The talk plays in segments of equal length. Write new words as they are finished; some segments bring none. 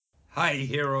Hi,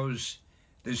 heroes.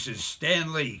 This is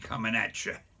Stan Lee coming at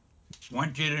you.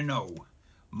 Want you to know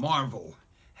Marvel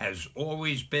has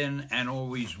always been and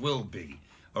always will be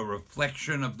a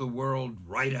reflection of the world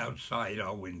right outside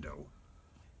our window.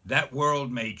 That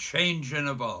world may change and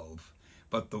evolve,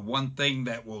 but the one thing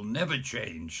that will never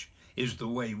change is the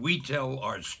way we tell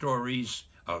our stories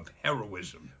of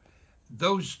heroism.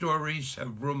 Those stories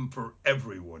have room for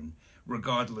everyone,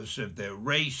 regardless of their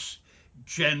race,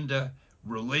 gender,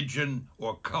 religion,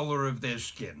 or color of their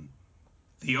skin.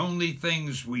 The only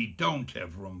things we don't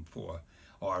have room for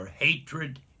are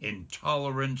hatred,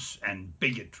 intolerance, and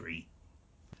bigotry.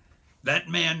 That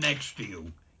man next to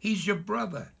you, he's your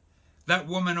brother. That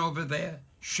woman over there,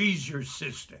 she's your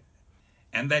sister.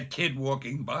 And that kid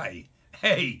walking by,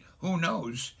 hey, who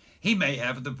knows? He may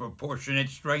have the proportionate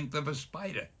strength of a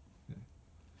spider.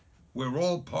 We're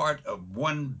all part of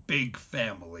one big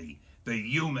family, the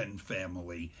human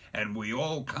family, and we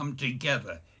all come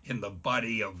together in the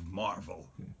body of Marvel.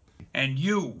 And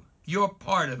you're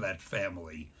part of that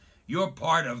family. You're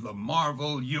part of the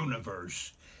Marvel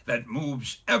universe that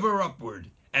moves ever upward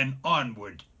and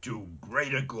onward to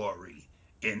greater glory.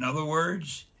 In other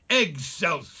words,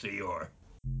 Excelsior!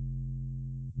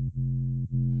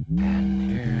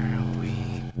 And here we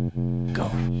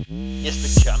go. It's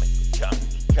the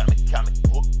comic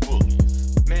book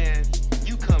bullies. Man,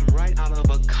 you come right out of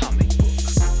a comic book.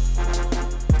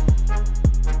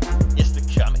 It's the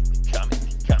comic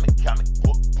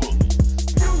book bullies.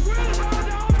 You will bow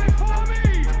down before me!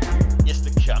 It's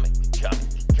the comic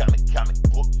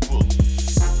book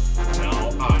bullies. Now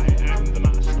I am the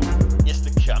master. It's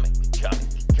the comic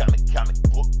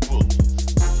book bullies.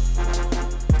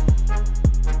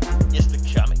 It's the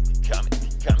comic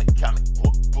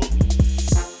book bullies.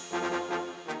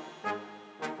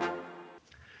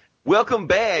 Welcome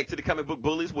back to the Comic Book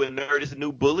Bullies, where nerd is the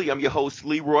new bully. I'm your host,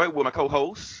 Leroy, with my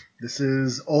co-host. This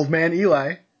is Old Man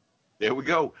Eli. There we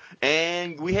go.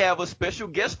 And we have a special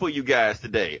guest for you guys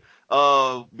today.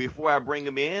 Before I bring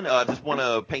him in, I just want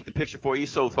to paint the picture for you.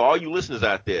 So for all you listeners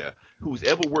out there who's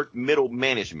ever worked middle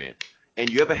management and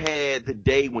you ever had the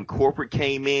day when corporate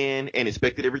came in and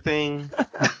inspected everything,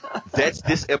 that's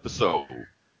this episode.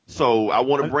 So I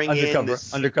want to bring in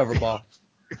this undercover boss.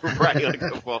 right,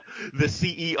 the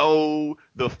CEO,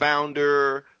 the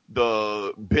founder,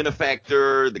 the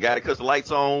benefactor, the guy that cuts the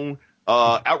lights on,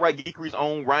 Outright Geekery's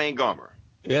own Ryan Gomer.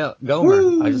 Yeah, Gomer.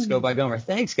 Woo! I just go by Gomer.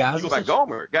 Thanks, guys. You go by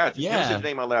Gomer. Gotcha. You never Yeah. said your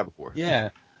name out loud before. Yeah.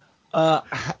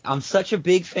 I'm such a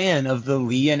big fan of the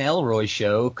Lee and Elroy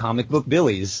show, Comic Book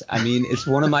Billies. I mean, it's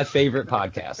one of my favorite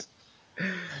podcasts.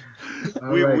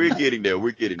 We're getting there.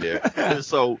 We're getting there.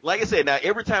 So, like I said, now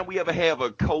every time we ever have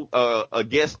a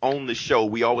guest on the show,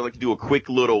 we always like to do a quick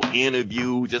little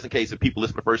interview, just in case if people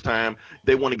listen the first time,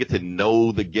 they want to get to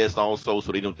know the guest also,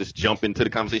 so they don't just jump into the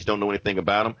conversation, don't know anything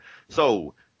about them.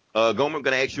 So, Gomer, I'm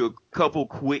going to ask you a couple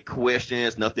quick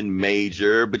questions, nothing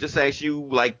major, but just ask you,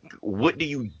 like, what do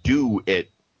you do at,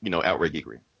 Outright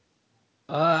Geekery?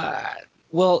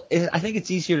 Well, I think it's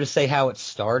easier to say how it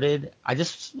started. I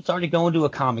just started going to a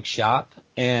comic shop,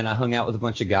 and I hung out with a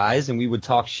bunch of guys, and we would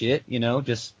talk shit,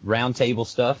 just round table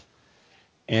stuff.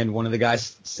 And one of the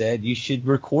guys said, you should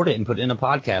record it and put it in a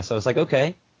podcast. So I was like,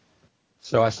 okay.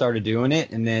 So I started doing it,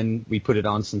 and then we put it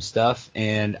on some stuff.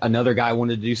 And another guy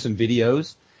wanted to do some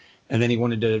videos, and then he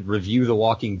wanted to review The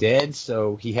Walking Dead,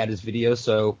 so he had his videos.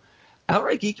 So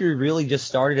Outright Geekery really just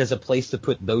started as a place to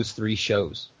put those three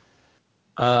shows.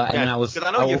 And then Because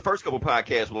I know your first couple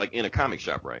podcasts were like in a comic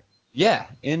shop, right? Yeah,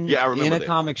 I in remember a that.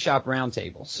 comic shop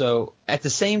roundtable. So at the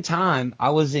same time,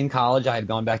 I was in college. I had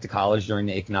gone back to college during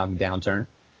the economic downturn.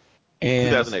 And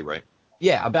 2008, right?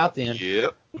 yeah, about then.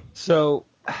 Yep. So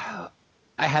I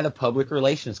had a public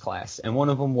relations class, and one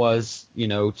of them was,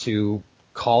 to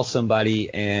call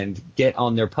somebody and get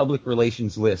on their public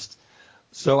relations list.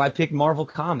 So I picked Marvel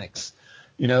Comics.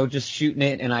 Just shooting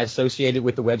it, and I associated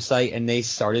with the website, and they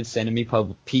started sending me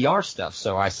PR stuff.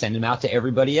 So I sent them out to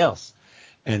everybody else,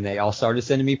 and they all started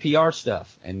sending me PR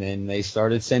stuff. And then they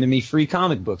started sending me free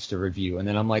comic books to review. And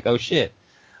then I'm like, oh shit,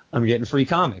 I'm getting free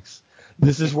comics.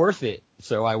 This is worth it.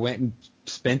 So I went and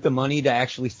spent the money to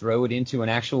actually throw it into an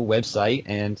actual website.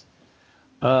 And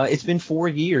it's been 4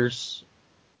 years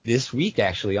this week,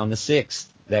 actually, on the 6th,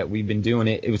 that we've been doing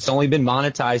it. It's only been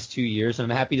monetized 2 years,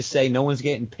 and I'm happy to say no one's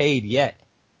getting paid yet.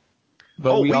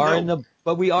 But we are in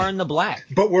the black.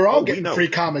 But we're all we getting know. free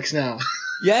comics now.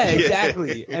 Yeah,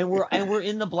 exactly. and we're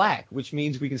in the black, which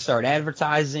means we can start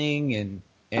advertising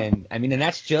and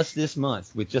that's just this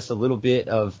month with just a little bit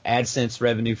of AdSense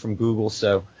revenue from Google.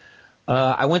 So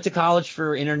I went to college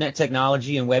for internet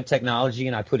technology and web technology,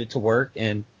 and I put it to work,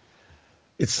 and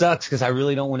It sucks because I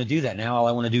really don't want to do that now. All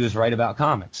I want to do is write about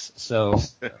comics. So,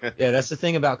 yeah, that's the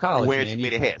thing about college, Wearing man. too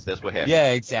many hats. That's what happens.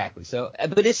 Yeah, exactly. So,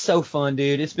 but it's so fun,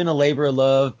 dude. It's been a labor of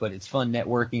love, but it's fun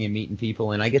networking and meeting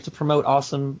people, and I get to promote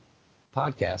awesome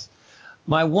podcasts.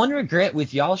 My one regret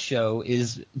with y'all's show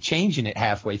is changing it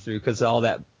halfway through because of all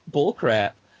that bull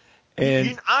crap.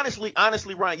 And Honestly,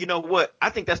 Ryan, you know what? I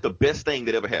think that's the best thing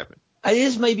that ever happened. it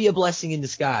is maybe a blessing in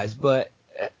disguise, but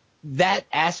that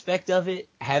aspect of it,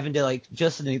 having to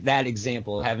just that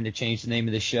example of having to change the name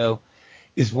of the show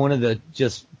is one of the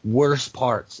just worst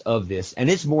parts of this. And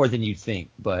it's more than you'd think,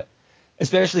 but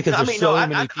especially because there's so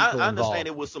many people involved. I understand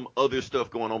there was some other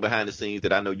stuff going on behind the scenes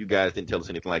that I know you guys didn't tell us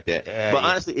anything like that. But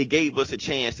honestly, it gave us a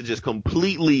chance to just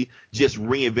completely just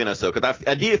reinvent ourselves. Because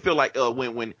I did feel like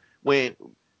when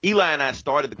Eli and I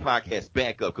started the podcast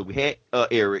back up, because we had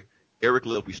Eric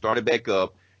left, we started back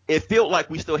up. It felt like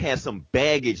we still had some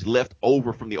baggage left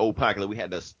over from the old podcast. We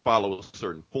had to follow a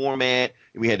certain format,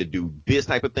 and we had to do this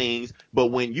type of things. But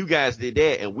when you guys did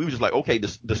that, and we were just like, okay,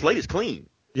 the slate is clean.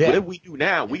 Yeah. Whatever we do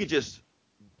now, we can just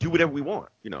do whatever we want,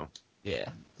 you know. Yeah.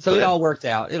 So it all worked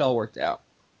out.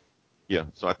 Yeah.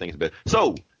 So I think it's better.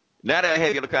 So now that I have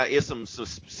you on the call, it's some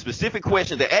specific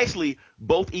questions that actually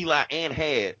both Eli and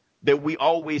had that we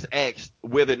always asked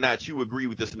whether or not you agree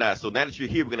with this or not. So now that you're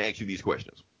here, we're going to ask you these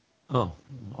questions. Oh.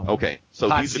 Okay. So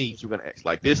Hot these are the seat. questions we're going to ask.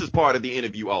 Like, this is part of the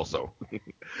interview also.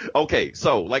 Okay.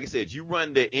 So, like I said, you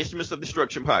run the Instruments of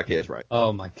Destruction podcast, right?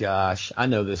 Oh my gosh. I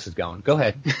know this is going. Go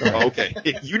ahead. Okay.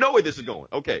 You know where this is going.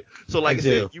 Okay. So, like I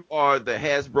said, you are the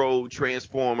Hasbro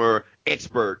Transformer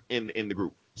expert in the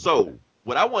group. So,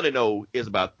 what I want to know is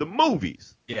about the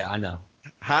movies. Yeah, I know.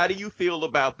 How do you feel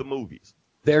about the movies?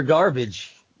 They're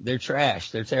garbage. They're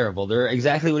trash. They're terrible. They're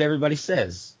exactly what everybody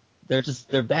says.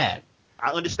 They're bad.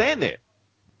 I understand that.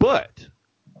 But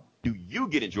do you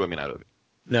get enjoyment out of it?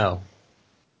 No.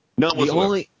 None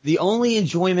whatsoever. The only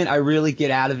enjoyment I really get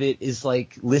out of it is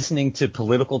like listening to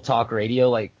political talk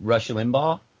radio like Rush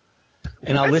Limbaugh.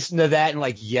 And I'll listen to that and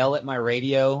like yell at my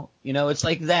radio. You know, it's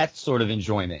like that sort of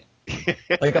enjoyment.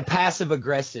 Like a passive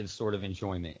aggressive sort of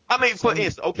enjoyment. I mean, for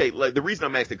instance, okay, like the reason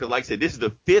I'm asking, because like I said, this is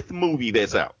the 5th movie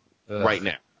that's out right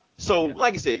now. So,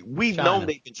 like I said, we've known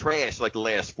they've been trashed like the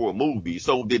last 4 movies.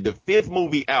 So, did the 5th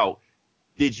movie out,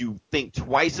 did you think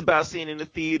twice about seeing it in the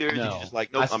theater? No. Did you just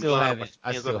like, nope, I still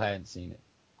haven't seen it.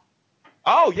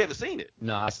 Oh, you haven't seen it?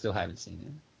 No, I still haven't seen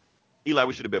it. Eli,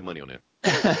 we should have bet money on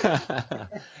that.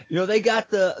 You know, they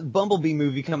got the Bumblebee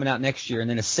movie coming out next year and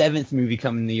then a 7th movie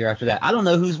coming the year after that. I don't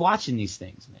know who's watching these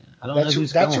things, man. I don't know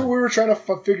who's That's going. what we were trying to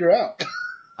figure out.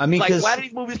 I mean, like, why do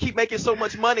these movies keep making so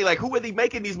much money? Like, who are they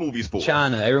making these movies for?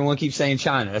 China. Everyone keeps saying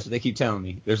China. That's what they keep telling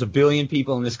me. There's 1 billion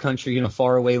people in this country in a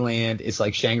faraway land. It's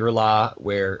like Shangri-La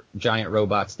where giant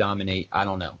robots dominate. I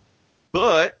don't know.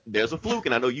 But there's a fluke,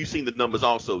 and I know you've seen the numbers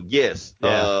also. Yes.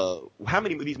 Yeah. How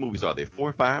many of these movies are there? 4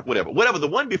 or 5? Whatever. The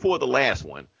one before the last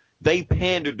one, they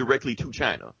pandered directly to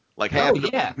China. Like half of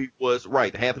the movie was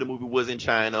half of the movie was in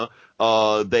China.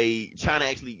 China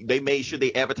actually, they made sure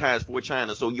they advertised for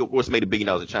China, so you of course made $1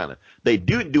 billion in China. They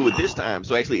didn't do it this time,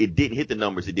 so actually it didn't hit the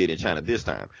numbers it did in China this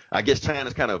time. I guess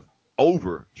China's kind of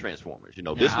over Transformers. You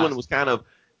know, this one was kind of,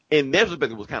 in their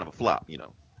perspective, was kind of a flop. You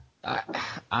know,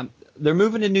 they're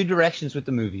moving in new directions with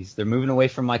the movies. They're moving away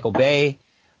from Michael Bay.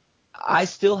 I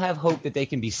still have hope that they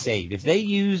can be saved if they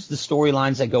use the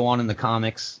storylines that go on in the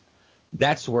comics.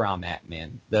 That's where I'm at,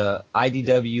 man. The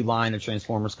IDW line of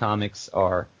Transformers comics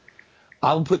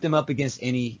I'll put them up against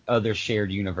any other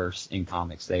shared universe in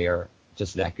comics. They are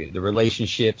just that good. The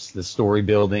relationships, the story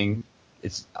building,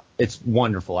 it's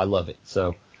wonderful. I love it.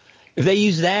 So if they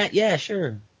use that, yeah,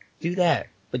 sure, do that.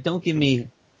 But don't give me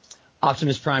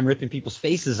Optimus Prime ripping people's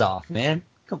faces off, man.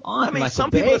 Come on. I mean,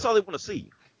 some people, that's all they want to see.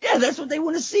 Yeah, that's what they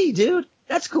want to see, dude.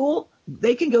 That's cool.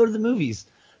 They can go to the movies.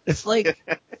 It's like...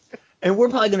 And we're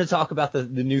probably going to talk about the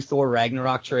new Thor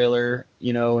Ragnarok trailer,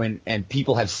 you know, and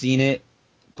people have seen it.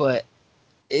 But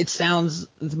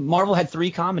Marvel had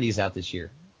 3 comedies out this year.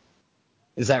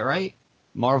 Is that right?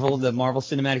 The Marvel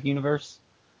Cinematic Universe?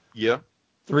 Yeah.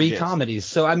 3 comedies.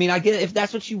 So, I mean, I get if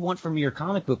that's what you want from your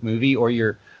comic book movie or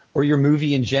your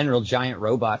movie in general, giant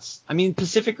robots. I mean,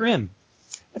 Pacific Rim.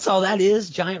 That's all that is.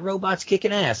 Giant robots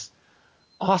kicking ass.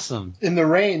 Awesome. In the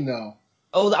rain, though.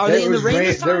 Oh, are they in the rain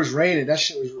this time? There was raining. That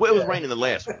shit was. Well, it was raining the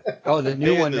last one. Oh, the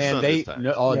new one, man.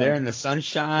 They're in the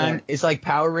sunshine. Yeah. It's like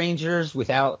Power Rangers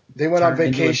without. They went on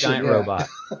vacation. Into a giant robot.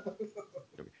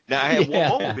 Now I have one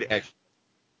more movie to actually.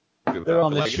 They're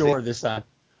on the shore this time.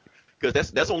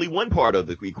 Because that's only one part of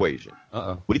the equation.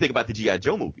 Uh-oh. What do you think about the G.I.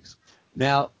 Joe movies?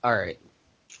 Now, all right.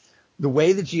 The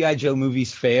way the G.I. Joe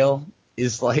movies fail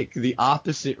is like the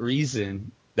opposite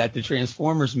reason that the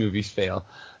Transformers movies fail.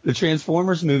 The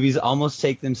Transformers movies almost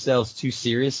take themselves too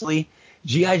seriously.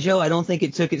 G.I. Joe, I don't think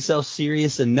it took itself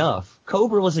serious enough.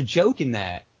 Cobra was a joke in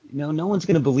that. No one's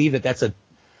going to believe that that's a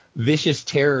vicious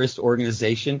terrorist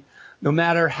organization, no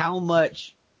matter how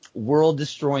much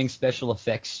world-destroying special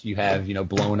effects you have,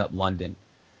 blowing up London.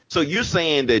 So you're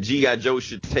saying that G.I. Joe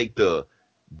should take the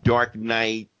Dark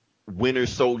Knight, Winter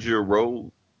Soldier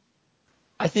road?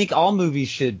 I think all movies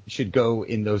should go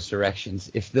in those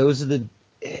directions. If those are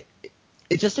it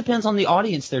just depends on the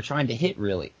audience they're trying to hit,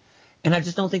 really. And I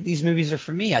just don't think these movies are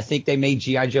for me. I think they made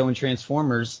G.I. Joe and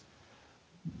Transformers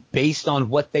based on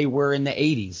what they were in the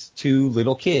 80s, two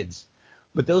little kids.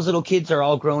 But those little kids are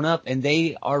all grown up, and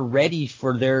they are ready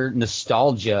for their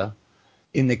nostalgia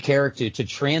in the character to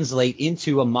translate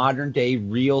into a modern-day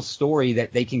real story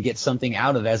that they can get something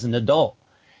out of as an adult.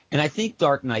 And I think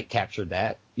Dark Knight captured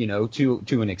that,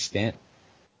 to an extent.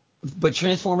 But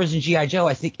Transformers and G.I. Joe,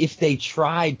 I think if they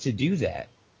tried to do that,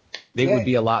 they would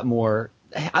be a lot more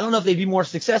 – I don't know if they'd be more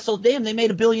successful. Damn, they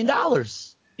made $1 billion.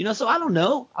 So I don't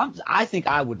know. I think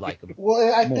I would like them.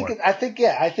 Well, I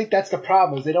think that's the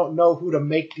problem is they don't know who to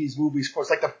make these movies for.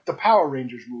 It's like the Power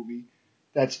Rangers movie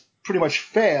that's pretty much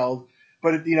failed,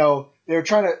 but they're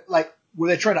trying to were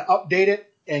they trying to update it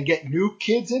and get new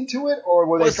kids into it, or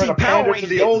were they trying to pander to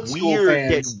the old school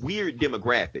fans? That weird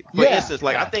demographic. For instance,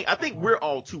 I think we're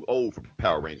all too old for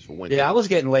Power Rangers for one. Yeah, I was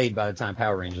getting laid by the time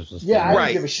Power Rangers was. Yeah, I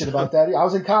didn't give a shit about that. I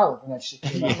was in college when that shit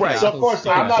came out. Right. So of course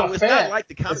I'm not a fan.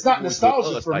 It's not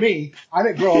nostalgia for me. I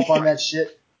didn't grow up on that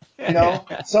shit.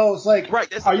 So it's like,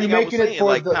 are you making it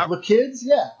for the kids?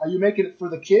 Yeah. Are you making it for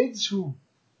the kids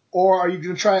or are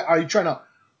you trying to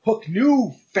hook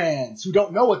new fans who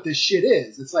don't know what this shit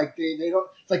is? It's like they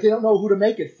don't know who to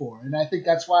make it for. And I think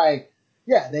that's why,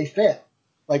 they fail.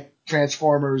 Like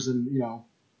Transformers and,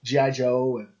 G.I.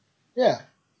 Joe and,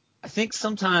 I think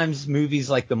sometimes movies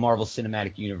like the Marvel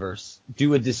Cinematic Universe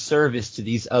do a disservice to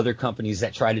these other companies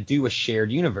that try to do a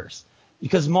shared universe.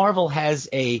 Because Marvel has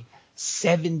a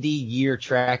 70-year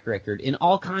track record in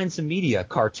all kinds of media,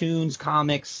 cartoons,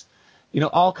 comics,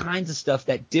 all kinds of stuff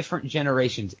that different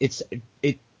generations,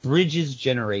 it bridges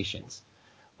generations.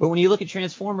 But when you look at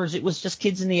Transformers, it was just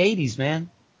kids in the 80s,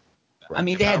 man. Right. I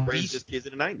mean, they had just kids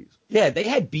in the 90s. Yeah, they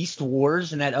had Beast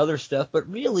Wars and that other stuff, but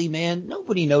really, man,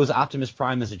 nobody knows Optimus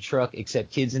Prime as a truck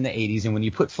except kids in the 80s. And when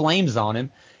you put flames on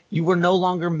him, you were no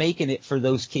longer making it for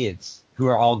those kids who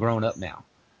are all grown up now.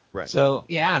 Right. So,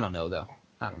 I don't know, though.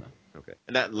 I don't know. Okay.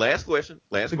 And that last question.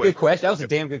 Good question. That was a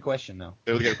damn good question, though.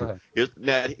 Okay. Go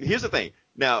ahead. Here's the thing.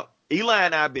 Now, Eli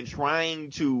and I have been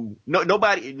trying to.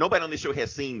 Nobody on this show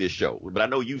has seen this show, but I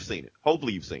know you've seen it.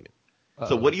 Hopefully, you've seen it.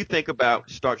 So, what do you think about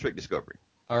Star Trek Discovery?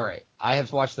 All right. I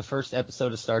have watched the first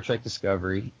episode of Star Trek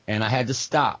Discovery, and I had to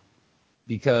stop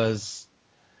because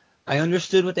I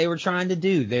understood what they were trying to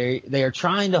do. They are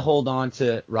trying to hold on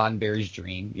to Roddenberry's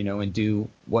dream, and do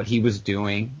what he was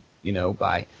doing,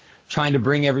 by trying to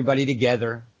bring everybody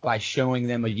together, by showing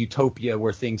them a utopia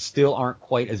where things still aren't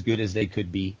quite as good as they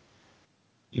could be.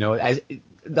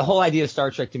 The whole idea of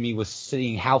Star Trek to me was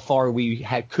seeing how far we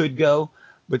could go,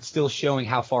 but still showing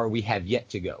how far we have yet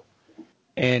to go.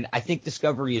 And I think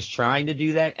Discovery is trying to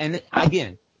do that. And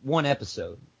again, one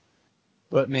episode.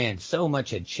 But man, so much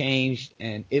had changed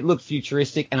and it looked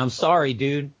futuristic. And I'm sorry,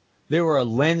 dude, there were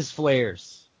lens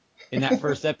flares in that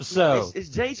first episode. It's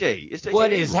JJ. It's JJ.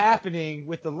 What is happening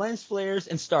with the lens flares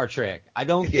and Star Trek? I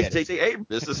don't get it. It's JJ Abrams.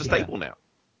 This is a staple now.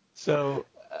 So,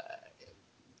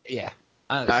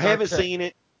 I haven't seen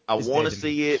it. I want to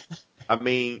see it. I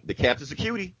mean, the captain's a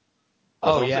cutie.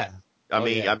 Oh, yeah. I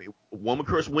mean, Woman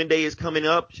Crush Wednesday is coming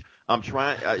up. I'm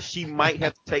trying. She might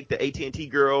have to take the AT&T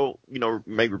girl,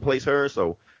 maybe replace her.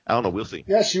 So I don't know. We'll see.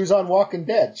 Yeah, she was on Walking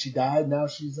Dead. She died. Now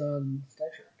she's on Star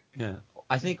Trek. Yeah.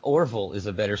 I think Orville is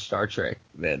a better Star Trek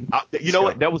than. You know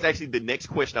what? That was actually the next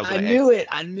question I was going to ask.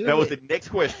 I knew it. That was the next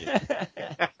question.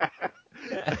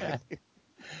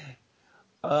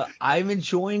 I'm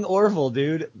enjoying Orville,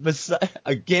 dude.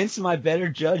 Against my better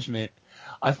judgment,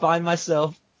 I find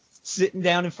myself sitting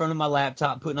down in front of my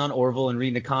laptop, putting on Orville and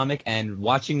reading a comic and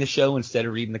watching the show instead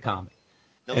of reading the comic.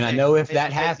 And I know if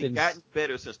that happens. It's gotten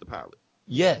better since the pilot.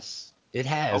 Yes, it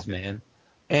has, man.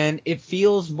 And it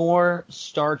feels more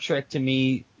Star Trek to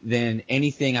me than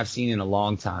anything I've seen in a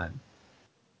long time.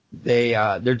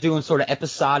 They're doing sort of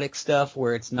episodic stuff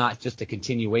where it's not just a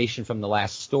continuation from the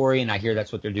last story, and I hear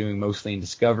that's what they're doing mostly in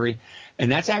Discovery.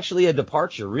 And that's actually a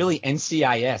departure. Really,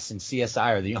 NCIS and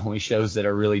CSI are the only shows that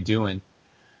are really doing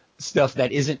stuff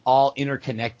that isn't all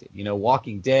interconnected.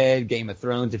 Walking Dead, Game of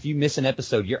Thrones, if you miss an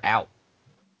episode, you're out.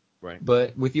 Right.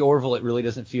 But with the Orville, it really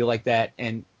doesn't feel like that.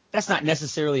 And that's not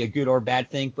necessarily a good or bad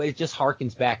thing, but it just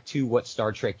harkens back to what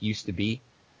Star Trek used to be.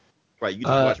 Right, you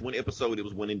just watch one episode, it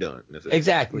was one and done. That's it.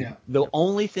 Exactly. Yeah. The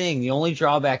only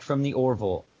drawback from the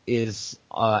Orville is,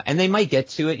 and they might get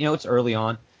to it, it's early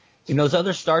on. In those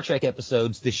other Star Trek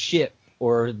episodes, the ship,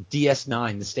 or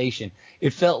DS9, the station, it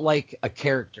felt like a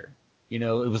character. It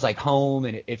was like home,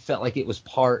 and it felt like it was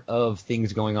part of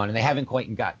things going on, and they haven't quite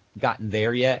gotten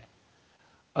there yet.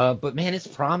 But man, it's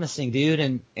promising, dude,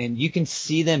 and you can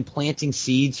see them planting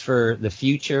seeds for the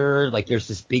future. Like there's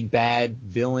this big bad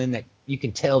villain that you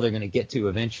can tell they're going to get to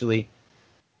eventually.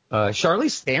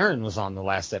 Charlize Theron was on the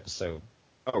last episode.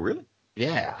 Oh, really?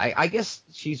 Yeah, I guess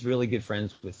she's really good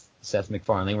friends with Seth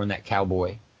MacFarlane. They were in that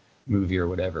cowboy movie or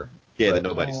whatever. Yeah, that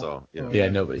nobody saw. Yeah,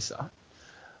 nobody saw.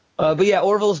 But yeah,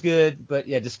 Orville's good. But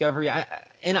yeah, Discovery.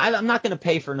 I'm not going to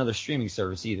pay for another streaming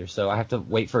service either, so I have to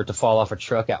wait for it to fall off a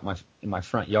truck out in my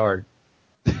front yard.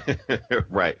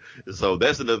 Right. So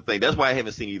that's another thing. That's why I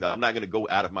haven't seen either. I'm not going to go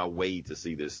out of my way to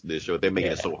see this show. They're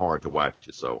making it so hard to watch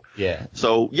it. So yeah.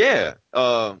 So yeah,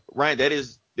 Ryan, that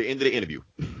is the end of the interview.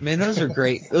 Man, those are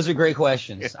great. Those are great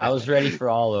questions. I was ready for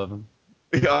all of them.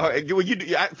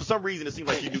 For some reason, it seemed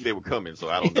like you knew they were coming, so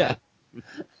I don't know.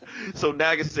 So now,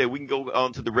 like I said, we can go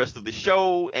on to the rest of the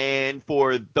show. And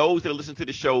for those that listen to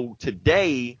the show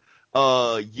today,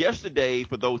 yesterday,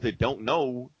 for those that don't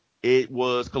know, it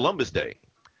was Columbus Day.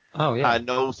 Oh, yeah. I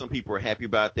know some people are happy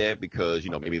about that because,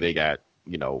 maybe they got,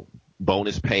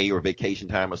 bonus pay or vacation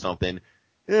time or something.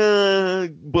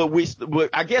 But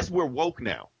I guess we're woke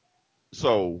now.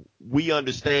 So we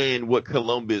understand what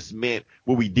Columbus meant,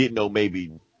 what we didn't know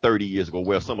maybe 30 years ago.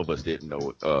 Well, some of us didn't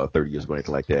know 30 years ago,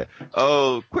 anything like that.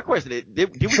 Quick question.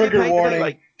 Did we trigger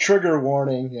warning. Trigger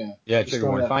warning. Yeah. Yeah, trigger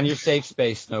warning. Find your safe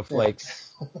space,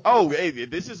 snowflakes. Oh, hey,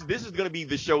 this is going to be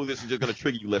the show. This is just going to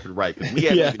trigger you left and right. Cause we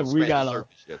haven't even scratched the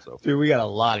surface yet. So. Dude, we got a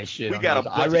lot of shit.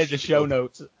 I read the show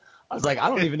notes. I was like, I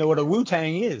don't even know what a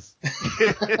Wu-Tang is.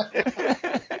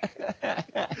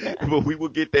 But we will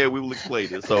get there. We will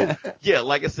explain it. So, yeah,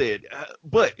 like I said.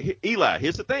 But, Eli,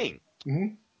 here's the thing.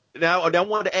 Mm-hmm. Now, I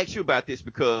wanted to ask you about this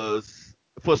because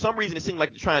for some reason it seemed like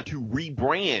they're trying to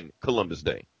rebrand Columbus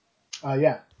Day.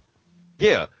 Yeah.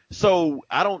 Yeah. So,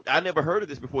 I never heard of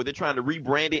this before. They're trying to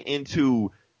rebrand it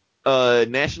into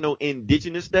National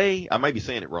Indigenous Day. I might be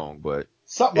saying it wrong, but.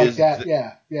 Something like that,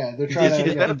 yeah. They're trying to.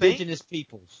 Is that a thing? Indigenous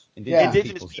Peoples.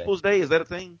 Indigenous Peoples Day. Is that a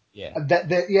thing? Yeah.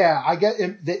 I get.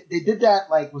 They did that.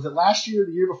 Like, was it last year or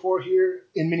the year before here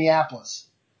in Minneapolis?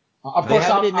 Of course,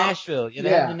 they have it in Nashville. Yeah, they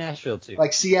have it in Nashville too.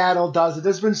 Like Seattle does it.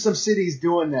 There's been some cities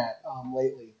doing that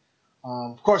lately.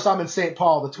 Of course, I'm in St.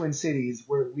 Paul, the Twin Cities,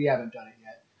 where we haven't done it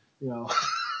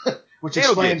yet. Which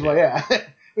explains why. Yeah,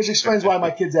 which explains why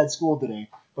my kids had school today.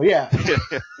 But yeah.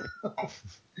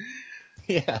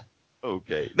 Yeah.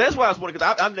 Okay. That's why I was wondering,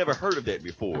 because I've never heard of that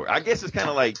before. I guess it's kind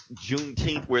of like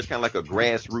Juneteenth, where it's kind of like a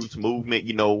grassroots movement,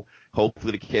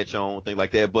 hopefully to catch on, things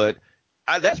like that. But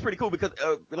that's pretty cool because,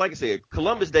 like I said,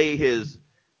 Columbus Day has,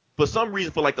 for some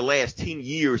reason, for like the last 10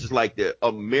 years, it's like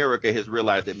America has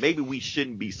realized that maybe we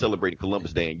shouldn't be celebrating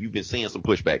Columbus Day, and you've been seeing some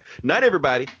pushback. Not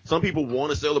everybody. Some people want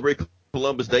to celebrate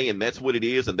Columbus Day, and that's what it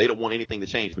is, and they don't want anything to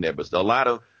change from that. But a lot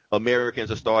of Americans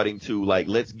are starting to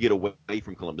let's get away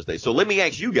from Columbus Day. So let me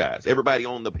ask you guys, everybody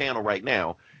on the panel right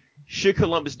now, should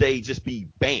Columbus Day just be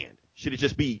banned? Should it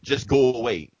just go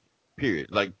away? Period.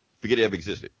 Like, forget it ever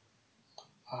existed.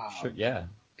 Sure, yeah.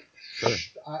 Sure.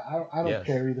 I don't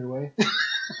care either way.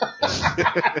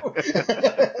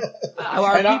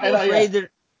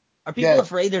 Are people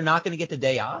afraid they're not going to get the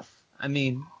day off? I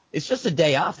mean, it's just a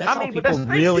day off. That's all people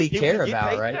really care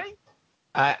about, right?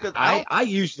 I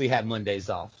usually have Mondays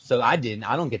off, so I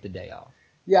don't get the day off.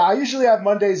 Yeah, I usually have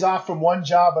Mondays off from one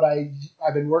job, but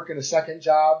I've been working a second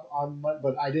job on Monday,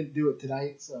 but I didn't do it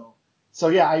tonight, so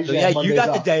yeah, I usually have Mondays off.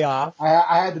 You got the day off.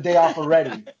 I had the day off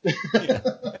already.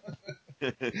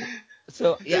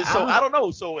 So I don't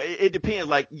know. So it depends.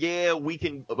 Like, yeah, we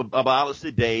can abolish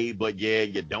the day, but yeah,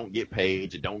 you don't get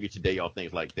paid, you don't get your day off,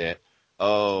 things like that.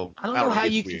 I don't know how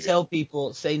you can tell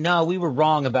people, say, no, we were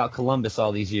wrong about Columbus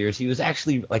all these years. He was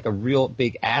actually like a real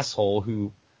big asshole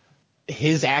who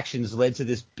his actions led to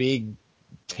this big,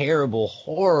 terrible,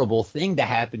 horrible thing to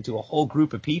happen to a whole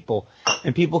group of people.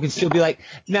 And people can still be like,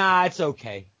 nah, it's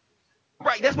okay.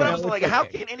 Right, that's what I was like. Okay. How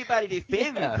can anybody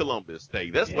defend Columbus Day?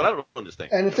 That's what I don't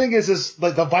understand. And the thing is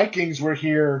like the Vikings were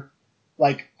here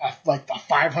like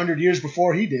 500 years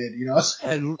before he did,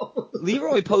 And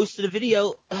Leroy posted a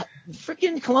video.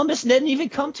 Freaking Columbus didn't even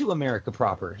come to America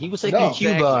proper. He was like in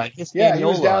Cuba. Yeah, he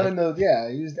was down in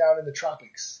the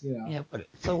tropics. Yeah, but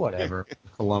so whatever.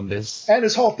 Columbus. And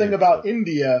his whole thing about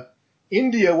India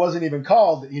wasn't even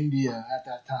called India at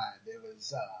that time. It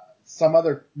was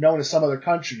known as some other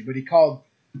country, but he called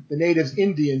the natives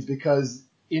Indians because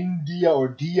India or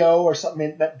Dio or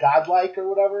something meant godlike or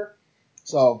whatever.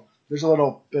 So there's a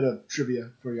little bit of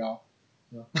trivia for y'all.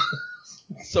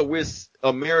 So we're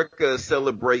America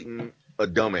celebrating a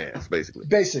dumbass, basically.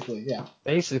 Basically, yeah.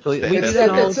 Basically, we do that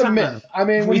all the time. Myth. I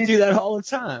mean, we do that all the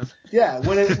time. Yeah,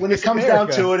 when it comes down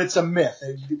to it, it's a myth.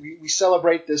 We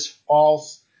celebrate this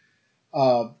false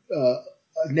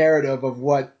narrative of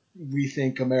what we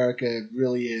think America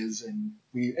really is, and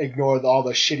we ignore all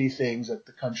the shitty things that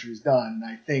the country's done. And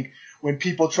I think when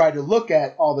people try to look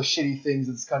at all the shitty things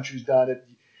that this country's done,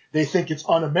 they think it's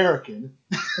un-American.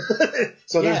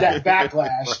 So there's that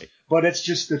backlash, right. But it's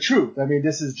just the truth. I mean,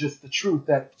 this is just the truth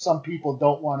that some people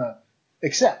don't want to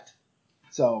accept.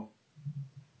 So,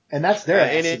 and that's their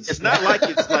and it's not like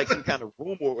it's like some kind of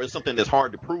rumor or something that's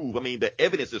hard to prove. I mean, the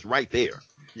evidence is right there,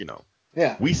 you know.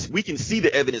 Yeah. We can see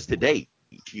the evidence today,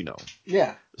 you know.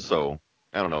 Yeah. So,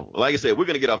 I don't know. Like I said, we're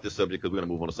going to get off this subject because we're going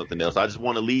to move on to something else. I just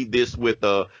want to leave this with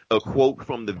a quote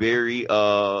from the very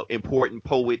important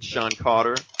poet Sean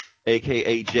Carter,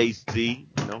 a.k.a. Jay-Z,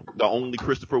 you know, the only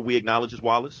Christopher we acknowledge is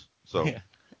Wallace. So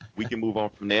we can move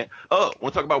on from that. Oh, I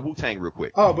want to talk about Wu-Tang real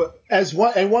quick. Oh, but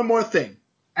one more thing.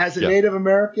 As a Native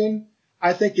American,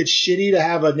 I think it's shitty to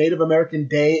have a Native American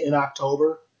Day in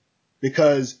October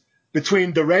because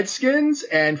between the Redskins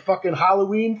and fucking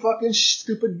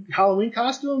stupid Halloween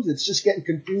costumes, it's just getting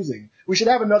confusing. We should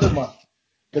have another month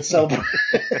that celebrates.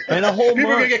 And a whole month.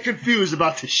 People are going to get confused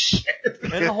about this shit.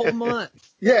 And a whole month.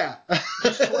 Yeah.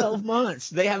 Just 12 months.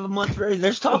 They have a month for everything.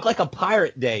 There's talk like a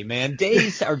pirate day, man.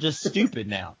 Days are just stupid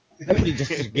now. Everybody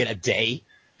just get a day.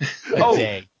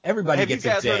 Day. Everybody gets a day.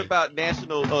 Have you guys heard about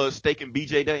National Steak and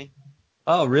BJ Day?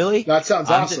 Oh, really? That sounds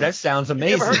awesome. That sounds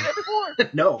amazing. You ever heard that before?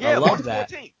 No. Yeah, I love that.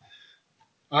 14th.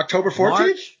 October 14th?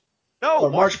 March? No,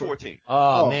 March 14th.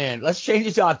 Oh, man. Let's change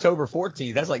it to October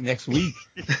 14th. That's like next week.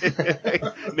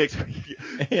 Next week.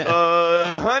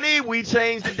 Yeah. Honey, we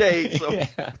changed the date. So.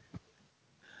 Yeah.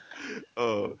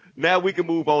 Now we can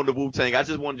move on to Wu-Tang. I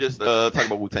just want to talk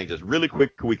about Wu-Tang just really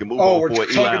quick. We can move on. Oh, we're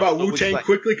talking about Wu-Tang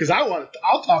quickly because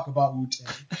I'll talk about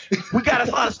Wu-Tang. We got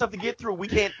a lot of stuff to get through. We're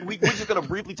just gonna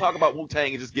briefly talk about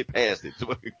Wu-Tang and just get past it.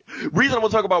 So, reason I'm gonna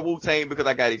talk about Wu-Tang because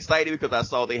I got excited because I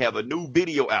saw they have a new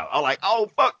video out. I'm like, oh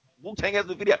fuck, Wu-Tang has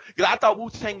a video because I thought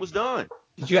Wu-Tang was done.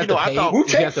 Did you have to pay?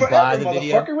 Wu-Tang forever,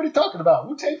 motherfucker. What are you talking about?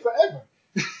 Wu-Tang forever.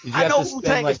 I know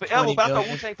Wu-Tang is forever, but I thought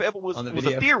Wu-Tang forever was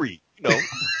a theory. You know.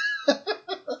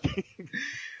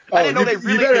 I didn't know they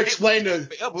really. You better explain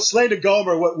to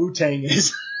Gomer what Wu-Tang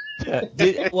is.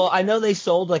 Well, I know they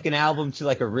sold like an album to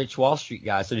like a rich Wall Street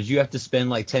guy. So did you have to spend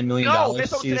like $10 million to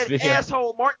see this video?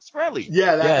 Asshole Martin Shkreli.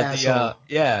 Yeah,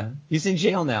 asshole. He's in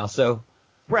jail now. So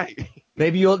right.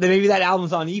 Maybe that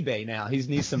album's on eBay now. He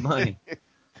needs some money.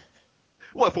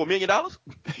 What, $4 million?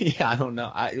 Yeah, I don't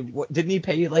know. Didn't he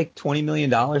pay you like $20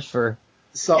 million for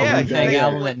a Wu-Tang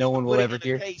album that no one will ever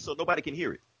hear? So nobody can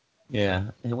hear it.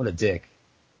 Yeah, and what a dick.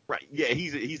 Right. Yeah,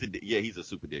 he's a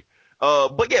super dick.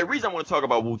 But yeah, the reason I want to talk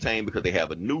about Wu-Tang because they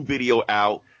have a new video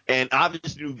out, and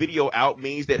obviously new video out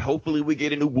means that hopefully we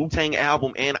get a new Wu-Tang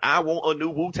album, and I want a new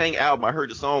Wu-Tang album. I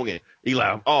heard the song and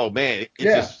Eli, oh man,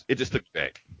 it just took me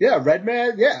back. Yeah,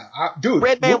 Redman, yeah, dude.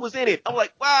 Redman was in it. I'm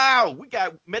like, wow, we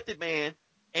got Method Man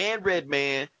and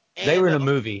Redman. They were in a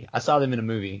movie. I saw them in a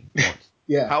movie once.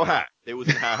 Yeah. How High? They was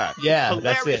in How High. Yeah,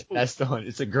 that's it. Movie. That's the one.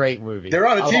 It's a great movie. They're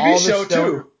on a TV show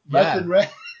too. Yeah. Red.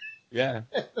 Yeah.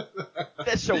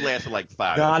 That show lasted like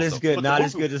 5 Not episodes. as good. Not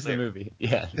as good as the movie.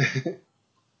 Yeah.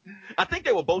 I think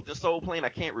they were both in Soul Plane. I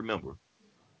can't remember.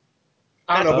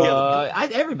 I don't know.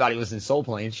 Everybody was in Soul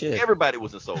Plane. Shit. Everybody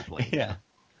was in Soul Plane. Yeah.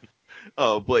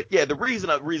 But yeah, the reason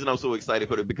I'm so excited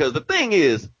for it because the thing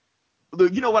is,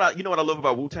 you know what I love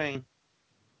about Wu-Tang?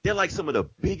 They're like some of the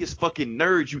biggest fucking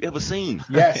nerds you ever seen.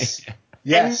 Yes.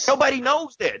 Yes. And nobody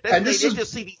knows that. They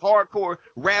just see these hardcore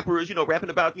rappers, you know, rapping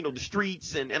about, you know, the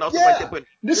streets and all stuff like that. But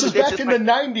this is back in the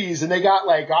 90s, and they got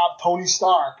like Tony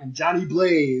Stark and Johnny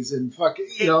Blaze and fucking,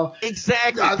 you know.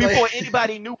 Exactly. Before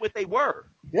anybody knew what they were.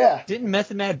 Yeah. Didn't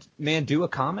Method Man do a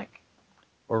comic?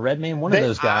 Or Redman? One of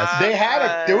those guys.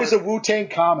 There was a Wu-Tang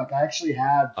comic. I actually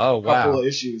had a couple of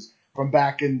issues from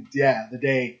back in, the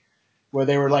day where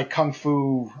they were like kung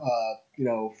fu,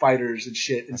 fighters and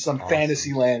shit in some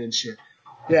fantasy land and shit.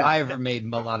 Yeah. If I ever made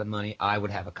a lot of money, I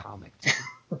would have a comic.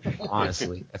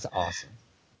 Honestly, that's awesome.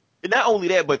 And not only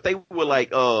that, but they were like,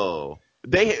 Ghostface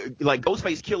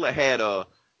Killah had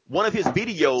one of his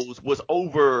videos was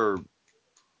over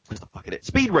what the fuck is that?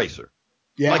 Speed Racer.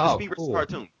 Yeah. Like the Speed Racer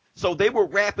cartoon. So they were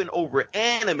rapping over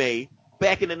anime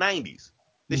back in the 90s.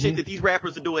 The shit that these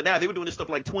rappers are doing now, they were doing this stuff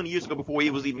like 20 years ago before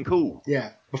it was even cool.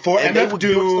 Yeah. Before MF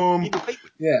Doom.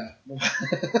 Yeah.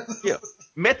 Yeah.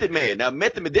 Method Man. Now,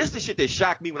 Method Man, this is the shit that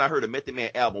shocked me when I heard a Method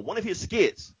Man album. One of his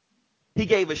skits, he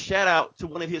gave a shout out to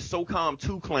one of his SOCOM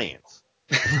 2 clans.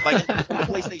 Like on the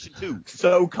PlayStation 2.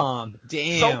 SOCOM.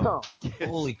 Damn. SOCOM.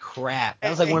 Holy crap. That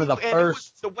was like one of the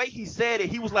first. The way he said it,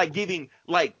 he was like giving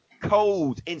like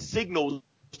codes and signals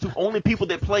to only people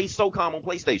that play SOCOM on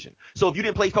PlayStation. So if you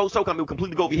didn't play SOCOM, it would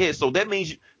completely go over your head. So that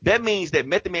means that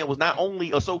Method Man was not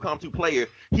only a SOCOM 2 player,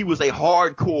 he was a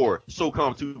hardcore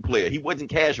SOCOM 2 player. He wasn't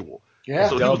casual. Yeah.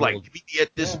 So he was like, meet me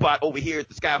at this spot over here at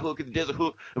the Sky Hook, at the Desert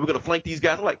Hook, and we're going to flank these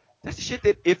guys. I'm like, that's the shit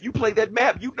that if you play that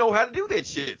map, you know how to do that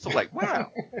shit. So I'm like,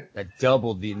 wow. That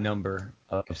doubled the number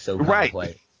of SOCOM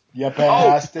players. Yep,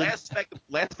 last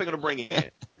thing to bring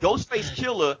in. Ghostface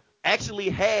Killer actually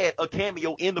had a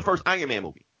cameo in the first Iron Man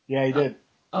movie. Yeah, he did.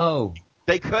 Oh.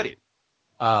 They cut it.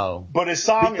 Oh. But his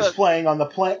song is playing on the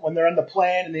plane when they're on the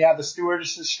plane and they have the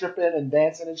stewardesses stripping and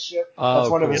dancing and shit. That's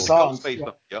one of his songs.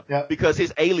 Yeah. Because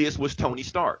his alias was Tony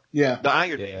Stark. Yeah. The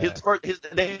Iron Man.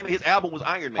 His album was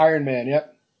Iron Man. Iron Man,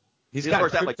 yep. He's got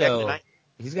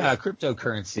a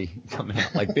cryptocurrency coming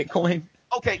out, like Bitcoin.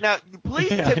 Okay, now please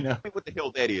tell me what the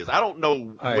hell that is. I don't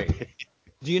know.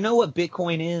 Do you know what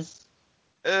Bitcoin is?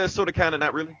 Sort of, kind of,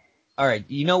 not really. All right,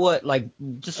 you know what? Like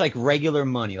just like regular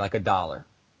money, like a dollar,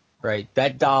 right?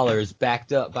 That dollar is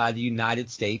backed up by the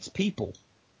United States people,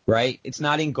 right? It's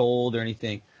not in gold or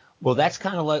anything. Well, that's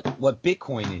kind of like what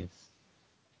Bitcoin is.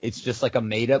 It's just like a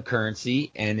made-up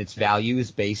currency, and its value is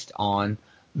based on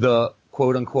the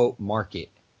quote-unquote market.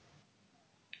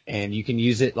 And you can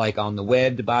use it like on the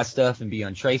web to buy stuff and be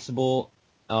untraceable.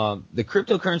 The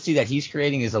cryptocurrency that he's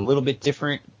creating is a little bit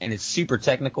different, and it's super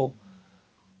technical.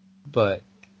 But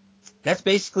that's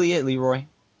basically it, Leroy.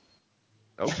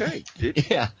 Okay.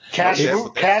 Yeah.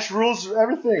 Cash rules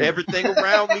everything. Everything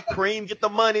around me, cream, get the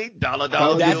money, dollar.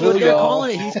 That's what they're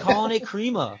calling it. He's calling it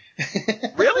Crema.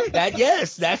 Really?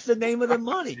 That's the name of the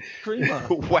money. Crema.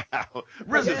 Wow.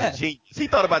 RZA's a genius. He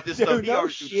thought about this stuff. No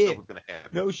shit.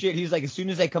 No shit. He's like, as soon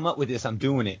as they come up with this, I'm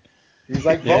doing it. He's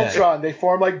like Voltron. They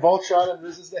form like Voltron and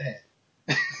RZA's the head.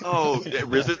 Oh,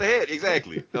 RZA's the head.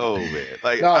 Exactly. Oh, man.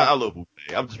 Like, I love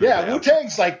Wu-Tang. I'm just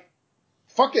Wu-Tang's like,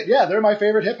 fuck it. Yeah, they're my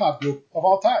favorite hip-hop group of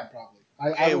all time, probably.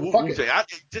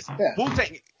 Wu-Tang.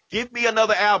 Wu-Tang. Give me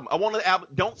another album. I want an album.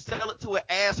 Don't sell it to an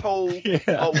asshole,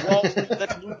 Wall Street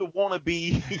Lex Luthor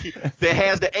wannabe that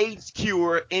has the AIDS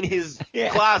cure in his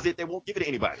closet that won't give it to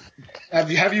anybody.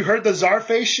 Have you heard the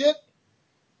Czarface shit?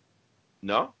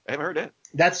 No, I haven't heard that.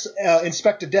 That's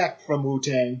Inspector Deck from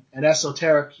Wu-Tang and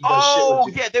Esoteric. He does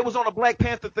shit with they was on a Black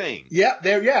Panther thing. Yeah,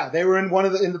 they were in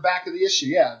in the back of the issue.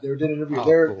 Yeah, they did an interview.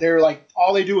 Cool. They're like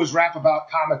all they do is rap about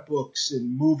comic books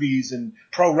and movies and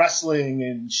pro wrestling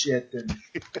and shit. And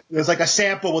there's like a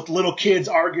sample with little kids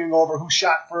arguing over who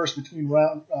shot first between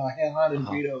Han and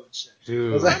Vito and shit.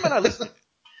 Dude,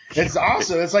 it's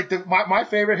awesome. It's like my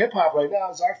favorite hip hop right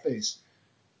now is Czarface.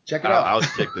 Check it out. I'll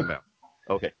check them out.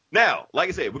 Okay. Now, like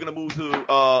I said, we're going to move to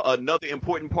another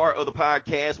important part of the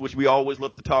podcast, which we always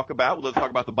love to talk about. We love to talk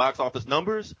about the box office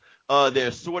numbers.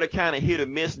 They're sort of kind of hit or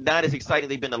miss. Not as exciting as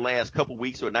they've been the last couple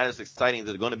weeks, or not as exciting as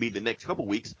they're going to be the next couple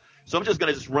weeks. So I'm just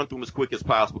going to run through them as quick as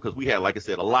possible because we have, like I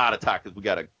said, a lot of topics we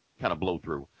got to kind of blow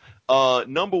through.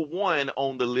 Number one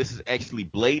on the list is actually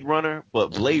Blade Runner,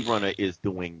 but Blade Runner is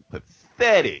doing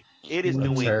pathetic. It is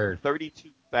doing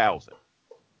 32,000.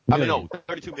 I mean, no,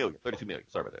 32 million. 32 million.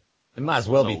 Sorry about that. It might as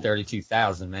well be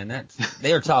 32,000, man.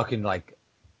 They're talking like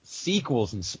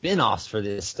sequels and spin-offs for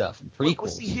this stuff and prequels.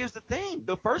 Well, see, here's the thing.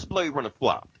 The first Blade Runner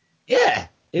flopped. Yeah.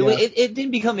 It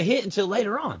didn't become a hit until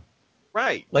later on.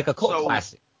 Right. Like a cult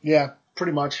classic. Yeah,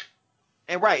 pretty much.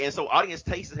 And so audience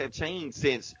tastes have changed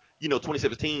since,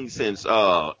 2017, since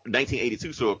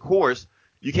 1982. So, of course,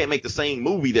 you can't make the same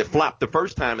movie that flopped the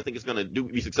first time and think it's going to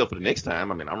be successful the next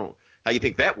time. I mean, I don't know how you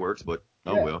think that works, but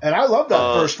well. And I love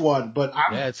that first one, but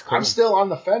I'm still on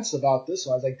the fence about this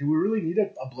one. I was like, do we really need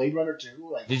a Blade Runner 2?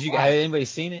 Like, have anybody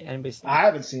seen it? I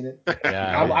haven't seen it.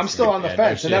 Yeah, I'm still on the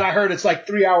fence. And then I heard it's like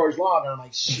 3 hours long, and I'm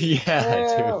like, shit.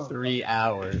 Yeah, dude, 3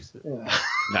 hours. Yeah.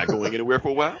 Not going anywhere for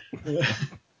a while?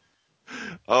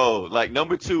 Oh, like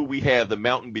number 2, we have The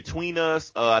Mountain Between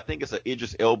Us. I think it's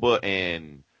Idris Elba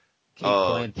and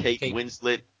Kate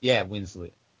Winslet. Yeah,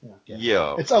 Winslet.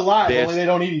 Yeah. It's alive, only they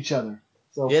don't eat each other.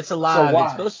 So, it's alive. So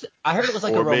it's supposed to, I heard it was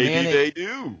like or a romantic. Maybe they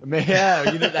do.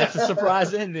 Yeah, that's a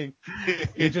surprise ending.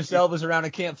 Idris Elba's around a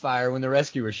campfire when the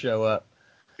rescuers show up.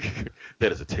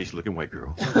 That is a tasty-looking white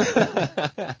girl.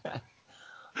 I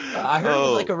heard it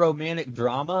was like a romantic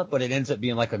drama, but it ends up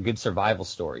being like a good survival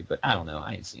story. But I don't know.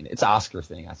 I ain't seen it. It's an Oscar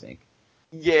thing, I think.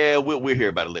 Yeah, we'll hear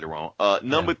about it later on.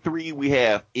 Number 3, we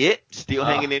have It, still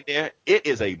hanging in there. It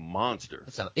is a monster.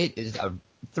 It is a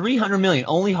 300 million,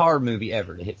 only horror movie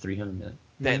ever to hit 300 million.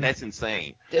 That's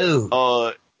insane. Dude.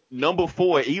 Number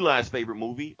 4, Eli's favorite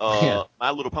movie,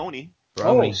 My Little Pony.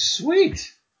 Oh,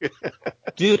 sweet.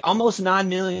 Dude, almost 9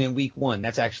 million in week 1.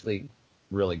 That's actually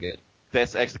really good.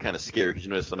 That's actually kind of scary because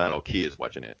there's not no kids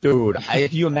watching it. Dude,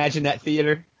 if you imagine that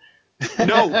theater.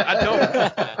 No, I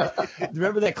don't.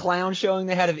 Remember that clown showing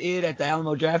they had of It at the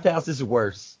Alamo Drafthouse? This is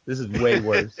worse. This is way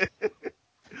worse.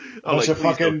 Bunch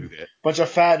of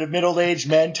fat middle-aged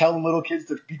men telling little kids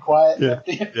to be quiet.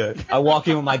 Yeah. I walk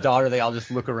in with my daughter. They all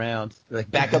just look around. They're like,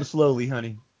 back up slowly,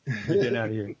 honey. We're getting out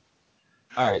of here.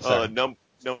 All right, sorry.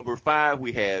 Number 5,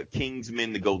 we have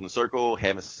Kingsman: The Golden Circle.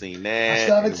 Haven't seen that. I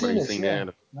still haven't seen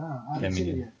it. No, I haven't seen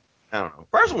it yet. I don't know.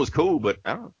 First one was cool, but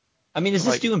I don't know. I mean, is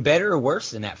this doing better or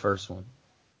worse than that first one?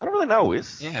 I don't really know.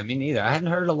 Yeah, me neither. I hadn't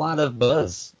heard a lot of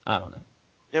buzz. I don't know.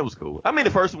 It was cool. I mean,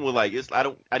 the first one was like,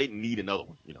 I didn't need another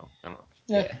one, I don't know.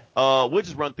 Yeah. We'll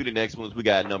just run through the next ones. We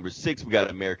got number 6, we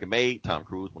got American Made. Tom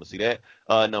Cruise, want to see that.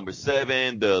 Number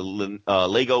 7, the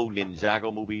Lego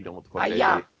Ninjago movie. Don't know what the fuck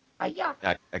that is.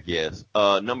 I guess.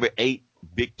 Number 8,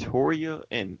 Victoria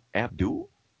and Abdul.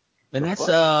 And that's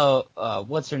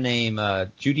what's her name?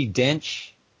 Judi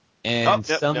Dench and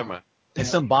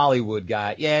some Bollywood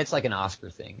guy. Yeah, it's like an Oscar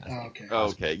thing.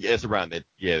 Okay. Yeah, it's around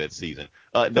that season.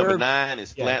 Number 9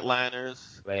 is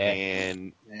Flatliners,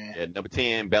 and number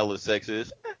 10, Bella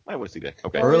Sexist. Might want to see that.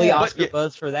 Okay. Early Oscar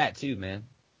buzz for that too, man.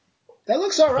 That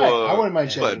looks all right. I wouldn't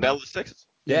mind checking. Bella Sexist.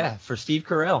 Yeah, for Steve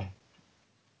Carell.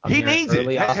 He needs it.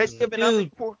 Has he been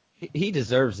nominated before? He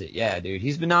deserves it, yeah, dude.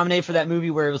 He's been nominated for that movie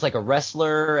where it was like a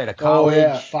wrestler at a college. Oh,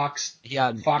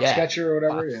 yeah, Foxcatcher or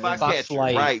whatever. Foxcatcher,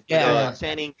 right. Yeah.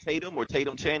 Channing Tatum or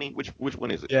Tatum Channing? Which one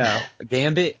is it? Yeah,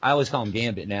 Gambit. I always call him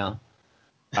Gambit now.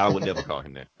 I would never call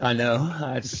him that. I know.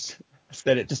 I just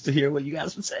said it just to hear what you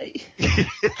guys would say.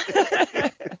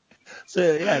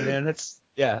 So, yeah, man,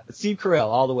 Steve Carell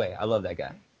all the way. I love that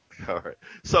guy. All right.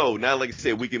 So now, like I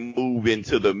said, we can move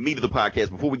into the meat of the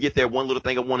podcast. Before we get there, one little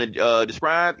thing I want to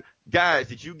describe. Guys,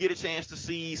 did you get a chance to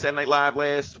see Saturday Night Live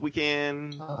last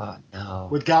weekend? No.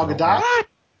 With Gal Gadot? What?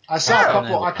 I saw a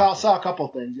couple. I saw a couple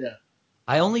things. Yeah.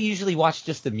 I only usually watch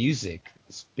just the music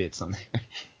bits on there.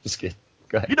 Just kidding.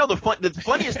 Go ahead. The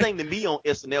funniest thing to me on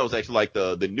SNL is actually like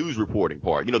the news reporting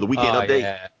part. The weekend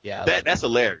update. Yeah. That's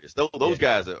hilarious. Those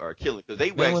guys are killing because they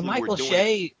when Michael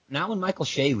Shea. Not when Michael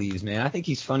Shea leaves, man. I think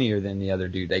he's funnier than the other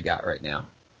dude they got right now.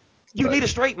 You need a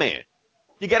straight man.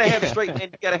 You gotta have a straight man.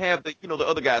 You gotta have the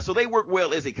other guys. So they work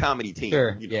well as a comedy team.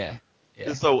 Sure. Yeah.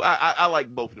 And so I like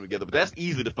both of them together, but that's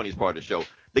easily the funniest part of the show.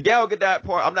 The Gal Gadot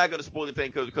part, I'm not gonna spoil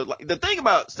anything because the thing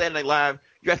about Saturday Night Live,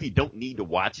 you actually don't need to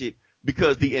watch it.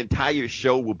 Because the entire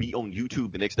show will be on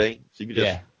YouTube the next day. So you can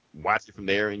just watch it from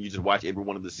there and you just watch every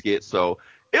one of the skits. So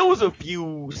it was a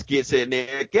few skits in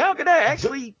there. Gal Gadot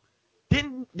actually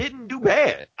didn't do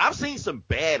bad. I've seen some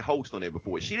bad hosts on there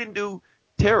before. She didn't do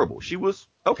terrible. She was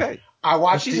okay. I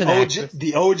watched the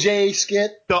OJ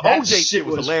skit. The OJ shit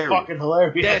was hilarious. Fucking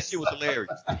hilarious. That shit was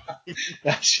hilarious.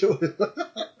 That shit was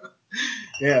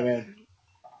yeah, man.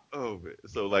 Oh,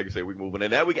 so like I said, we're moving.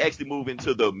 And now we can actually move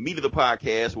into the meat of the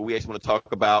podcast where we actually want to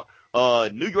talk about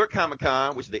New York Comic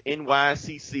Con, which is the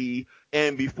NYCC.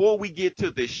 And before we get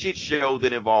to the shit show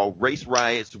that involved race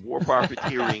riots, war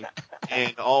profiteering,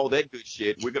 and all that good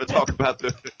shit, we're going to talk about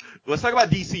let's talk about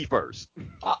DC first.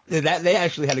 They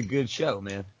actually had a good show,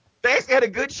 man. They actually had a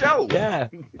good show. Yeah,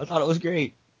 I thought it was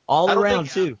great. All around,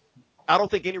 too. I don't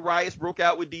think any riots broke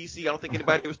out with DC. I don't think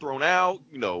anybody was thrown out.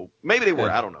 Maybe they were.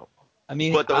 I don't know. I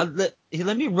mean,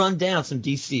 let me run down some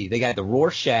DC. They got the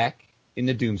Rorschach in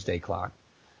the Doomsday Clock.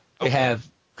 They have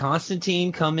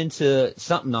Constantine coming to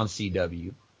something on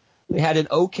CW. They had an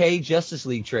okay Justice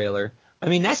League trailer. I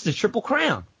mean, that's the Triple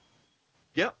Crown.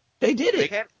 Yep. They did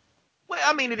it.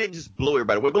 It didn't just blow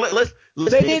everybody away. But let's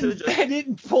they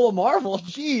didn't pull a Marvel.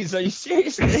 Jeez, are you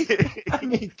serious? I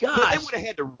mean, gosh. They would have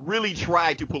had to really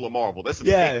try to pull a Marvel. That's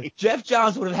the thing. Jeff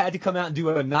Johns would have had to come out and do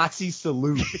a Nazi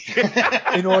salute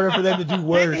in order for them to do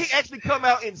worse. Didn't he actually come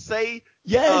out and say,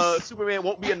 Superman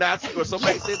won't be a Nazi or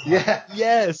somebody said that? Yeah.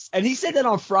 Yes. And he said that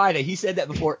on Friday. He said that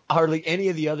before hardly any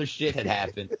of the other shit had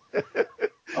happened.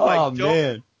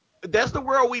 Man. That's the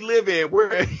world we live in,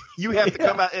 where you have to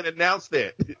come out and announce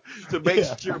that to make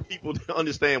sure people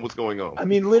understand what's going on. I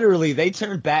mean, literally, they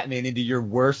turned Batman into your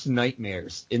worst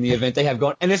nightmares in the event they have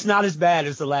going, and it's not as bad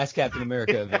as the last Captain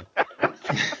America event.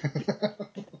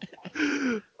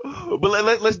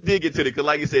 But let's dig into it, because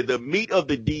like I said, the meat of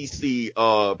the DC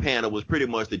panel was pretty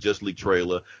much the Just League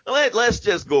trailer. Let's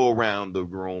just go around the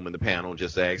room and the panel and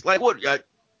just ask,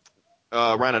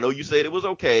 Ryan, I know you said it was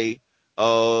okay.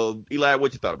 Eli,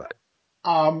 what you thought about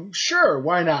it? Sure,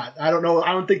 why not? I don't know.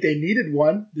 I don't think they needed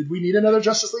one. Did we need another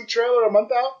Justice League trailer a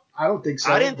month out? I don't think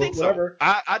so. I didn't think whatever. so.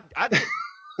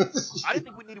 I didn't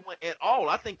think we needed one at all.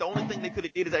 I think the only thing they could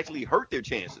have did is actually hurt their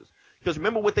chances. Because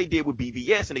remember what they did with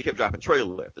BVS, and they kept dropping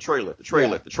trailer after trailer after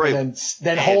trailer after trailer. And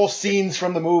then whole scenes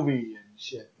from the movie and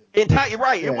shit.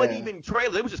 Right. It wasn't even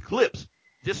trailer. It was just clips.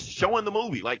 Just showing the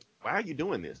movie. Like, why are you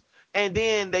doing this? And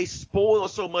then they spoil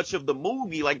so much of the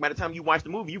movie. Like, by the time you watch the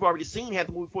movie, you've already seen half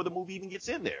the movie before the movie even gets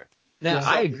in there. Now,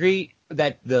 I agree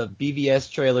that the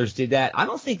BVS trailers did that. I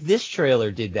don't think this trailer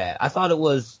did that. I thought it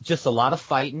was just a lot of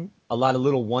fighting, a lot of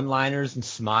little one-liners and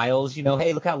smiles. You know,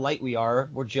 hey, look how light we are.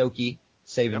 We're jokey,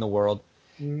 saving the world.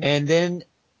 Mm-hmm. And then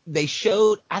they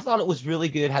showed – I thought it was really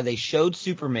good how they showed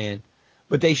Superman,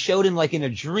 but they showed him like in a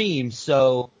dream.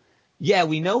 So – yeah,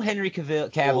 we know Henry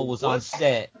Cavill was on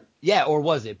set. Yeah, or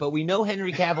was it? But we know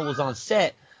Henry Cavill was on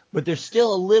set, but there's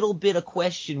still a little bit of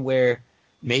question where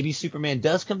maybe Superman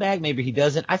does come back, maybe he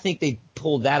doesn't. I think they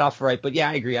pulled that off right. But,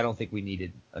 yeah, I agree. I don't think we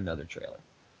needed another trailer.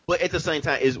 But at the same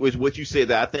time, is what you said,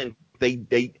 that I think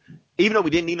they even though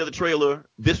we didn't need another trailer,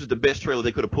 this was the best trailer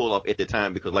they could have pulled off at the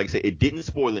time because, like I said, it didn't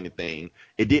spoil anything.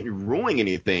 It didn't ruin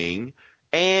anything.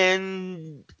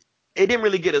 And – it didn't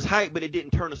really get us hyped, but it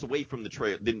didn't turn us away from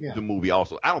the movie.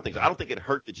 Also, I don't think so. I don't think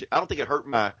it hurt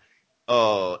my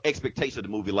expectation of the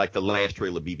movie like the last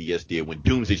trailer BVS did when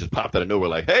Doomsday just popped out of nowhere,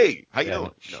 like, "Hey, how you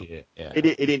doing?" Shit, yeah. It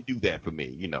didn't do that for me,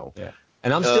 you know. Yeah.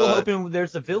 And I'm still hoping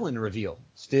there's a villain reveal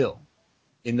still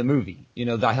in the movie. You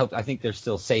know, I think they're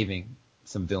still saving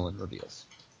some villain reveals.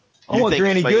 I want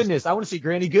Granny Goodness. I want to see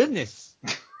Granny Goodness.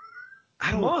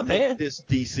 I don't think this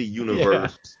DC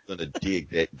universe is gonna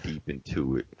dig that deep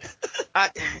into it.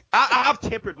 I've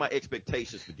tempered my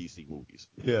expectations for DC movies.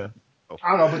 Yeah.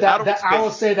 I don't know, but I will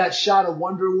say that shot of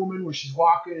Wonder Woman where she's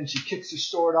walking and she kicks her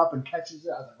sword up and catches it.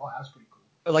 I was like, oh, that's pretty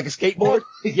cool. Like a skateboard?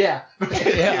 Yeah.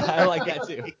 Yeah, I like that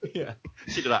too. Yeah.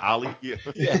 She did an ollie. Yeah.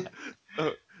 Yeah.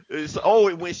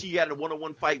 When she had a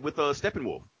one-on-one fight with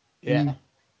Steppenwolf. Yeah.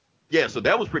 Yeah, so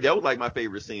that was like my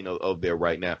favorite scene of there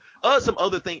right now. Some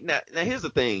other thing. Now here's the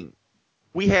thing.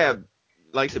 We have,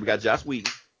 like I said, we got Joss Whedon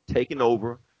taking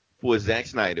over for Zack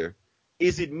Snyder.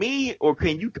 Is it me, or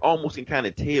can you almost kind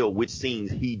of tell which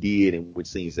scenes he did and which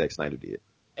scenes Zack Snyder did?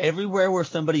 Everywhere where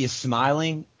somebody is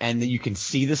smiling and you can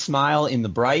see the smile in the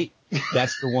bright,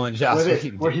 that's the one Joss Whedon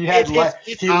did. Where he had he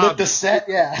lit the set,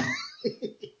 yeah.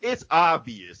 It's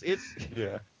obvious.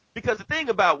 Yeah. Because the thing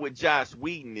about with Joss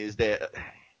Whedon is that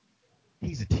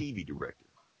he's a TV director.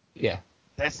 Yeah.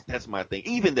 That's my thing.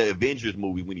 Even the Avengers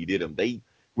movie, when he did them, they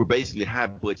were basically high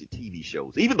budget TV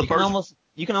shows. Even the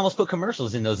you can almost put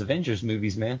commercials in those Avengers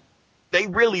movies, man. They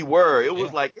really were. It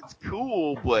was like, it's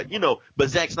cool, but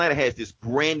Zack Snyder has this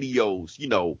grandiose,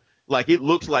 like it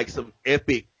looks like some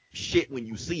epic shit when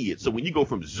you see it. So when you go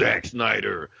from Zack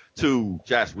Snyder to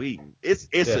Joss Whedon, it's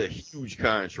a huge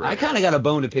contrast. I kind of got a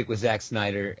bone to pick with Zack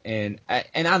Snyder, and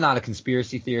I'm not a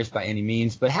conspiracy theorist by any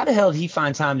means, but how the hell did he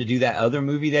find time to do that other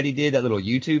movie that he did, that little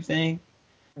YouTube thing?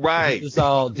 Right. He was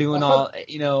all doing all,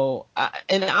 no,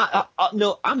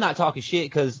 I'm not talking shit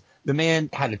because the man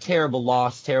had a terrible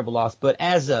loss, but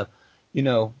as a,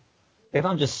 if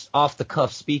I'm just off the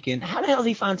cuff speaking, how the hell did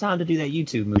he find time to do that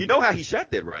YouTube movie? You know how he shot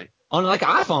that, right? On like an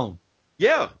iPhone.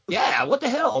 Yeah. Yeah, what the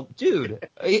hell, dude?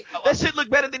 That shit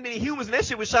looked better than the humans, and that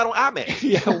shit was shot on iMac.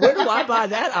 Yeah, where do I buy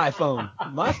that iPhone?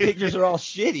 My pictures are all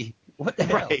shitty. What the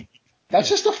hell? Right. That's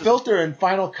just a filter in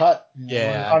Final Cut. On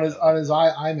his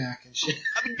iMac and shit.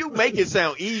 I mean, you make it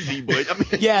sound easy, but I mean.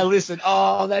 Yeah, listen.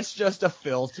 Oh, that's just a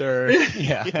filter.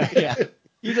 Yeah.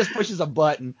 He just pushes a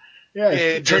button.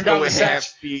 Yeah, turn down the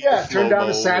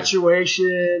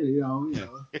saturation.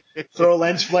 Throw a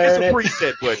lens flare in it. It's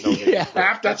a preset button. Yeah,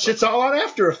 that shit's all on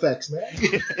After Effects,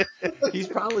 man. He's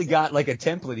probably got like a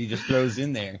template he just throws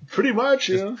in there. Pretty much,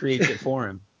 just creates it for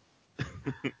him.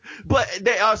 But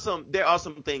there are some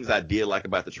things I did like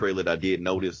about the trailer that I did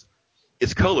notice.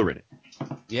 It's color in it.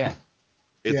 Yeah.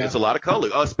 It's a lot of color,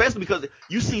 especially because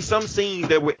you see some scenes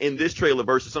that were in this trailer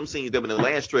versus some scenes that were in the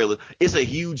last trailer. It's a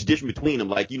huge difference between them.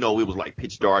 Like, it was like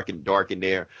pitch dark and dark in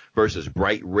there versus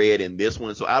bright red in this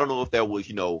one. So I don't know if that was,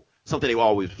 something they were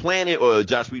always planning, or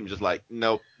Joss Whedon was just like,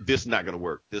 no, this is not going to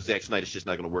work. This Zack Snyder shit's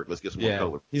not going to work. Let's get some more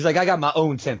color. He's like, I got my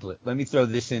own template. Let me throw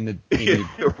this in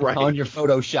right. on your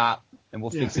Photoshop, and we'll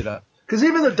fix it up. Because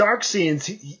even the dark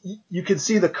scenes, you can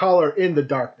see the color in the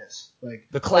darkness. Like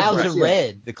the clouds are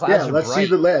red. The clouds are let's bright. See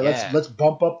the red. Let's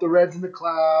bump up the reds in the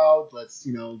cloud. Let's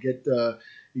get the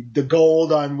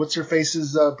gold on what's her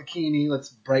face's bikini. Let's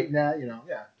brighten that.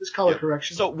 Just color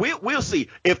correction. So we'll see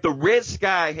if the red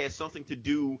sky has something to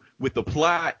do with the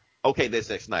plot. okay, that's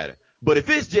Zack Snyder. But if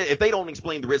they don't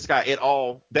explain the Red Sky at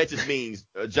all, that just means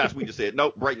Joss Whedon just said,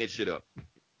 nope, brighten that shit up.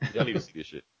 Y'all need to see this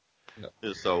shit. No.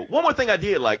 And so one more thing I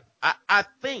did like, I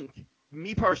think,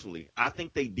 me personally, I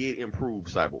think they did improve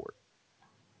Cyborg.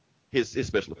 His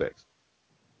special effects.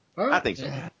 I think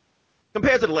so.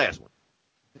 Compared to the last one.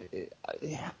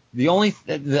 The only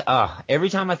every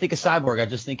time I think of Cyborg, I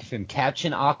just think of him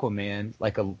catching Aquaman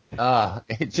like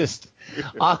Aquaman's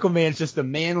just the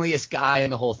manliest guy in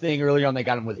the whole thing. Earlier on, they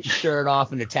got him with his shirt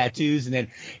off and the tattoos, and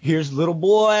then here's little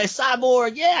boy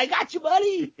Cyborg. Yeah, I got you,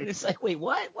 buddy. And it's like, wait,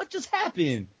 what? What just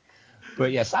happened?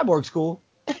 But yeah, Cyborg's cool.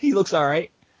 He looks all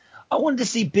right. I wanted to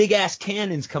see big ass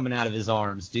cannons coming out of his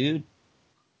arms, dude.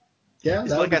 Yeah,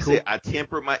 it's like I said, I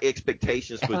temper my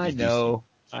expectations for I know.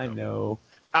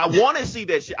 I want to see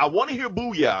that shit. I want to hear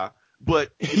Booyah, but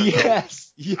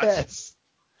yes.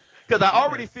 Because I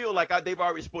already feel like they've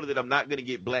already spoiled that I'm not going to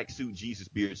get Black Suit Jesus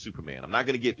Beard Superman. I'm not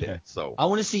going to get that. Yeah. So I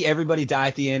want to see everybody die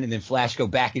at the end and then Flash go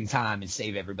back in time and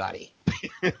save everybody.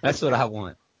 That's what I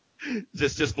want.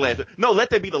 Just Flash. No,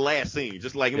 let that be the last scene.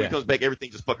 Just like when he comes back,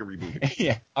 everything just fucking rebooted.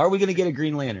 Yeah. Are we going to get a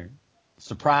Green Lantern?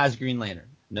 Surprise Green Lantern?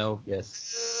 No.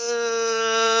 Yes.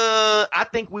 I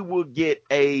think we will get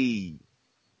a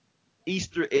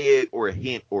Easter egg or a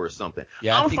hint or something.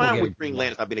 Yeah, I'm fine with Green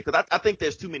Lantern not being there because I think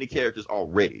there's too many characters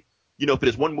already. You know, for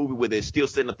this one movie where they're still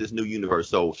setting up this new universe.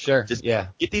 So just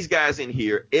get these guys in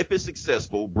here. If it's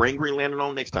successful, bring Green Lantern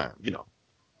on next time, you know.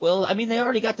 Well, I mean, they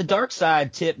already got the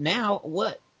Darkseid tip now.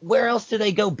 Where else do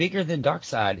they go bigger than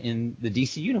Darkseid in the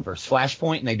DC universe?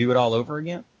 Flashpoint, and they do it all over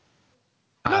again?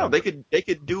 No, they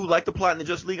could do like the plot in the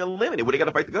Justice League Unlimited where they got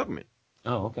to fight the government.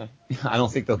 Oh, okay. I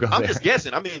don't think they'll go there. I'm just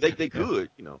guessing. I mean, they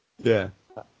could, you know. Yeah.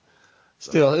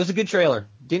 Still, it was a good trailer.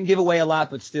 Didn't give away a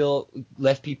lot, but still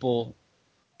left people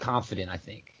confident, I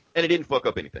think. And it didn't fuck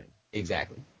up anything.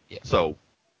 Exactly. Yeah. So,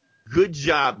 good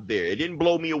job there. It didn't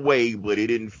blow me away, but it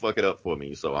didn't fuck it up for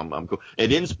me. So I'm cool. It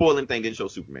didn't spoil anything. Didn't show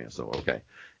Superman. So okay.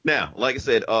 Now, like I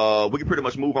said, we can pretty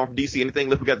much move on from DC. Anything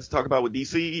left we got to talk about with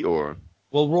DC or?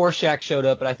 Well, Rorschach showed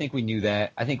up, but I think we knew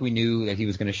that. I think we knew that he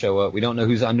was going to show up. We don't know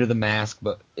who's under the mask,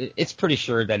 but it's pretty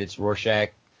sure that it's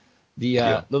Rorschach.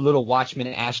 The little Watchmen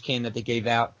ash can that they gave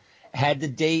out had the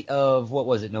date of, what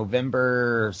was it,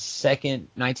 November 2nd,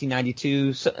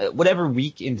 1992, so, whatever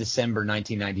week in December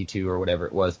 1992 or whatever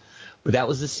it was. But that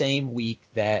was the same week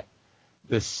that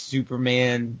the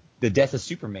Death of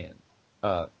Superman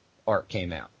art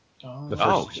came out. The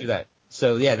first issue of that.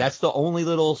 So, yeah, that's the only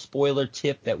little spoiler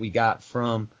tip that we got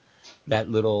from that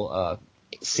little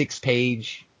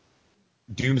 6-page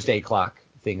Doomsday Clock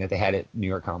thing that they had at New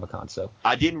York Comic Con. So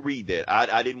I didn't read that.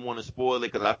 I didn't want to spoil it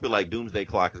because I feel like Doomsday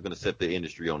Clock is going to set the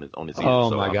industry on its ear. Oh,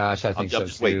 so my gosh, I think so,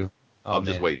 just too. Waiting. Oh, I'm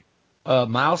just waiting.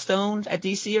 Milestones at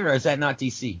DC, or is that not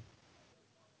DC?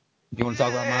 You want to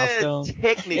talk about Milestones?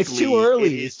 Technically, it's too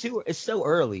early. It's so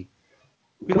early.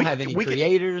 We don't have any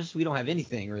creators. We don't have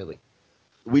anything, really.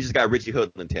 We just got Richie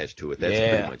Hudson attached to it. That's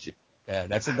pretty much it. Yeah,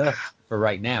 that's enough for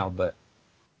right now, but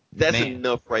that's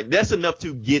enough, right? That's enough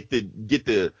to get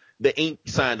the ink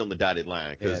signed on the dotted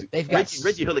line because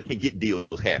Reggie Hudson can get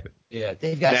deals happen. Yeah,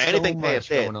 they've got so anything much past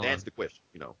going that. on. That's the question,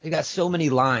 you know. They got so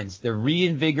many lines. They're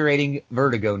reinvigorating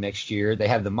Vertigo next year. They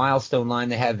have the Milestone line.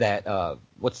 They have that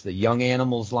what's the Young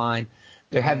Animals line.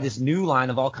 They have this new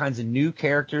line of all kinds of new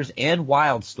characters and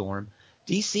Wildstorm.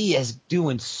 DC is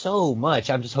doing so much.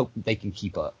 I'm just hoping they can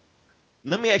keep up.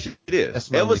 Let me ask you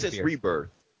this. Ever since Rebirth,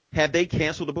 have they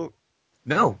canceled the book?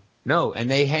 No. And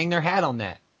they hang their hat on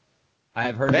that.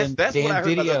 I've heard Dan what I heard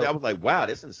Didio. About that. I was like, wow,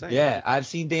 that's insane. Yeah, I've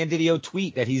seen Dan Didio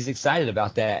tweet that he's excited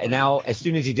about that. And now, as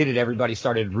soon as he did it, everybody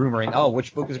started rumoring,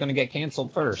 which book is going to get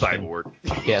canceled first? Cyborg.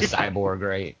 Cyborg,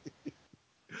 right.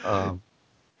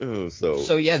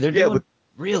 So yeah, they're doing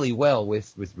really well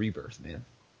with Rebirth, man.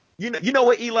 You know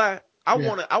what, Eli? I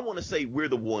want to say we're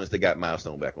the ones that got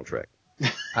Milestone back on track.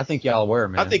 I think y'all were,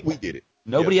 man. I think we did it.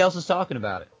 Nobody else is talking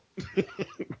about it.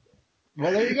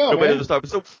 Well, there you go. Nobody else is talking.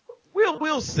 So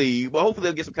we'll see. Well, hopefully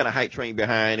they'll get some kind of hype train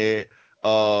behind it.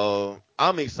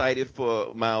 I'm excited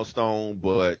for Milestone,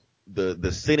 but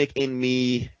the cynic in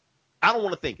me, I don't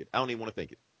want to think it. I don't even want to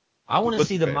think it. I want to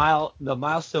see the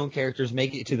Milestone characters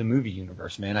make it to the movie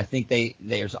universe, man. I think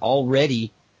there's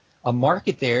already a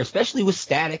market there, especially with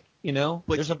Static. You know,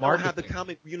 but there's you a market know how the there.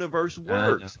 comic universe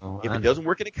works. If it doesn't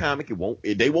work in a comic,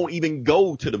 they won't even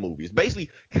go to the movies. Basically,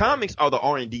 comics are the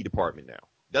R&D department now.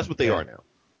 That's what they are now.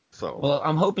 So, well,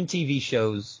 I'm hoping TV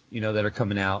shows, that are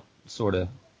coming out sort of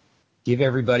give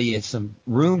everybody some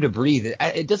room to breathe.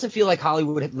 It doesn't feel like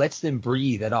Hollywood lets them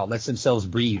breathe at all, lets themselves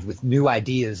breathe with new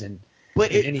ideas and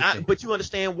But but you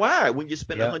understand why when you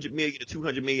spend $100 million to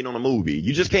 $200 million on a movie,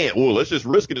 you just can't. Well, let's just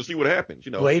risk it and see what happens.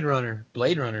 You know, Blade Runner,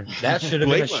 that should have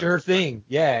been a sure thing.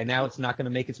 Yeah, and now it's not going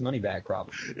to make its money back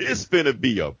probably. It's gonna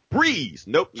be a breeze.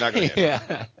 Nope, not gonna happen.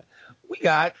 Yeah, we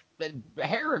got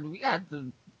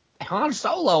the Han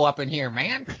Solo up in here,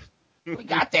 man. We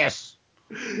got this.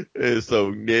 And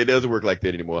so it doesn't work like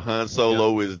that anymore. Han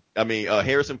Solo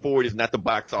Harrison Ford is not the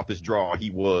box office draw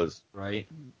he was.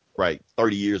 Right,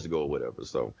 30 years ago or whatever.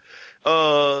 So,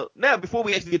 now before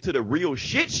we actually get to the real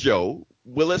shit show,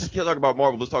 well, let's talk about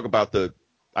Marvel. Let's talk about the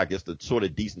sort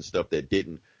of decent stuff that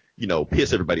didn't,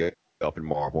 piss everybody off in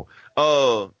Marvel.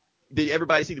 Did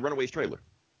everybody see the Runaways trailer?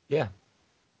 Yeah.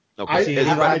 Okay. I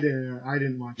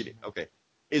didn't watch it. Okay.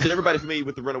 Is everybody familiar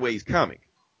with the Runaways comic?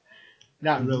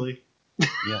 Not really.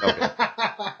 Yeah. Okay.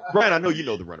 Brian, I know you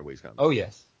know the Runaways comic. Oh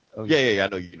yes. Yeah, I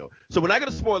know you know. So we're not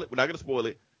gonna spoil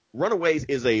it. Runaways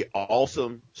is a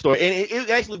awesome story, and it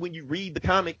actually, when you read the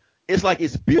comic, it's like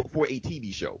it's built for a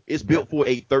TV show. It's built for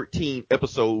a 13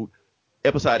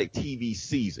 episodic TV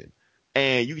season,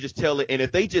 and you can just tell it. And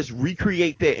if they just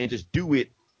recreate that and just do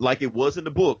it like it was in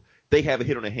the book, they have a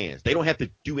hit on their hands. They don't have to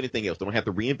do anything else. They don't have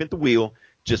to reinvent the wheel.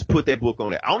 Just put that book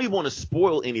on it. I don't even want to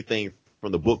spoil anything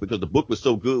from the book because the book was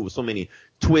so good with so many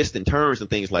twists and turns and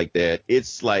things like that.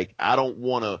 It's like I don't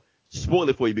want to spoil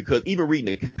it for you because even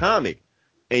reading the comic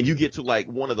and you get to like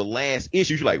one of the last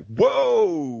issues, you're like,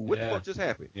 whoa, what the fuck just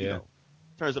happened? Yeah.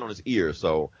 Turns it on his ear.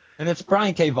 So, and it's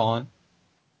Brian K. Vaughan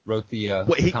wrote the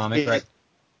comic, right?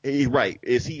 Right.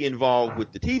 Is he involved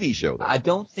with the TV show, though? I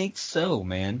don't think so,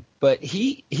 man. But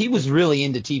he was really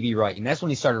into TV writing. That's when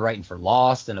he started writing for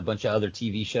Lost and a bunch of other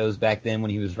TV shows back then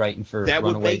when he was writing for That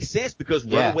Runaways. Would make sense because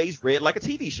Runaways read like a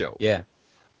TV show. Yeah.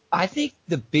 I think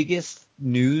the biggest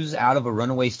news out of a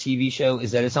Runaways TV show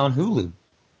is that it's on Hulu.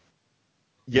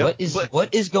 Yep.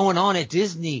 What is going on at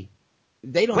Disney?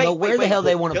 They don't know where the hell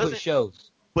they want to put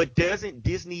shows. But doesn't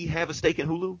Disney have a stake in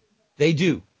Hulu? They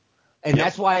do. And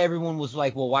that's why everyone was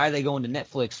like, well, why are they going to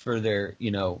Netflix for their,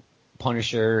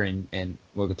 Punisher and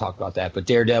we're going to talk about that, but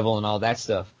Daredevil and all that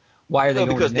stuff. Why are they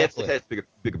going to Netflix? Because Netflix has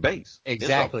bigger base.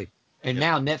 Exactly. And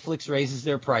now Netflix raises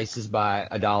their prices by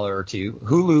 $1 or $2.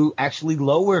 Hulu actually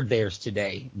lowered theirs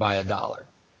today by $1.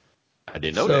 I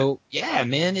didn't know that. So, yeah,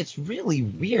 man, it's really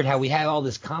weird how we have all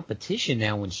this competition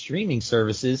now in streaming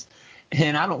services,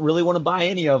 and I don't really want to buy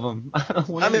any of them. I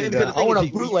want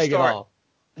to bootleg it all.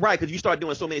 Right, because you start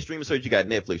doing so many streaming services. You got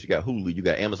Netflix, you got Hulu, you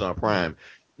got Amazon Prime.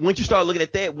 Once you start looking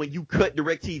at that, when you cut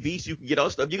DirecTV so you can get all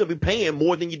stuff, you're going to be paying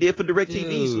more than you did for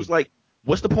DirecTV. So it's like,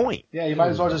 what's the point? Yeah, you might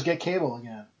as well just get cable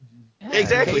again. Yeah,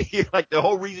 exactly. Like the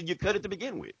whole reason you cut it to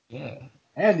begin with. Yeah.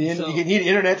 And you need the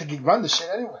internet to run the shit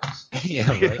anyways.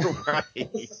 Yeah,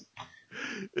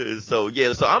 right.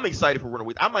 So I'm excited for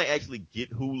Runaways. I might actually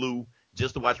get Hulu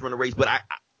just to watch Runaways, but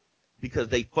because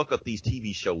they fuck up these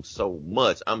TV shows so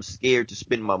much, I'm scared to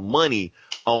spend my money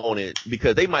on it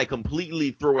because they might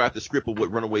completely throw out the script of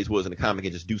what Runaways was in the comic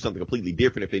and just do something completely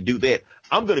different. If they do that,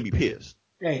 I'm going to be pissed.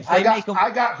 Hey, I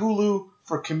got Hulu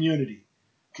for Community.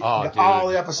 Oh, dude. All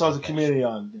the episodes of Community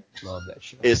on there. Love that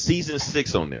show. Is season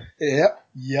 6 on there?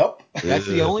 Yep. That's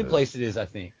the only place it is, I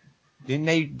think. Didn't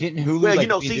Hulu?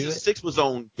 Well, season 6 was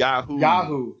on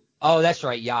Yahoo. Oh, that's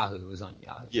right. Yahoo was on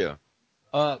Yahoo. Yeah.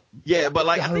 But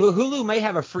Hulu may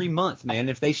have a free month, man.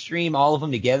 If they stream all of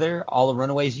them together, all the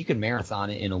Runaways, you can marathon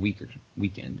it in a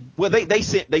weekend. Well, they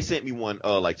sent me one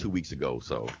like 2 weeks ago,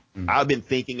 so I've been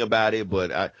thinking about it,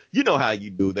 but you know how you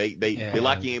do. They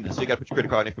lock you in, but you got to put your credit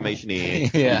card information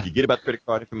in. Yeah. You get about the credit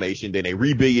card information, then they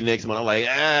rebill you next month. I'm like,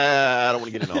 I don't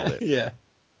want to get into all that. Yeah.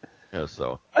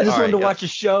 So I just wanted to watch a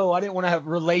show. I didn't want to have a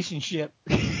relationship.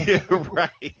 Yeah,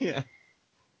 right. Yeah.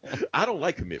 I don't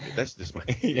like commitment. That's just my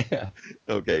yeah.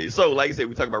 Okay, so like I said,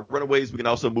 we talk about Runaways. We can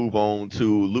also move on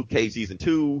to Luke Cage season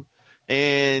 2,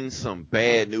 and some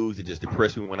bad news that just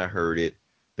depressed me when I heard it.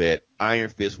 That Iron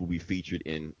Fist will be featured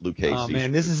in Luke Cage. Oh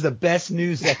man, this is the best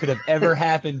news that could have ever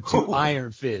happened to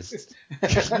Iron Fist.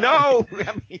 No,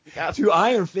 to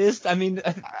Iron Fist. I mean,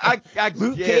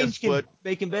 Luke Cage can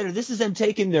make him better. This is them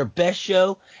taking their best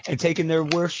show and taking their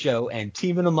worst show and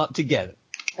teaming them up together.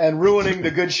 And ruining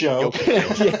the good show.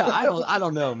 Yeah, I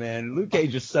don't know, man. Luke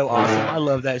Cage is so awesome. I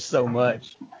love that so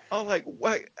much. I'm like,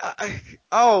 why?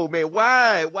 Oh man,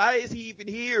 why? Why is he even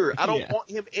here? I don't want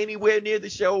him anywhere near the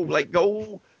show. Like,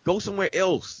 go somewhere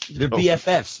else. They're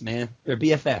BFFs, man. They're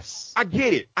BFFs. I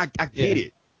get it. I get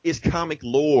it. It's comic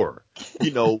lore.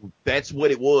 That's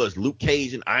what it was. Luke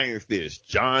Cage and Iron Fist,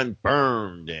 John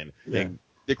Byrne, and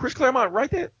did Chris Claremont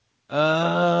write that?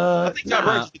 I think John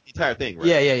Byrne did the entire thing, right?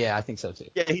 Yeah, I think so too.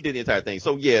 Yeah, he did the entire thing.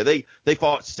 So yeah, they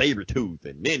fought Sabretooth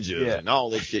and ninjas and all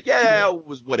that shit. Yeah, it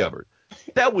was whatever.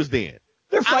 That was then.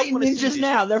 They're fighting ninjas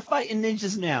now. They're fighting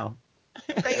ninjas now.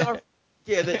 They are.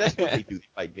 Yeah, that's what they do. They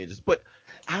fight ninjas. But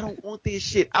I don't want this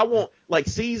shit. I want like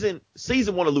season 1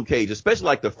 of Luke Cage, especially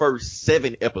like the first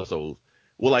 7 episodes,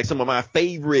 were like some of my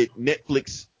favorite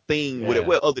Netflix thing with it.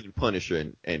 Well, other than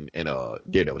Punisher and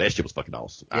Daredevil, that shit was fucking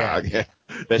awesome. Yeah.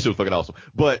 That shit was fucking awesome.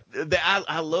 But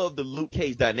I love the Luke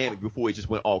Cage dynamic before it just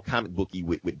went all comic booky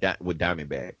with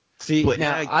Diamondback. See, but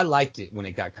now I liked it when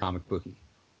it got comic booky.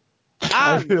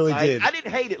 I really did. I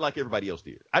didn't hate it like everybody else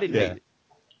did. I didn't hate it,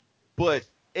 but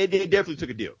it definitely took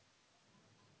a dip.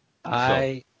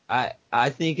 I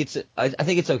think it's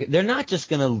okay. They're not just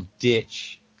gonna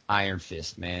ditch Iron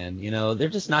Fist, man. You know, they're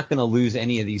just not gonna lose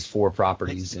any of these 4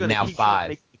 properties and now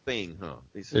 5. Thing, huh?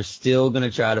 They're still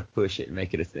gonna try to push it and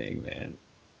make it a thing, man.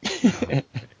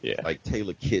 Yeah, like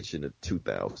Taylor Kitsch in the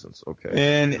 2000s. Okay.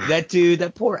 And that dude,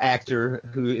 that poor actor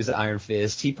who is Iron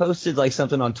Fist, he posted like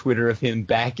something on Twitter of him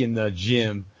back in the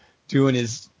gym doing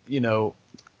his,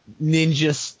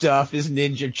 ninja stuff, his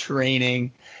ninja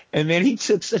training. And man, he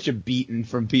took such a beating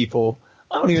from people.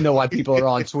 I don't even know why people are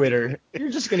on Twitter. You're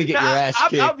just gonna get your ass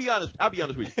kicked. I'll be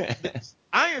honest with you.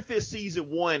 Iron Fist season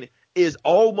 1 is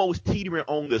almost teetering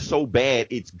on the so bad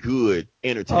it's good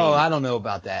entertainment. Oh, I don't know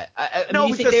about that. No,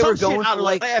 because think they were going for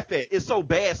like laugh at. It's so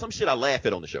bad. Some shit I laugh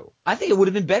at on the show. I think it would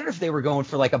have been better if they were going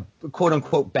for like a quote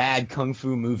unquote bad kung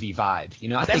fu movie vibe.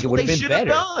 I think it would have been better.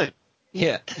 Done.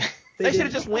 Yeah. They should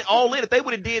have just went all in. If they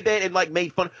would have did that and like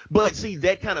made fun. But see,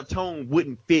 that kind of tone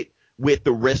wouldn't fit with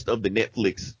the rest of the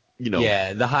Netflix.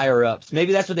 Yeah, the higher ups.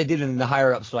 Maybe that's what they did, and the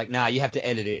higher ups were like, "Nah, you have to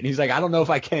edit it." And he's like, "I don't know if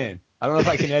I can. I don't know if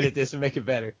I can edit this and make it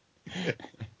better."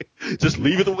 Just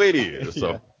leave it the way it is.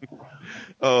 So,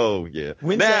 oh yeah.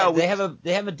 Now they have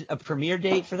a premiere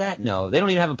date for that? No, they don't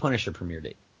even have a Punisher premiere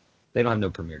date. They don't have no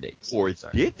premiere dates.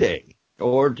 Did they?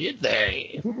 Okay,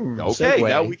 segue.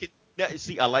 Now we can. Now,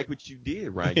 see, I like what you did,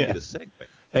 Ryan. You did a segue.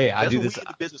 Hey, I do this. That's what we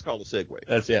in the business called a segue.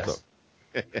 That's yes. So.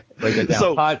 Break it down.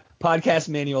 So, podcast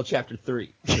manual chapter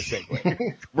 3. The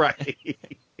segue. Right.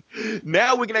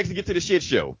 Now we can actually get to the shit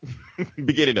show.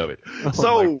 Beginning of it.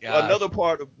 So another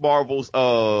part of Marvel's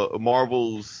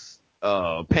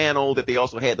panel that they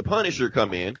also had the Punisher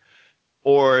come in,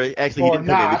 or actually he didn't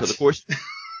come in because of course,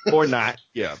 or not.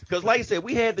 Yeah. Because like I said,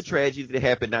 we had the tragedy that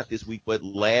happened not this week but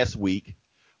last week,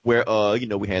 where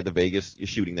we had the Vegas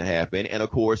shooting that happened, and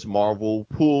of course Marvel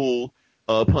pulled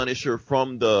Punisher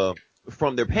from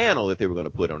their panel that they were going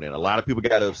to put on there. A lot of people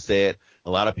got upset. A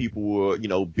lot of people were,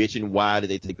 bitching why did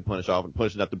they take the Punisher off and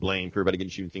Punisher not to blame for everybody getting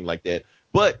shooting, things like that.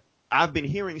 But I've been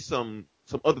hearing some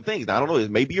other things. Now, I don't know, it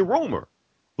may be a rumor.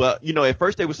 But, at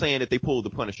first they were saying that they pulled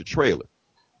the Punisher trailer.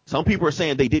 Some people are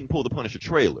saying they didn't pull the Punisher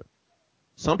trailer.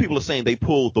 Some people are saying they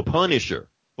pulled the Punisher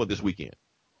for this weekend.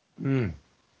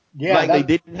 Yeah, they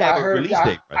didn't have a release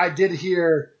date. Right? I did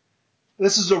hear,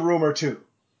 this is a rumor too.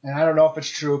 And I don't know if it's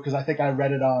true because I think I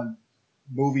read it on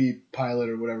Movie Pilot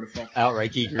or whatever the fuck.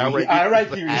 Outright Geekery. Outright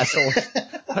Geekery. Assholes.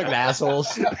 Fucking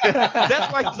assholes.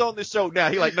 That's why he's on the show now.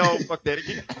 He's like, no, fuck that.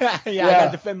 I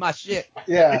gotta defend my shit.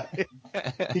 Yeah.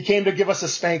 He came to give us a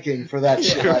spanking for that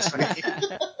shit last week.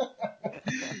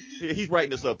 He's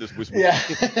writing us up this week. Yeah.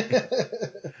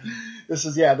 This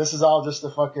is all just a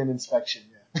fucking inspection.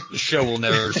 Yeah. The show will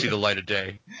never see the light of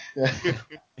day. Yeah.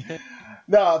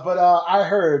 No, but I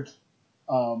heard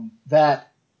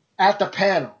that at the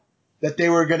panel that they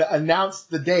were going to announce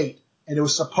the date, and it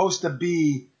was supposed to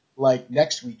be like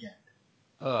next weekend.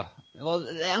 Well,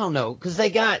 I don't know, because they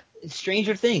got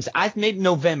Stranger Things. I made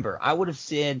November. I would have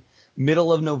said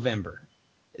middle of November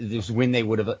is when they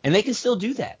would have, and they can still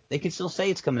do that. They can still say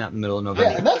it's coming out in the middle of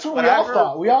November. Yeah, and that's what we all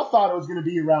thought. We all thought it was going to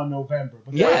be around November.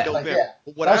 But November. That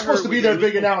was supposed to be their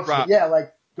big announcement. Yeah,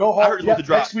 like go hard. I heard it was to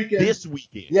drop next weekend. This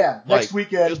weekend. Yeah, next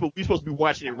weekend. We're supposed to be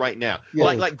watching it right now. Yeah,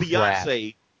 like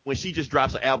Beyonce, when she just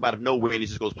drops an album out of nowhere and it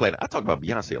just goes platinum. I talk about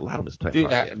Beyonce a lot on this time. Dude,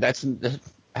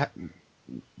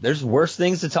 there's worse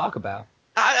things to talk about.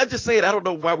 I'm just saying, I don't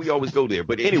know why we always go there.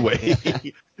 But anyway,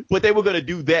 but they were going to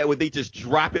do that where they just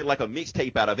drop it like a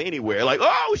mixtape out of anywhere. Like,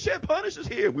 oh, shit, Punisher's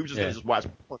here. We were just going to just watch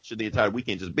Punisher the entire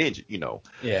weekend, just binge it,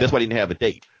 Yeah. That's why they didn't have a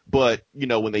date. But,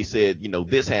 when they said,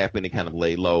 this happened, it kind of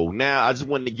lay low. Now, I just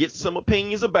wanted to get some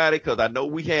opinions about it because I know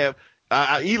we have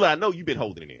Eli, I know you've been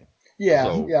holding it in.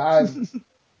 Yeah,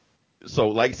 So,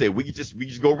 like I said, we just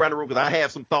go around the room because I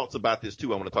have some thoughts about this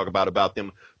too. I want to talk about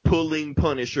them pulling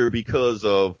Punisher because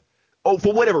of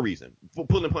for whatever reason, for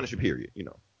pulling Punisher. Period.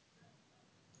 You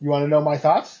want to know my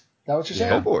thoughts? Is that what you're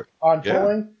saying? Go for it. On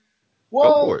pulling.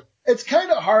 Well, it's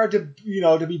kind of hard to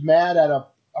to be mad at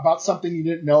about something you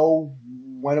didn't know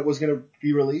when it was going to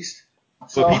be released.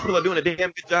 So people are doing a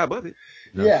damn good job of it.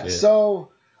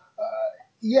 So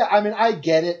Yeah, I mean, I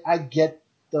get it. I get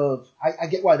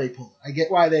why they pull it. I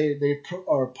get why they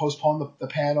postpone the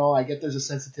panel. I get there's a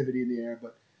sensitivity in the air,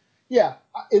 but yeah,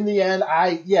 in the end,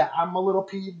 I'm a little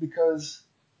peeved because,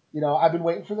 I've been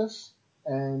waiting for this,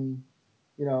 and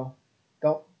like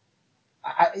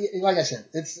I said,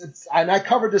 and I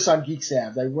covered this on Geek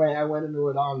Savs. I went into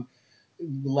it on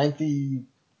lengthy,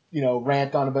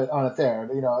 rant on it there.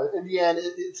 In the end,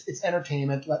 it's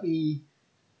entertainment.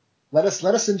 Let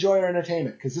us enjoy our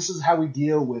entertainment, because this is how we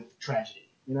deal with tragedy.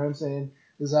 You know what I'm saying?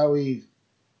 This is how we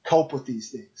cope with these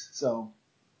things. So,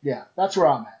 yeah, that's where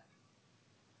I'm at.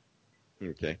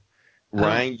 Okay.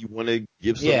 Ryan, you want to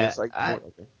give some insight?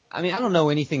 I mean, I don't know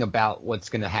anything about what's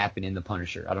going to happen in The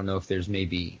Punisher. I don't know if there's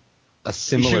maybe a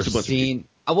similar scene.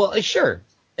 Well, sure.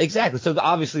 Exactly. So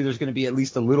obviously there's going to be at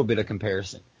least a little bit of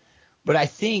comparison. But I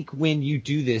think when you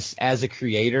do this as a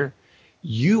creator,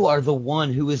 you are the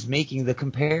one who is making the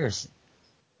comparison.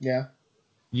 Yeah.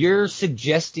 You're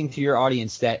suggesting to your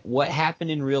audience that what happened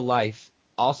in real life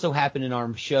also happened in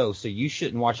our show, so you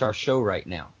shouldn't watch our show right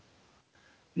now.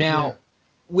 Now,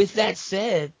 with that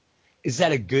said, is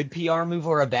that a good PR move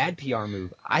or a bad PR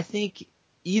move? I think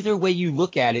either way you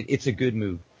look at it, it's a good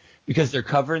move, because they're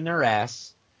covering their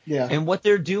ass. Yeah. And what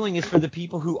they're doing is, for the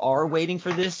people who are waiting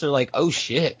for this, they're like, oh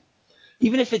shit.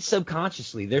 Even if it's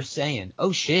subconsciously, they're saying,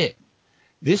 oh shit,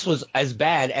 this was as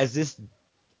bad as this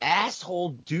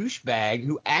asshole douchebag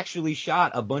who actually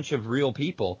shot a bunch of real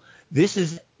people. This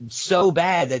is so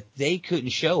bad that they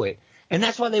couldn't show it. And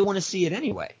that's why they want to see it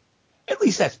anyway. At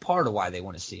least that's part of why they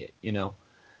want to see it,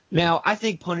 Now, I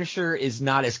think Punisher is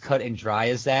not as cut and dry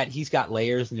as that. He's got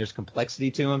layers and there's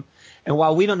complexity to him. And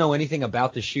while we don't know anything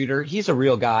about the shooter, he's a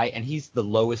real guy, and he's the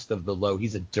lowest of the low.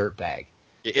 He's a dirtbag.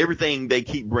 Everything they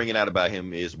keep bringing out about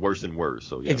him is worse and worse.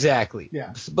 So yeah. Exactly.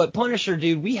 Yeah. But Punisher,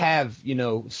 dude, we have,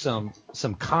 some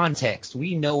context.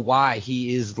 We know why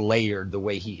he is layered the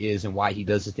way he is and why he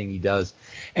does the thing he does.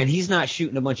 And he's not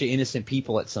shooting a bunch of innocent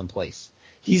people at some place.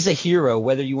 He's a hero,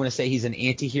 whether you want to say he's an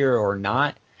anti-hero or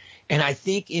not. And I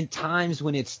think in times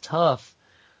when it's tough,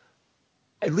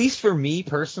 at least for me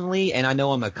personally, and I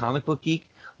know I'm a comic book geek,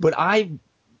 but I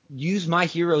use my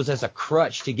heroes as a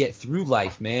crutch to get through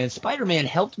life, man. Spider-Man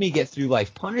helped me get through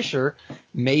life. Punisher,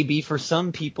 maybe for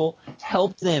some people,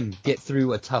 helped them get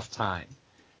through a tough time.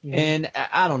 Yeah. And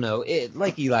I don't know.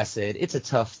 Like Eli said, it's a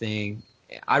tough thing.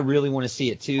 I really want to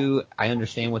see it too. I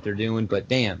understand what they're doing, but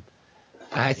damn.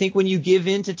 I think when you give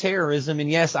in to terrorism,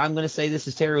 and yes, I'm going to say this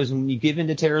is terrorism, when you give in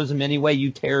to terrorism anyway, you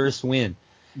terrorists win.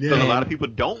 Yeah. But a lot of people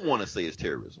don't want to say it's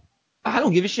terrorism. I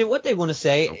don't give a shit what they want to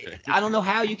say. Okay. I don't know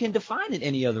how you can define it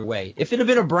any other way. If it had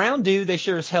been a brown dude, they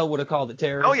sure as hell would have called it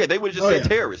terrorism. Oh yeah, they would have just said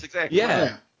terrorist, exactly.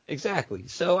 Yeah, exactly.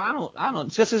 So I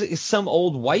don't. Just as it's some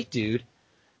old white dude,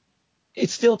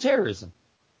 it's still terrorism.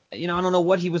 I don't know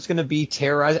what he was going to be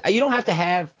terrorized. You don't have to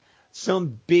have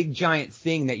some big giant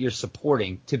thing that you're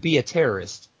supporting to be a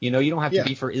terrorist. You don't have to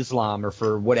be for Islam or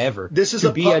for whatever. This is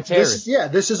a terrorist.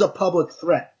 This is a public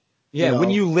threat. Yeah, when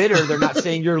you litter, they're not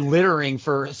saying you're littering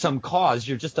for some cause.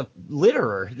 You're just a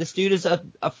litterer. This dude is a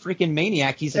freaking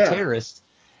maniac. He's a terrorist.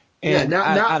 And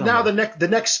now the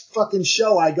next fucking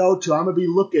show I go to, I'm gonna be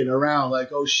looking around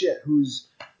like, oh shit, who's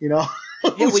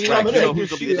who's coming in? Who's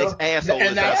gonna be the next asshole?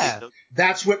 And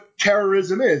that's what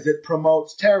terrorism is. It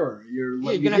promotes terror. You're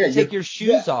gonna have to take your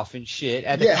shoes off and shit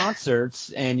at the concerts,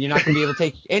 and you're not gonna be able to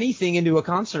take anything into a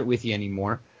concert with you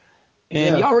anymore.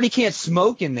 And you already can't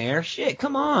smoke in there. Shit,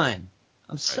 come on.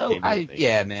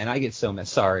 Man, I get so mad.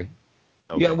 Sorry.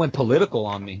 Okay. You went political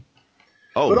on me.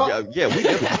 Oh, yeah, we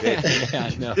never did. Yeah,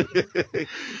 I know.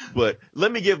 But let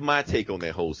me give my take on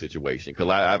that whole situation, because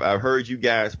I've heard you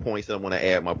guys' points, and I want to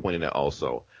add my point in that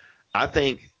also. I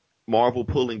think Marvel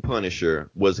pulling Punisher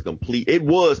was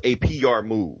a PR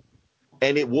move,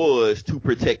 and it was to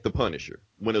protect the Punisher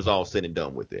when it was all said and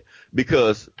done with it.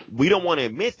 Because we don't want to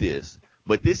admit this,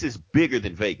 but this is bigger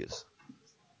than Vegas.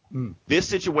 This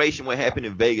situation, what happened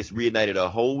in Vegas, reignited a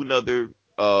whole nother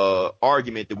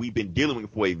argument that we've been dealing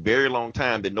with for a very long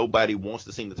time that nobody wants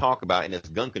to seem to talk about, and that's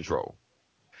gun control.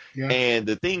 Yeah. And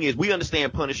the thing is, we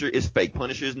understand Punisher is fake.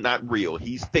 Punisher is not real.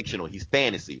 He's fictional. He's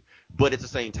fantasy. But at the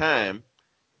same time,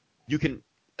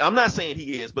 I'm not saying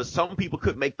he is, but some people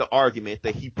could make the argument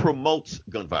that he promotes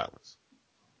gun violence.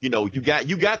 You got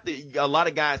a lot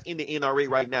of guys in the NRA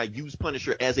right now use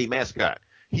Punisher as a mascot.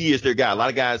 He is their guy. A lot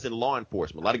of guys in law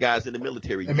enforcement, a lot of guys in the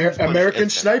military.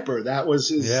 American Sniper. That was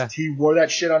his. Yeah. He wore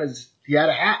that shit on his. He had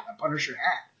a Punisher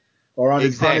hat, or on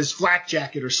his flak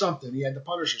jacket or something. He had the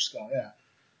Punisher skull. Yeah.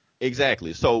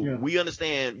 Exactly. So we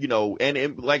understand,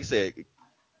 and like I said,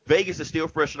 Vegas is still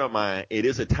fresh in our mind. It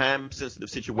is a time sensitive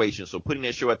situation. So putting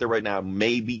that show out there right now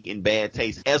may be in bad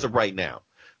taste as of right now.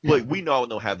 But we all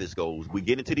know how this goes. We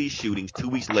get into these shootings. 2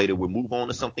 weeks later, we move on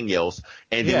to something else,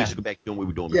 and then we just go back to doing what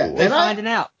we were doing before.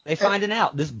 They're finding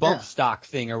out this bump stock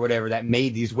thing or whatever that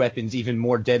made these weapons even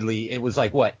more deadly. It was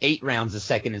like 8 rounds a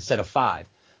second instead of 5.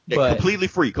 But completely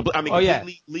free.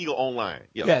 Completely legal online.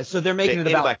 Yeah. So they're making it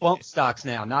about bump stocks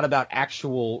now, not about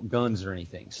actual guns or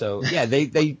anything. So they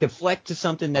deflect to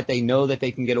something that they know that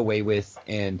they can get away with,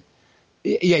 and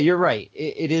you're right.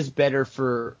 It is better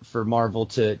for Marvel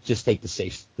to just take the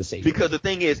safe. Because the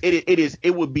thing is,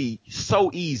 it would be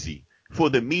so easy for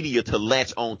the media to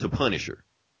latch on to Punisher.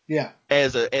 Yeah.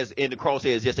 As in the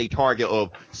crosshairs, just a target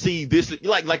of this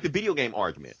like the video game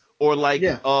argument. Or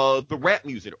the rap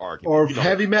music argument. Or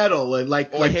heavy metal. And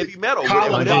heavy metal.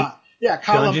 Columbine. Yeah,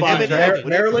 Columbine.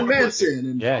 Marilyn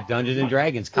Manson. Dungeons and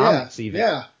Dragons comics even.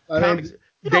 Yeah. Didn't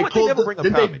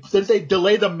they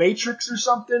delay the Matrix or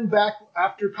something back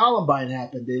after Columbine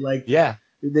happened?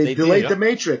 They delayed the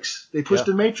Matrix. They pushed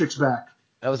the Matrix back.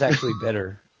 That was actually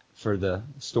better for the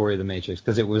story of the Matrix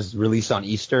because it was released on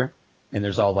Easter. And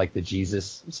there's all the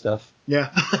Jesus stuff.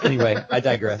 Yeah. Anyway, I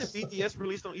digress. BTS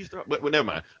released on Easter, but never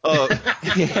mind. But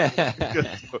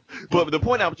the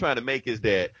point I'm trying to make is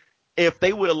that if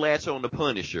they would have latched on the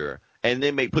Punisher and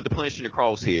then put the Punisher in the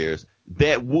crosshairs,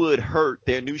 that would hurt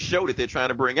their new show that they're trying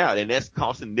to bring out, and that's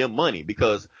costing them money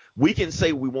because we can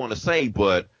say what we want to say,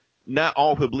 but not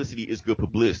all publicity is good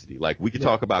publicity. Like we could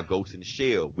talk about Ghost in the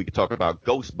Shell, we could talk about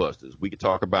Ghostbusters, we could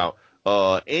talk about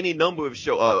any number of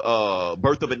shows,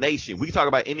 Birth of a Nation. We can talk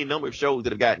about any number of shows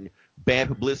that have gotten bad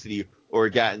publicity or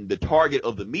gotten the target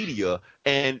of the media,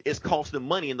 and it's costing them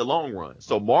money in the long run.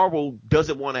 So Marvel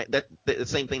doesn't want the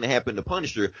same thing to happen to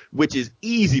Punisher, which is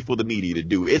easy for the media to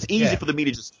do. It's easy for the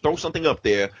media to just throw something up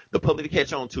there, the public to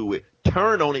catch on to it,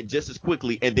 turn on it just as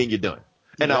quickly, and then you're done.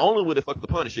 And not only would it fuck up the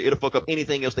Punisher, it'll fuck up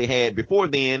anything else they had before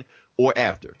then or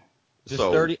after. Just a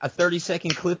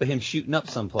 30-second clip of him shooting up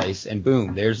someplace, and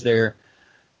boom, there's their.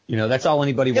 That's all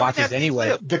anybody watches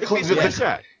anyway. The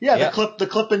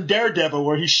clip in Daredevil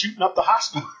where he's shooting up the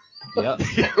hospital. Yep.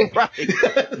 Right.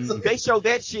 They show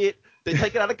that shit. They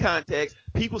take it out of context.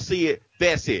 People see it.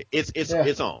 That's it.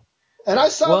 It's on. And I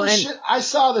saw shit. I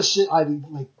saw the shit.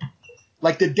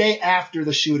 Like the day after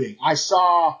the shooting, I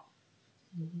saw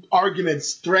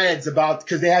arguments, threads about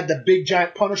because they had the big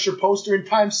giant Punisher poster in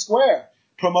Times Square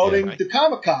promoting the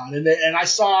Comic-Con, and I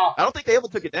saw. I don't think they ever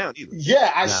took it down either. Yeah,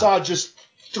 I saw just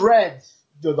threads,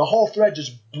 the whole thread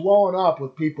just blowing up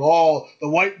with people. Oh, the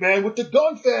white man with the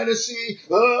gun fantasy.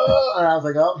 And I was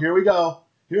like, oh, here we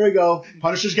go.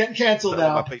 Punisher's getting canceled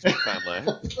now. My Facebook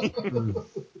timeline.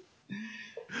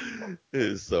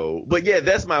 So, but yeah,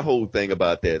 that's my whole thing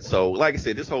about that. So, like I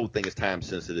said, this whole thing is time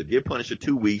sensitive. Give Punisher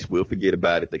 2 weeks, we'll forget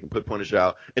about it. They can put Punisher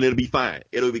out, and it'll be fine.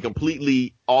 It'll be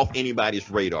completely off anybody's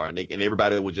radar, and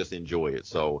everybody will just enjoy it.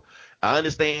 So, I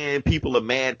understand people are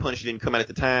mad Punisher didn't come out at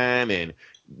the time, and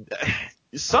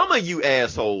some of you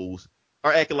assholes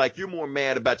are acting like you're more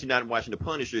mad about you not watching the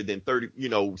Punisher than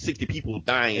 60 people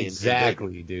dying.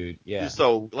 Exactly, dude. Yeah.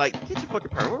 So, get your fucking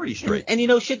priorities straight. And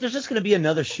there's just gonna be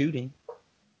another shooting.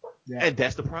 Yeah. And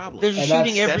that's the problem. There's a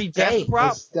shooting every day. That's the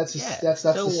problem. That's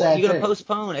the sad you're going to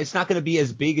postpone. It's not going to be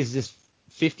as big as this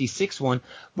 56 one.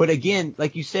 But again,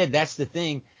 like you said, that's the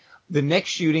thing. The next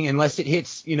shooting, unless it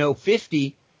hits,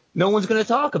 50, no one's going to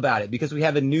talk about it because we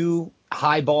have a new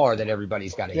high bar that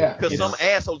everybody's got to hit. Because some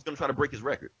asshole's going to try to break his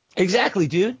record. Exactly,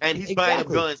 dude. And he's buying up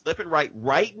guns left and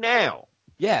right now.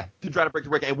 Yeah. To try to break the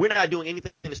record. And we're not doing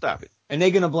anything to stop it. And they're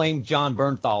going to blame John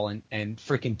Bernthal and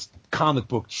freaking comic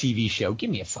book TV show. Give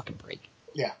me a fucking break.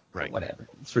 Yeah. Right. Whatever.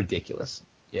 It's ridiculous.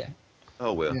 Yeah.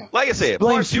 Oh, well. Yeah. Like I said.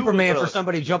 Blame Superman for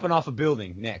somebody jumping off a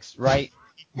building next, right?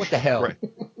 What the hell? Right.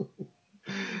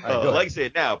 Like I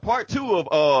said, now, part 2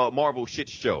 of Marvel Shit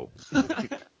Show.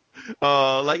 Like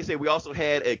I said, we also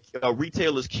had a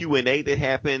retailer's Q&A that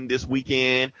happened this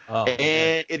weekend.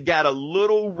 And it got a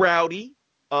little rowdy.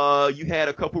 You had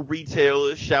a couple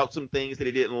retailers shout some things that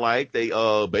they didn't like. They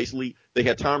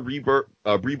had Tom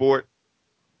Brevoort,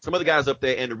 some other guys up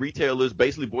there, and the retailers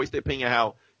basically voiced their opinion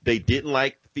how they didn't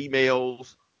like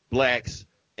females, blacks,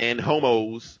 and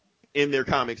homos in their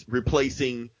comics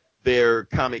replacing their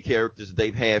comic characters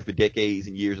they've had for decades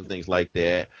and years and things like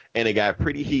that. And it got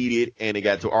pretty heated, and it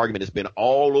got to an argument that's been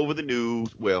all over the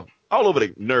news. Well, all over the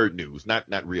nerd news, not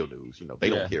real news. They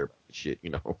don't care about this shit,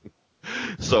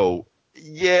 So,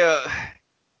 yeah,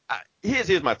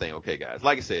 here's my thing, okay, guys.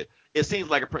 Like I said, it seems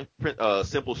like a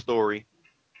simple story,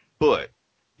 but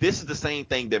this is the same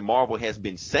thing that Marvel has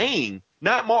been saying.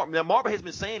 Marvel has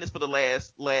been saying this for the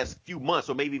last few months,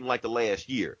 or maybe even like the last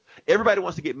year. Everybody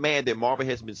wants to get mad that Marvel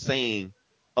has been saying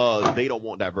they don't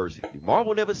want diversity.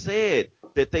 Marvel never said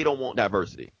that they don't want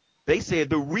diversity. They said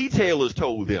the retailers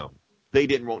told them they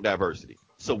didn't want diversity.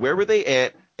 So where were they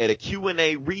at a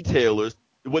Q&A retailers,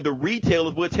 where the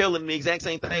retailers were telling them the exact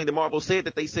same thing that Marvel said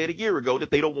that they said a year ago, that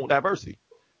they don't want diversity.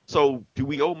 So do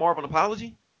we owe Marvel an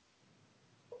apology?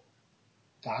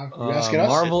 You're asking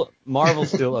us? Marvel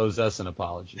still owes us an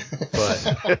apology,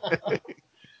 but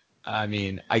I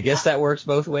mean, I guess that works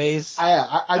both ways.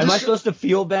 Am I supposed to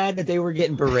feel bad that they were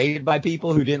getting berated by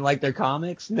people who didn't like their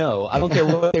comics? No, I don't care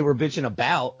what they were bitching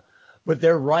about, but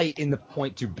they're right in the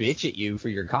point to bitch at you for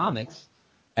your comics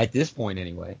at this point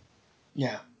anyway.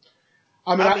 Yeah.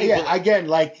 Again,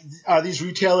 like, are these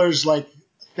retailers like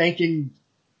thanking,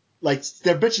 like,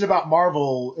 they're bitching about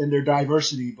Marvel and their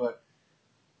diversity, but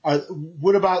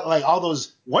what about like all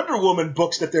those Wonder Woman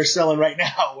books that they're selling right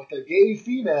now with a gay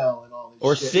female and all this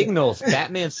or shit? Signals.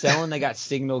 Batman's selling. They got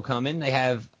Signal coming. They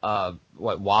have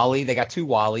Wally. They got 2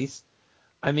 Wallies.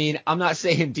 I mean, I'm not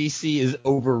saying DC is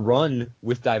overrun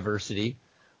with diversity,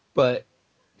 but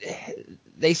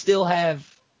they still have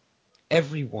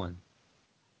everyone.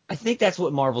 I think that's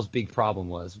what Marvel's big problem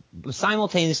was,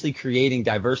 simultaneously creating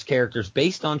diverse characters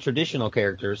based on traditional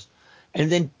characters,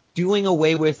 and then doing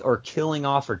away with or killing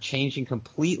off or changing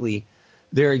completely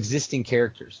their existing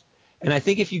characters. And I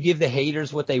think if you give the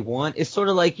haters what they want, it's sort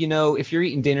of like, you know, if you're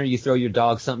eating dinner, you throw your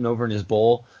dog something over in his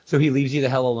bowl, so he leaves you the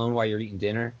hell alone while you're eating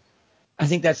dinner. I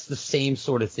think that's the same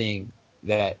sort of thing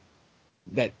that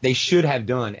they should have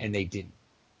done, and they didn't.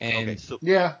 And okay, so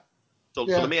yeah. So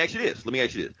let me ask you this.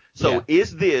 So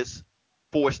is this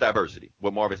forced diversity,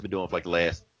 what Marvel's been doing for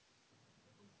like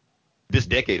this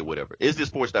decade or whatever? Is this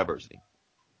forced diversity?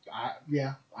 I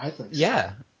think so.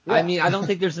 Yeah. I mean, I don't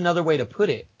think there's another way to put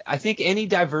it. I think any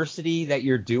diversity that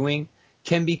you're doing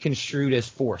can be construed as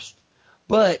forced.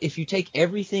 But if you take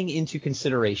everything into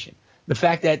consideration, the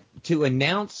fact that to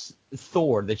announce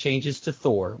Thor, the changes to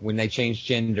Thor, when they changed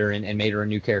gender and made her a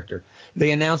new character,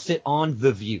 they announced it on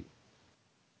The View.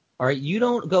 All right, you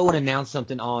don't go and announce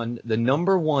something on the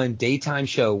 #1 daytime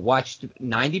show, watched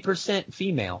 90%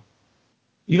 female.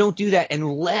 You don't do that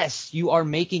unless you are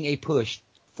making a push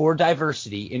for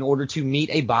diversity in order to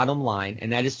meet a bottom line,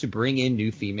 and that is to bring in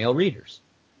new female readers.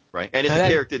 Right, and it's a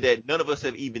character that none of us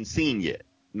have even seen yet.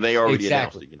 They already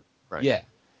announced it, you know. Right. Yeah,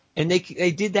 and they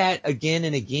did that again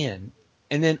and again,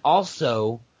 and then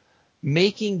also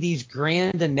making these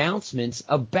grand announcements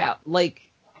about,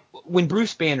 like, when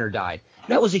Bruce Banner died.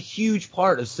 That was a huge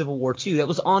part of Civil War II. That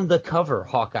was on the cover,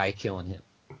 Hawkeye killing him,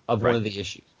 of one of the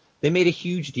issues. They made a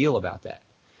huge deal about that.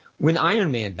 When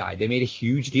Iron Man died, they made a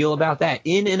huge deal about that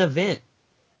in an event.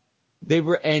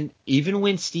 And even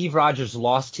when Steve Rogers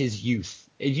lost his youth,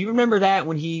 do you remember that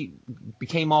when he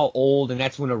became all old, and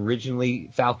that's when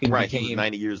originally Falcon became... he was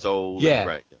 90 years old.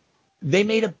 Yeah. They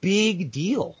made a big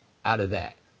deal out of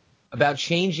that, about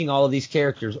changing all of these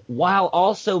characters, while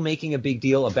also making a big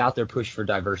deal about their push for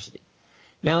diversity.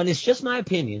 Now, and it's just my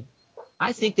opinion,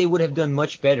 I think they would have done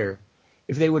much better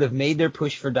if they would have made their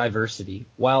push for diversity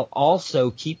while also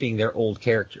keeping their old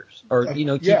characters, or, you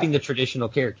know, keeping the traditional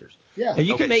characters. Yeah. Now,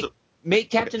 you can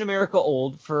make Captain America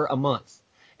old for a month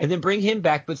and then bring him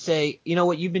back, but say, you know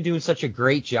what, you've been doing such a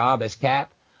great job as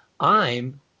Cap.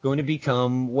 I'm going to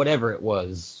become whatever it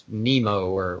was,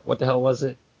 Nemo, or what the hell was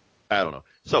it? I don't know.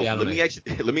 So let me ask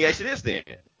you this then.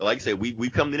 Like I said,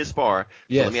 we've come this far.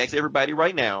 So let me ask everybody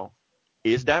right now,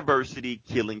 is diversity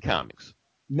killing comics?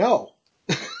 No.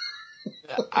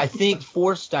 I think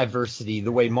forced diversity,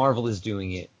 the way Marvel is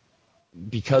doing it,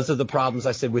 because of the problems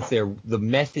I said with the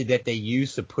method that they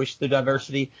use to push the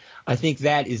diversity, I think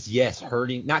that is,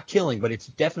 hurting, not killing, but it's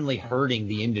definitely hurting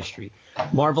the industry.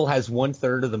 Marvel has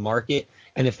 1/3 of the market,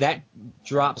 and if that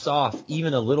drops off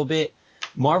even a little bit,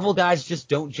 Marvel guys just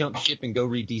don't jump ship and go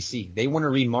read DC. They want to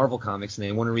read Marvel comics, and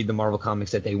they want to read the Marvel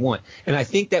comics that they want. And I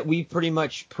think that we've pretty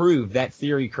much proved that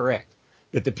theory correct,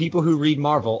 that the people who read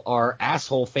Marvel are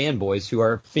asshole fanboys who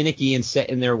are finicky and set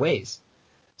in their ways.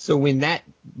 So when that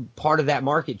part of that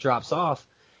market drops off,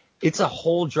 it's a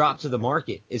whole drop to the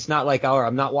market. It's not like, oh,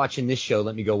 I'm not watching this show,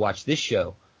 let me go watch this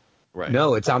show. Right.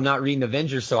 No, it's I'm not reading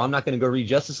Avengers, so I'm not going to go read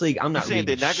Justice League. I'm not reading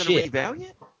shit. They're not going to read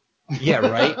Valiant? Yeah,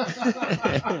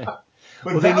 right?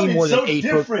 But well, they need more than so 8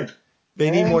 books. They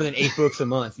need more than 8 books a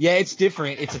month. Yeah, it's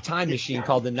different. It's a time machine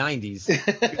called the 90s.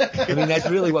 I mean, that's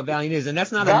really what Valiant is, and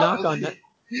that's not a knock on that.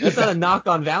 That's not a knock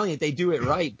on Valiant. They do it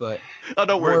right, but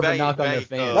don't worry, more of a knock on their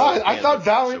fans. No, I thought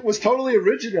Valiant was totally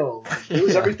original. It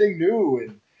was everything new,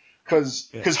 and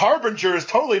because Harbinger is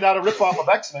totally not a ripoff of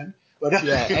X-Men. But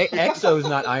Exo is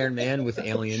not Iron Man with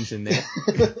aliens in there.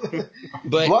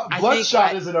 But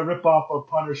Bloodshot isn't a ripoff of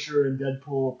Punisher and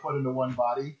Deadpool put into one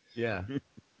body. Yeah.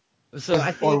 So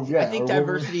I think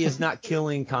diversity is not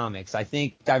killing comics. I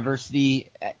think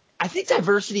diversity, I think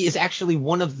diversity is actually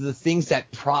one of the things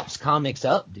that props comics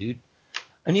up, dude.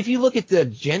 And if you look at the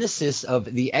genesis of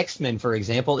the X-Men, for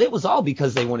example, it was all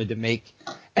because they wanted to make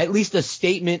at least a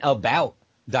statement about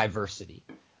diversity.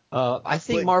 I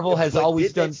think Marvel has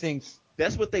always done things.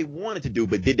 That's what they wanted to do,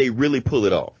 but did they really pull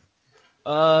it off?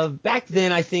 Back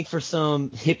then, I think for some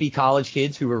hippie college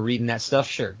kids who were reading that stuff,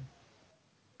 sure.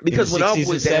 Because when I was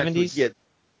was 70s, yeah.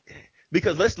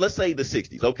 Because let's say the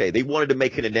 60s. Okay, they wanted to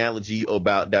make an analogy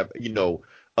about that,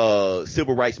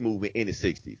 civil rights movement in the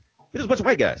 60s. There's a bunch of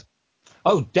white guys.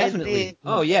 Oh, definitely.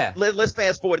 Then, yeah. Let's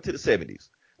fast forward to the 70s.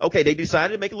 Okay, they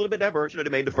decided to make it a little bit diverse. They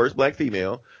made the first black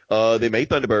female. They made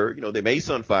Thunderbird. They made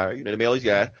Sunfire. They made all these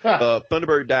guys.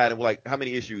 Thunderbird died in like how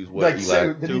many issues was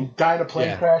Eli? Did he die in a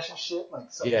plane crash and shit?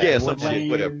 Some shit,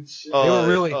 whatever. They were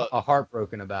really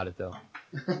heartbroken about it though.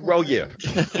 Well, yeah.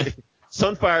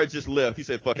 Sunfire just left. He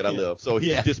said, "Fuck it, I left." So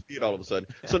he disappeared all of a sudden.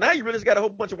 So now you really got a whole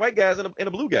bunch of white guys and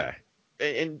a blue guy.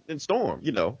 And Storm,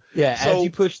 Yeah, so, as you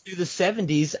push through the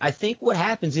 70s, I think what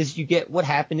happens is you get what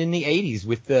happened in the 80s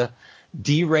with the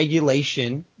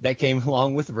deregulation that came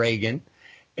along with Reagan,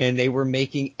 and they were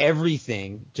making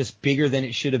everything just bigger than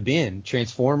it should have been.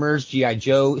 Transformers, G.I.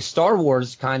 Joe, Star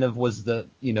Wars kind of was the,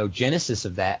 genesis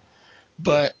of that.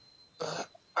 But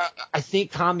I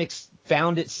think comics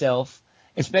found itself,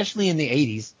 especially in the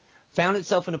 80s, found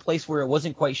itself in a place where it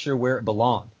wasn't quite sure where it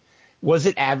belonged. Was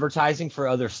it advertising for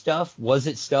other stuff? Was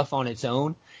it stuff on its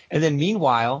own? And then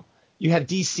meanwhile, you have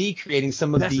DC creating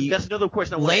some of that's another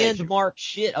question landmark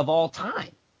shit of all time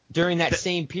during that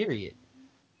same period.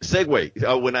 Segue.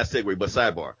 Well, not segue, but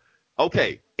sidebar.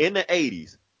 Okay, in the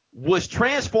 80s, was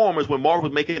Transformers, when Marvel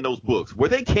was making those books, were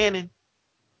they canon?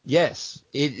 Yes.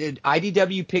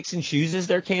 IDW picks and chooses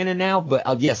their canon now,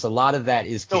 but yes, a lot of that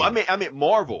is canon. No, I mean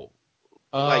Marvel.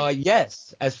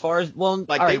 Yes. As far as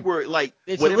they were like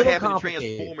whatever happened in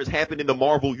Transformers happened in the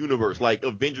Marvel universe, like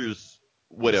Avengers,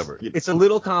 whatever. It's a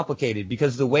little complicated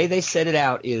because the way they set it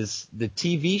out is the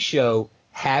TV show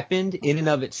happened in and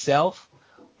of itself,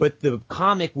 but the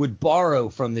comic would borrow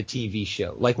from the TV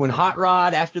show. Like when Hot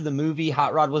Rod, after the movie,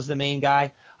 Hot Rod was the main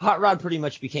guy. Hot Rod pretty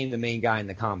much became the main guy in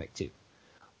the comic too.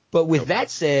 But with that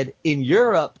said, in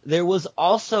Europe, there was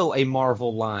also a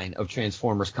Marvel line of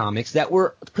Transformers comics that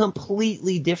were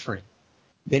completely different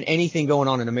than anything going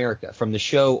on in America from the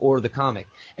show or the comic.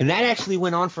 And that actually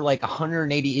went on for like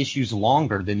 180 issues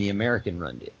longer than the American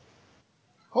run did.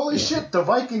 Holy shit, the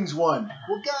Vikings won.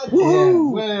 Well,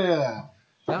 goddamn.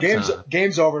 Yeah.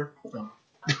 Game's over.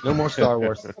 No more Star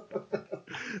Wars.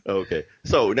 Okay,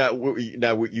 so now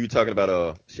you talking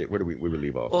about where do we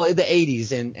leave off? Well, the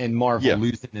 80s and Marvel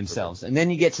losing themselves, and then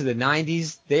you get to the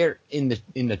 90s, they're in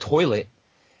the toilet,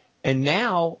 and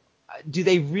now do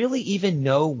they really even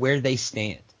know where they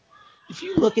stand? If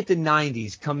you look at the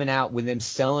 90s coming out with them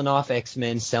selling off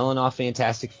X-Men, selling off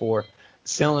Fantastic Four,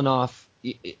 selling off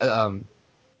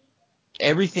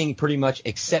everything pretty much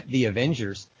except the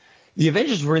Avengers. The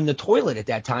Avengers were in the toilet at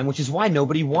that time, which is why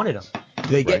nobody wanted them.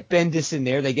 They get Bendis in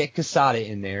there, they get Quesada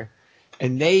in there,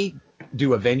 and they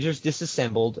do Avengers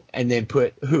Disassembled and then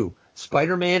put who?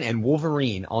 Spider-Man and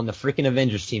Wolverine on the freaking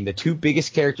Avengers team, the two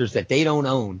biggest characters that they don't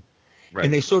own. Right.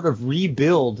 And they sort of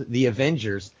rebuild the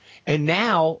Avengers. And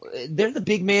now they're the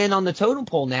big man on the totem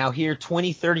pole now here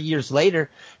 20, 30 years later.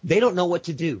 They don't know what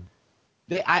to do.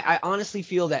 I honestly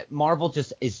feel that Marvel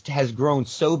just has grown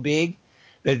so big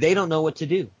that they don't know what to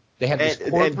do. They have this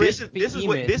corporate this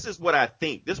is what I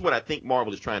think. This is what I think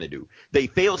Marvel is trying to do. They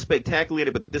failed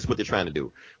spectacularly, but this is what they're trying to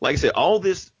do. Like I said, all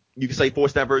this, you can say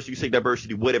forced diversity, you can say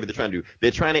diversity, whatever they're trying to do. They're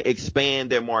trying to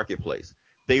expand their marketplace.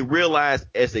 They realize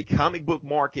as a comic book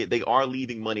market, they are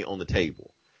leaving money on the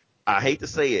table. I hate to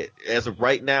say it. As of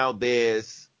right now,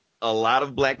 there's a lot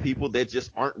of black people that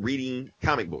just aren't reading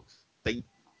comic books. They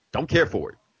don't care for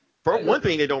it. For one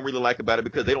thing, they don't really like about it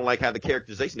because they don't like how the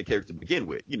characterization of the characters to begin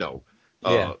with.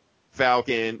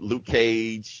 Falcon, Luke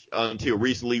Cage, until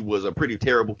recently was a pretty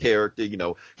terrible character.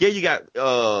 You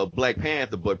got Black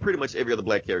Panther, but pretty much every other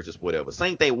black character is whatever.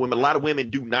 Same thing. A lot of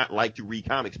women do not like to read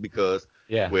comics because,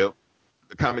 the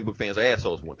comic book fans are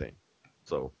assholes, one thing.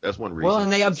 So that's one reason. Well,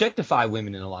 and they objectify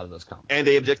women in a lot of those comics. And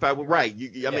they objectify women, right.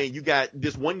 I mean, you got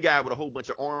this one guy with a whole bunch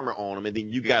of armor on him, and then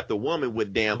you got the woman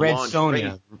with damn Red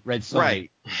Sonja.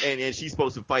 Right. And she's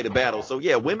supposed to fight a battle. So,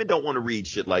 women don't want to read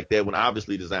shit like that when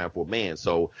obviously designed for a man.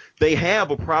 So they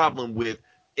have a problem with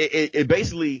it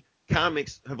basically,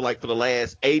 comics have, like, for the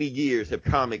last 80 years, have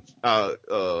comics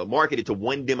marketed to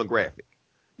one demographic.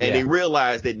 And they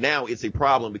realize that now it's a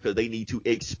problem because they need to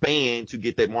expand to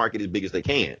get that market as big as they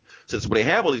can. So when they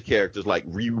have all these characters like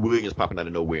Riri Williams popping out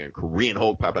of nowhere, and Korean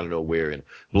Hulk popping out of nowhere, and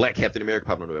Black Captain America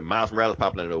popping out of nowhere, and Miles Morales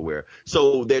popping out of nowhere.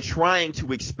 So they're trying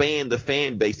to expand the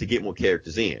fan base to get more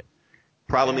characters in.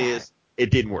 Problem is, it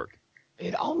didn't work.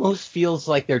 It almost feels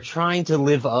like they're trying to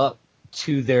live up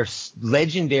to their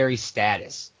legendary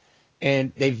status.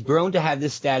 And they've grown to have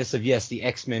this status of, yes, the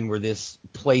X-Men were this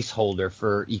placeholder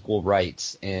for equal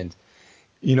rights. And,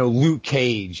 Luke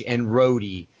Cage and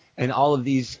Rhodey and all of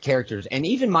these characters. And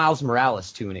even Miles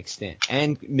Morales to an extent.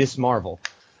 And Miss Marvel.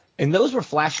 And those were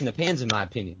flash in the pans, in my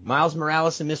opinion. Miles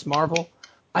Morales and Miss Marvel,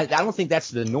 I don't think that's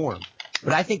the norm.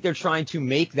 But I think they're trying to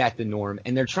make that the norm.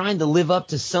 And they're trying to live up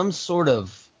to some sort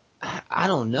of, I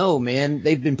don't know, man.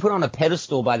 They've been put on a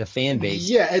pedestal by the fan base.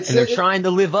 Yeah, and they're trying to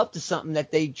live up to something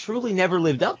that they truly never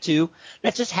lived up to.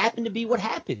 That just happened to be what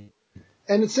happened.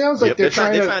 And it sounds like they're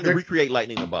trying to recreate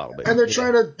lightning in a bottle, baby. And they're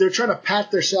trying to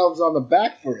pat themselves on the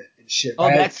back for it and shit. Oh,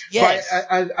 by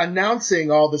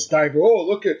announcing all this dive. Oh,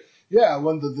 look at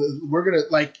when we're gonna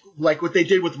like what they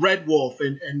did with Red Wolf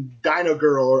and Dino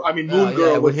Girl, or Moon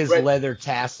Girl with his leather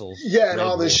tassels. Yeah, and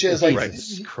all this shit. It's like,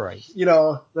 Jesus Christ.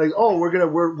 We're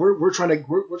trying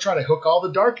to hook all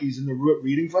the darkies into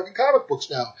reading fucking comic books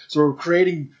now. So we're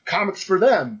creating comics for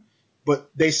them, but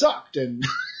they sucked and.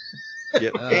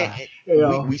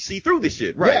 We see through this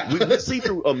shit, right? Yeah. We see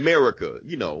through America,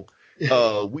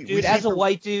 As a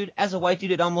white dude,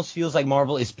 it almost feels like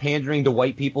Marvel is pandering to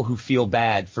white people who feel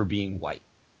bad for being white.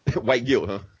 White guilt,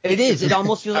 huh? It is. It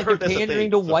almost feels like they're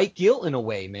pandering to white guilt in a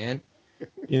way, man.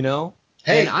 Hey,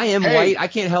 and I am white. I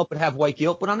can't help but have white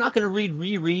guilt, but I'm not going to read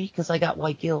Riri because I got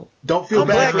white guilt. Don't feel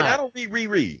bad. I'm black and I don't read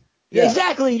Riri. Yeah.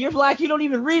 Exactly. You're black. You don't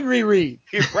even read Riri.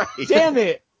 Right. Damn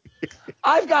it.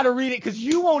 I've got to read it because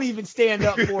you won't even stand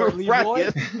up for it,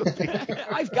 Leroy.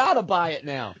 I've got to buy it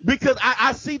now. Because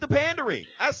I see the pandering.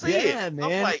 I see it. Yeah,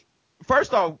 man. I'm like,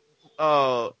 first off,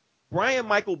 Brian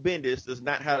Michael Bendis does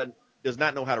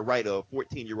not know how to write a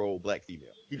 14-year-old black female.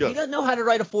 He doesn't know how to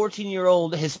write a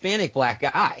 14-year-old Hispanic black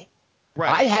guy.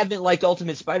 Right. I haven't liked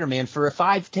Ultimate Spider-Man for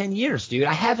 5-10 years, dude.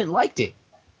 I haven't liked it.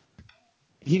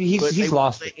 He's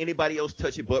lost it. Anybody else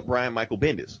touch it but Brian Michael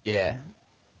Bendis? Yeah.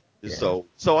 So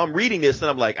I'm reading this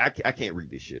and I'm like, I can't read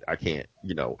this shit. I can't,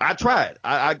 I tried.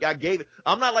 I gave it.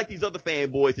 I'm not like these other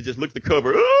fanboys that just look at the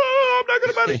cover. Oh, I'm not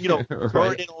gonna buy it. Right.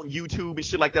 Burn it on YouTube and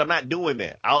shit like that. I'm not doing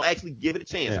that. I'll actually give it a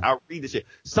chance. I'll read this shit.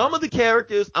 Some of the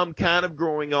characters I'm kind of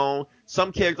growing on.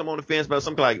 Some characters I'm on the fence about.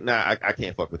 Some like, nah, I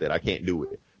can't fuck with that. I can't do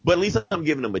it. But at least I'm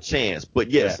giving them a chance.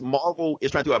 But yes, Marvel is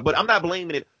trying to. But I'm not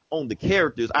blaming it on the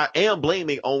characters. I am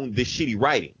blaming on the shitty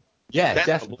writing. Yeah, that's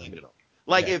definitely. what I'm blaming it on.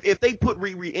 Like, if they put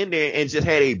Riri in there and just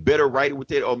had a better writer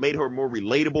with it or made her more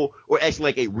relatable or actually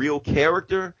like a real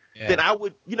character, then I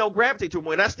would, gravitate to her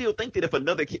more. And I still think that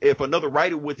if another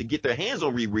writer were to get their hands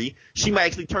on Riri, she might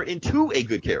actually turn into a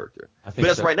good character. But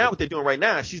that's right now what they're doing right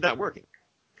now. She's not working.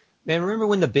 Man, remember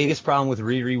when the biggest problem with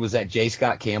Riri was that J.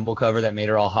 Scott Campbell cover that made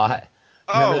her all hot?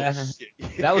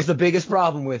 Shit. That was the biggest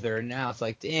problem with her. And now it's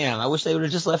like, damn, I wish they would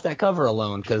have just left that cover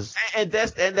alone. And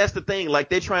that's the thing. Like,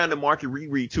 they're trying to market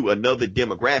Riri to another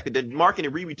demographic. They're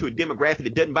marketing Riri to a demographic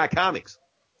that doesn't buy comics.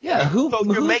 Yeah,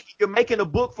 you're making a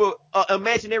book for an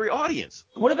imaginary audience.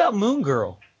 What about Moon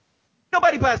Girl?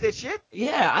 Nobody buys that shit.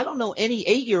 Yeah, I don't know any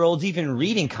 8-year-olds even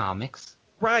reading comics.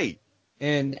 Right.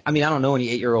 And I mean, I don't know any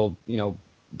 8-year-old,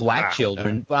 black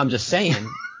children, but I'm just saying.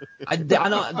 I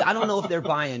don't know if they're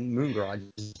buying Moon Girl.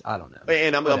 I don't know.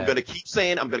 And I'm gonna keep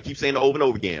saying it over and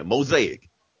over again. Mosaic.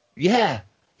 Yeah,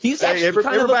 he's actually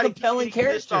kind of a compelling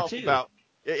character too.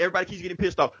 Everybody keeps getting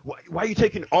pissed off. Why are you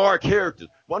taking our characters?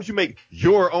 Why don't you make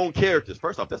your own characters?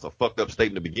 First off, that's a fucked up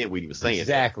statement to begin with, even saying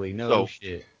exactly. No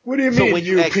shit. What do you mean, when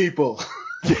you people?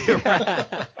 What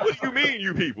do you mean,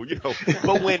 you people?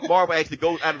 But when Marvel actually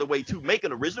goes out of the way to make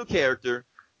an original character,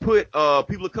 put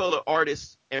people of color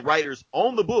artists and writers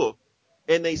on the book,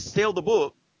 and they sell the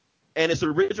book, and it's an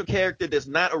original character that's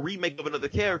not a remake of another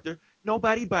character,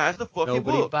 nobody buys the fucking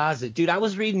book. Nobody buys it. Dude, I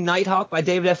was reading Nighthawk by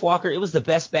David F. Walker. It was the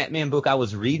best Batman book I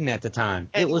was reading at the time.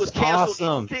 And it was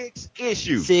awesome. 6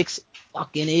 issues. 6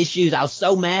 fucking issues. I was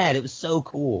so mad. It was so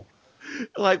cool.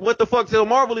 Like, what the fuck? So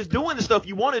Marvel is doing the stuff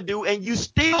you want to do, and you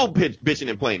still bitching and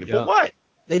complaining. For what?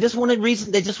 They just want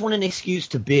an excuse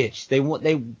to bitch.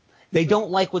 They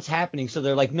don't like what's happening, so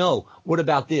they're like, no, what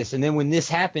about this? And then when this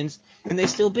happens, and they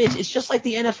still bitch. It's just like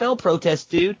the NFL protests,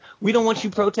 dude. We don't want you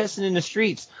protesting in the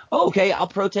streets. Oh, okay, I'll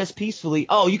protest peacefully.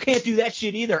 Oh, you can't do that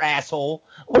shit either, asshole.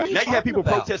 What are you now you have people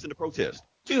about? protesting to protest.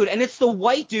 Dude, and it's the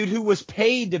white dude who was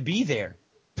paid to be there.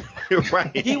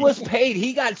 Right. He was paid.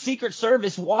 He got Secret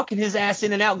Service walking his ass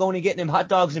in and out, going and getting him hot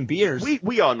dogs and beers.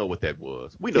 We all know what that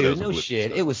was. We know Dude, that was no shit.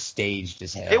 Stuff. It was staged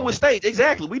as hell. It was staged.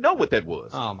 Exactly. We know what that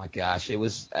was. Oh my gosh. It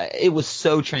was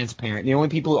so transparent. The only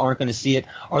people who aren't going to see it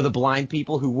are the blind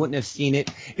people who wouldn't have seen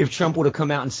it if Trump would have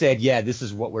come out and said, yeah, this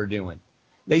is what we're doing.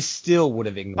 They still would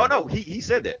have ignored it. Oh, no. He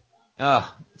said that.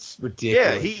 Oh, it's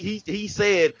ridiculous. Yeah, he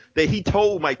said that he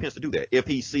told Mike Pence to do that if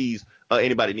he sees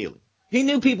anybody kneeling. He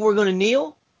knew people were going to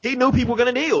kneel? He knew people were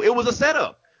going to kneel. It was a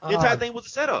setup. The entire thing was a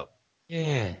setup.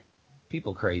 Yeah.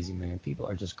 People crazy, man. People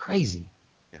are just crazy.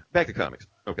 Yeah. Back to comics.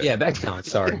 Okay. Yeah, back to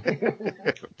comics. Sorry.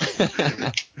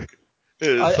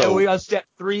 So, are we on step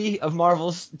 3 of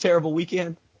Marvel's terrible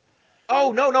weekend?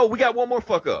 Oh, no. We got one more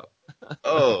fuck up.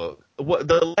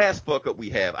 The last fuck up we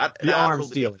have. The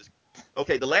arms deal.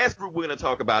 Okay, the last group we're going to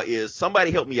talk about is,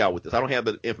 somebody help me out with this. I don't have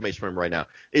the information from him right now.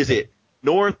 Is it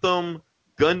Northam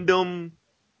Gundam?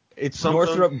 It's something?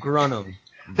 Northrop Grumman.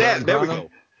 There we go.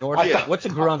 What's a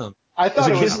Grunham? I thought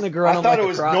it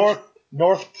was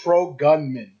North Pro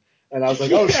Gunman. And I was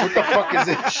like, oh, shit, what the fuck is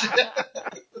this?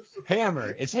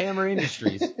 Hammer. It's Hammer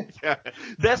Industries. Yeah,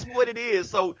 that's what it is.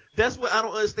 So that's what I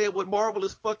don't understand what Marvel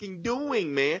is fucking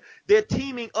doing, man. They're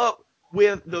teaming up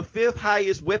with the 5th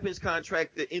highest weapons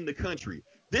contractor in the country.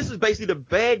 This is basically the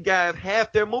bad guy of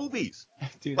half their movies.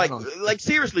 Dude, like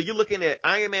seriously, you're looking at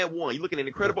Iron Man 1, you're looking at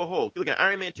Incredible Hulk, you're looking at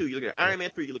Iron Man 2, you're looking at Iron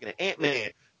Man 3, you're looking at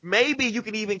Ant-Man. Maybe you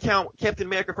can even count Captain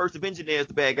America First Avenger as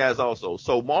the bad guys also.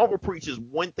 So Marvel preaches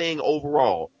one thing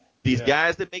overall. These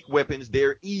guys that make weapons,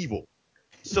 they're evil.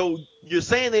 So you're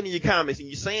saying that in your comics, and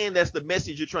you're saying that's the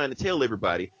message you're trying to tell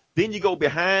everybody. Then you go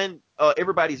behind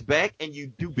everybody's back and you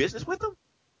do business with them?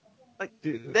 Like,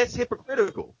 dude, that's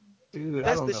hypocritical. Dude,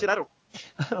 that's the shit I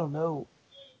don't know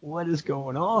what is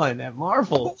going on at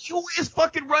Marvel. Who is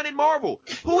fucking running Marvel?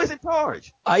 Who is in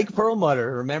charge? Ike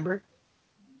Perlmutter, remember?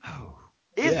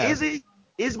 Is he?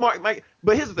 Is Mike?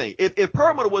 But here's the thing: if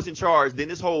Perlmutter was in charge, then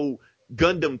this whole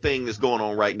Gundam thing that's going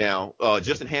on right now,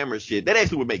 Justin Hammer shit, that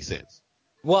actually would make sense.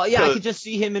 Well, yeah, I could just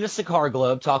see him in a cigar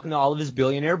club talking to all of his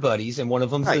billionaire buddies, and one of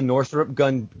them's the Northrop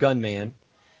gunman,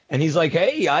 and he's like,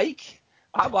 "Hey, Ike.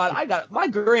 My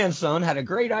grandson had a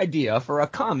great idea for a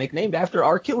comic named after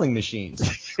our killing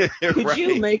machines. Could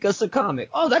you make us a comic?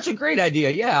 Oh, that's a great idea.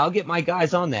 Yeah, I'll get my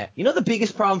guys on that. You know the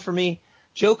biggest problem for me?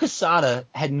 Joe Quesada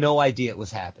had no idea it was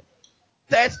happening.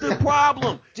 That's the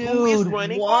problem. Dude, who is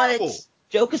running what? Marvel?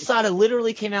 Joe Quesada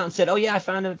literally came out and said, oh, yeah, I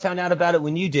found out about it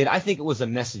when you did. I think it was a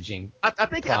messaging I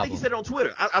think he said it on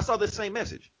Twitter. I saw the same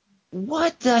message.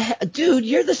 What the hell? Dude,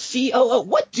 you're the COO.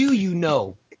 What do you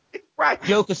know? Right.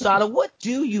 Joe Quesada, what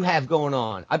do you have going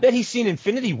on? I bet he's seen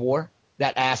Infinity War,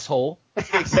 that asshole.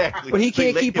 Exactly. But he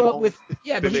can't keep up with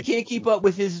he can't keep up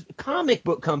with his comic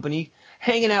book company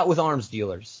hanging out with arms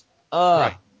dealers.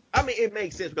 Right. I mean, it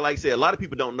makes sense, but like I said, a lot of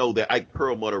people don't know that Ike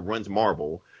Perlmutter runs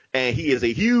Marvel, and he is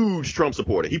a huge Trump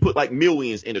supporter. He put like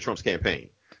millions into Trump's campaign.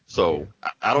 So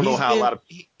I don't know how a lot of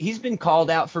he's been called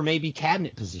out for maybe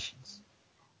cabinet positions.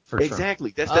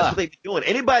 Exactly. That's what they've been doing.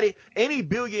 Any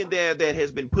billionaire that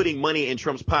has been putting money in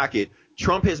Trump's pocket,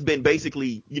 Trump has been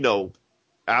basically,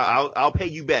 I'll pay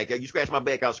you back. You scratch my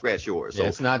back, I'll scratch yours. Yeah, so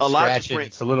it's not scratching.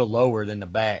 It's a little lower than the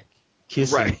back.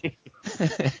 Kissing. Right.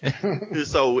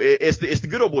 So it's the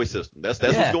good old boy system. That's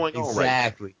what's going on right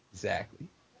now. Exactly.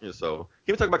 Yeah, so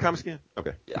can we talk about comics again?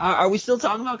 Okay. Are we still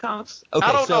talking about comics? Okay,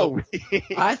 I don't know.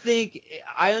 I think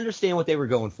I understand what they were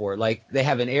going for. Like they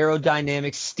have an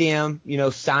aerodynamic STEM,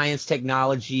 science,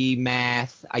 technology,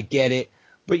 math. I get it.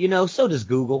 But so does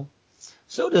Google.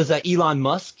 So does Elon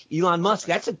Musk. Elon Musk,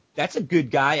 that's a good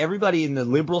guy. Everybody in the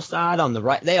liberal side, on the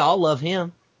right, they all love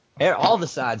him. All the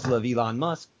sides love Elon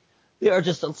Musk. There are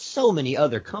just so many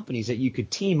other companies that you could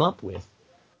team up with.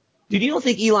 Dude, you don't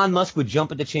think Elon Musk would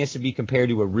jump at the chance to be compared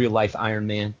to a real-life Iron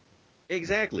Man?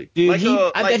 Exactly. Dude,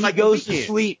 I bet he goes to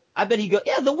sleep. I bet he goes,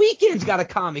 yeah, The Weeknd's got a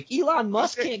comic. Elon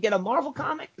Musk can't get a Marvel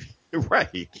comic?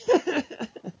 Right.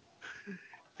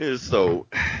 So,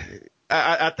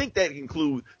 I think that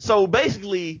includes, so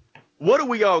basically, what do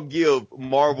we all give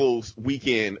Marvel's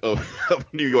weekend of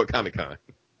New York Comic Con?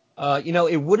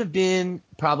 It would have been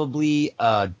probably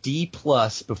D+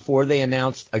 before they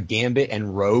announced a Gambit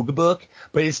and Rogue book,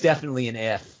 but it's definitely an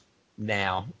F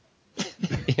now.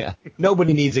 Yeah,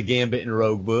 nobody needs a Gambit and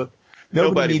Rogue book.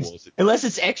 Nobody wants it. Unless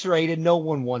it's X-rated, no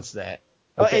one wants that.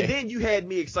 Okay. And then you had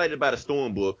me excited about a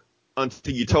Storm book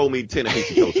until you told me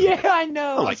Tennessee. Yeah, I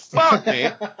know. I'm like, fuck,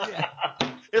 man. Yeah.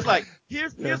 It's like,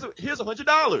 here's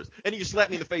 $100, and you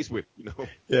slap me in the face with it,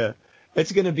 Yeah.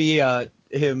 It's going to be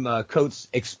him, Coates,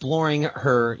 exploring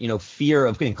her, fear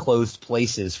of enclosed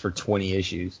places for 20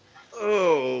 issues.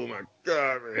 Oh, my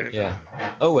God, man. Yeah.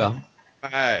 Oh, well. All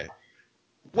right.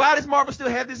 Why does Marvel still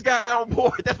have this guy on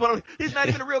board? He's not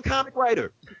even a real comic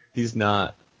writer. He's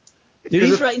not. Dude,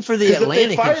 he's writing for the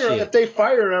Atlantic and shit. If they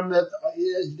fire him,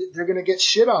 they're going to get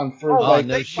shit on for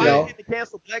they fired him to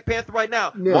cancel Black Panther right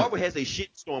now. Yeah. Marvel has a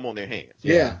shitstorm on their hands.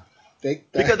 Yeah.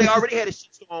 Because they already had a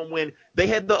shitstorm when they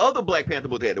had the other Black Panther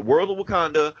book. They had The World of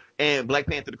Wakanda and Black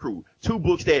Panther the Crew. 2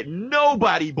 books that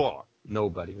nobody bought.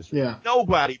 Nobody was reading. Yeah.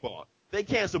 Nobody bought. They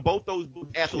canceled both those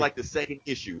books after like the 2nd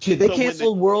issue. Shit, they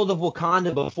canceled World of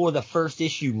Wakanda before the first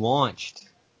issue launched.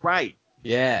 Right.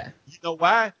 Yeah. You know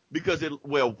why? Because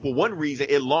for one reason,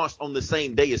 it launched on the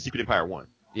same day as Secret Empire 1.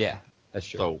 Yeah, that's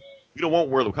true. So we don't want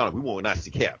World of Wakanda. We want Nazi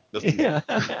Cap. Yeah.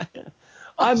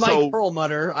 I'm Mike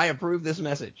Perlmutter. I approve this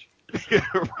message.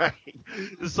 Right.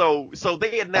 So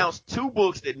they announced 2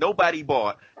 books that nobody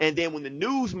bought, and then when the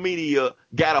news media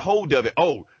got a hold of it,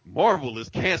 Marvel is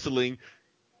canceling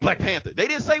Black Panther. They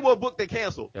didn't say what book they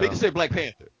canceled. Yeah. They just said Black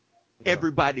Panther.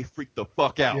 Everybody freaked the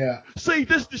fuck out. Yeah. See,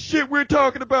 this is the shit we're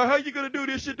talking about. How you gonna do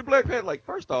this shit to Black Panther? Like,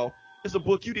 first off, it's a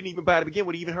book you didn't even buy to begin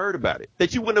with, even heard about it,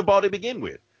 that you wouldn't have bought to begin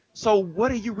with. So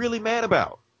what are you really mad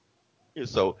about?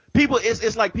 So people,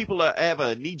 it's like people have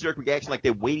a knee-jerk reaction, like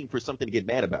they're waiting for something to get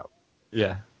mad about.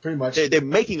 Yeah, pretty much. They're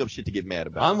making up shit to get mad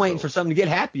about. I'm waiting for something to get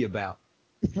happy about.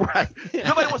 Right.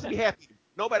 Nobody wants to be happy.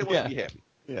 Nobody wants to be happy.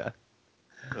 Yeah.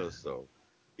 So.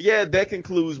 Yeah, that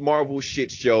concludes Marvel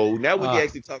shit show. Now we can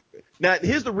actually talk. Now,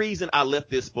 here's the reason I left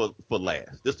this for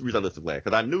last. This is the reason I left it last.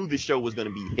 Because I knew this show was going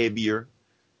to be heavier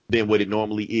than what it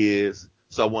normally is.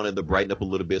 So I wanted to brighten up a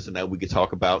little bit so now we could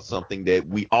talk about something that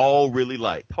we all really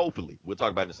like. Hopefully. We'll talk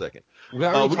about it in a second. We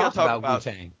already talked about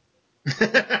Wu-Tang.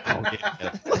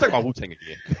 Let's talk about Wu-Tang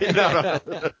again.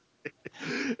 No.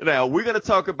 Now, we're going to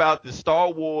talk about the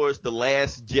Star Wars The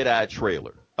Last Jedi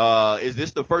trailer. Is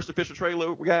this the first official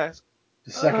trailer, guys?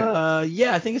 The second.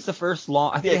 Yeah, I think it's the first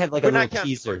long. I think they had like a little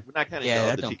teaser. We're not counting.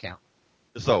 Yeah, that don't count.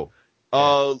 So,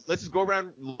 let's just go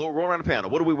around the panel.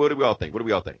 What do we all think? What do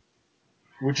we all think?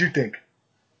 What'd you think?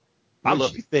 I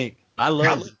love it. I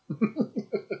love it.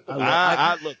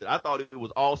 I loved it. I thought it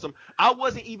was awesome. I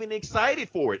wasn't even excited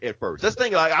for it at first. That's the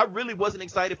thing. Like, I really wasn't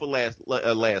excited for last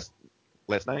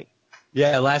night.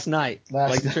 Yeah, last night.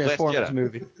 Like the Transformers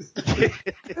movie.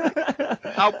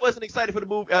 I wasn't excited for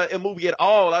the movie at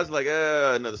all. I was like,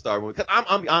 another Star Wars movie. Because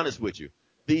I'm honest with you.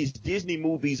 These Disney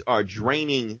movies are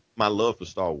draining my love for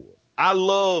Star Wars. I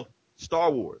love Star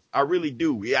Wars. I really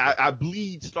do. Yeah, I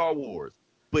bleed Star Wars.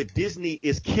 But Disney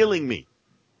is killing me.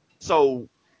 So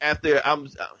after I'm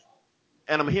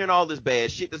hearing all this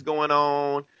bad shit that's going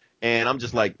on, and I'm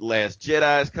just like, Last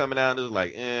Jedi is coming out. It was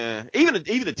like, Even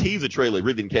the teaser trailer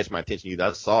really didn't catch my attention either.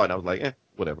 I saw it and I was like,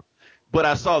 whatever. But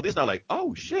I saw this and I was like,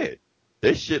 oh shit,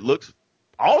 this shit looks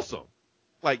awesome.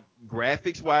 Like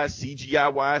graphics wise,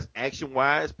 CGI wise, action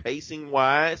wise, pacing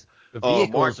wise. The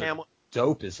vehicles are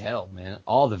dope as hell, man.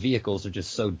 All the vehicles are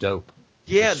just so dope.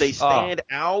 Yeah, they stand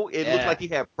out. It looks like they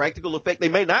have practical effects. They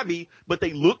may not be, but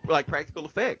they look like practical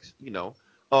effects, you know.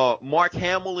 Mark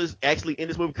Hamill is actually in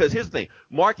this movie because here's the thing.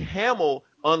 Mark Hamill,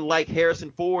 unlike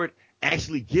Harrison Ford,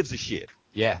 actually gives a shit.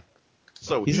 Yeah.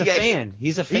 So He's a fan.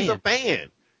 He's a fan.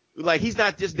 Like, he's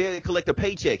not just there to collect a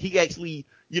paycheck. He actually,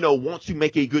 wants to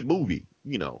make a good movie,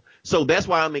 So that's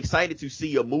why I'm excited to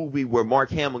see a movie where Mark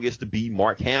Hamill gets to be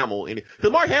Mark Hamill.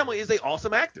 Because Mark Hamill is an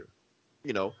awesome actor,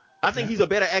 I think he's a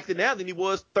better actor now than he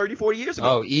was 30, 40 years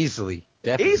ago. Oh, easily.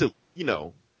 Definitely. Easily,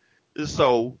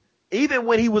 So even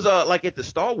when he was like at the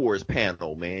Star Wars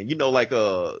panel, man, I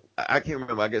can't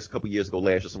remember, I guess a couple years ago,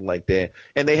 last or something like that,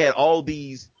 and they had all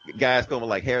these guys coming,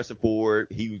 like Harrison Ford.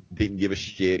 He didn't give a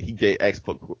shit. He asked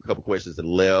a couple questions and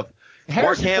left.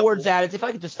 Harrison Ford's attitude, if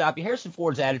I could just stop you, Harrison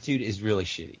Ford's attitude is really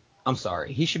shitty. I'm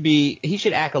sorry. He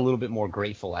should act a little bit more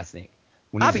grateful, I think.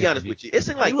 I'll be honest with you. It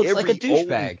seems like he looks like a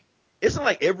douchebag. It's not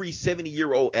like every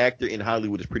 70-year-old actor in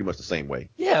Hollywood is pretty much the same way.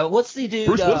 Yeah, what's the dude?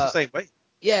 Bruce Willis the same way.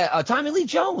 Yeah, Tommy Lee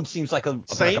Jones seems like a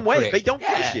same way. Prick. They don't give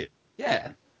a shit.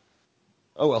 Yeah.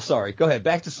 Oh, well, sorry. Go ahead.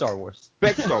 Back to Star Wars.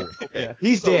 Okay. Yeah.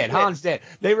 He's dead. Yeah. Han's dead.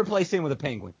 They replaced him with a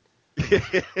penguin.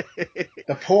 The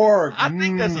porg. I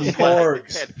think that's a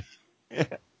porgs.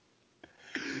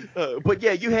 But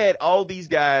yeah, you had all these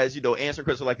guys, answering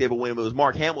questions like that. But when it was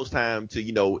Mark Hamill's time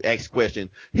to, ask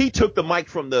questions, he took the mic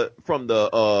from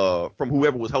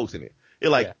whoever was hosting it.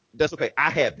 That's okay. I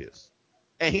have this,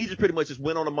 and he just pretty much just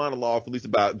went on a monologue for at least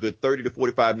about a good 30 to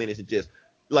 45 minutes and just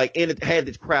and it had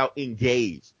this crowd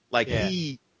engaged.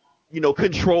 He,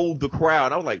 controlled the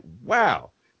crowd. I was like,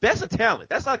 wow, that's a talent.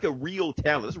 That's like a real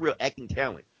talent. That's a real acting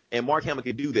talent. And Mark Hamill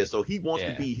can do that. So he wants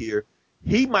to be here.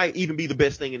 He might even be the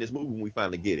best thing in this movie when we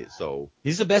finally get it. So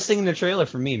he's the best thing in the trailer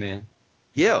for me, man.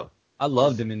 Yeah, I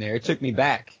loved him in there. It took me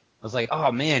back. I was like,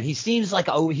 oh man, he seems like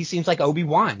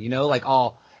Obi-Wan, like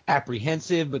all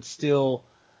apprehensive, but still,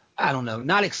 I don't know,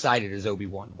 not excited as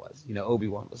Obi-Wan was.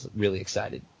 Obi-Wan was really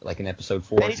excited, like in episode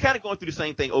 4. And he's kind of going through the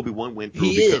same thing Obi-Wan went through.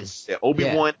 He is.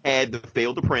 Obi-Wan had the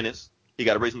failed apprentice. He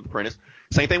got raised with apprentice.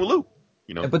 Same thing with Luke.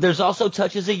 But there's also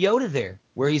touches of Yoda there,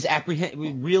 where he's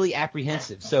really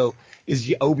apprehensive. So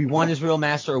is Obi-Wan his real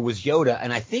master, or was Yoda?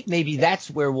 And I think maybe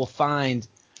that's where we'll find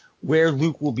where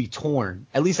Luke will be torn.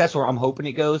 At least that's where I'm hoping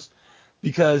it goes.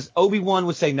 Because Obi-Wan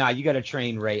would say, nah, you got to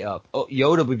train Rey up.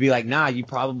 Yoda would be like, nah, you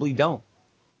probably don't.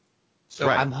 So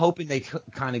right. I'm hoping they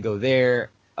kind of go there.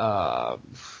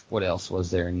 What else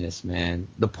was there in this, man?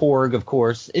 The Porg, of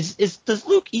course. Does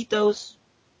Luke eat those?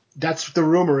 That's what the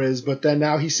rumor is, but then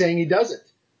now he's saying he doesn't.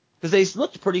 Because they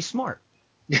looked pretty smart.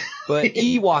 But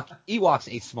Ewoks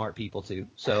ate smart people too.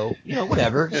 So,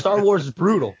 whatever. Star Wars is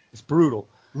brutal. It's brutal.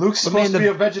 Luke's supposed to be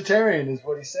a vegetarian, is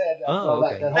what he said.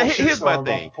 Okay. Here's my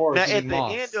thing. Now,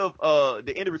 at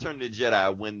the end of Return of the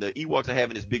Jedi, when the Ewoks are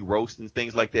having this big roast and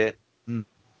things like that,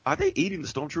 are they eating the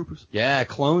stormtroopers? Yeah,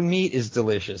 clone meat is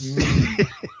delicious.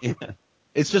 Yeah.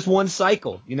 It's just one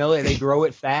cycle, and they grow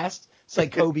it fast. It's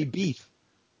like Kobe beef.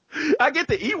 I get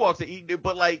the Ewoks are eating it,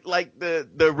 but like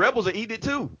the rebels are eating it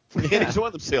too. They enjoy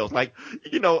themselves. Like,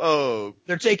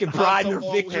 they're taking pride in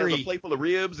their victory. Has a plate full of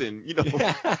ribs and,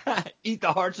 eat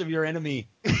the hearts of your enemy.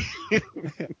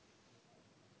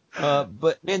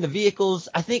 But man, the vehicles,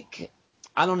 I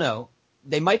don't know.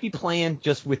 They might be playing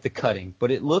just with the cutting,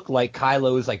 but it looked like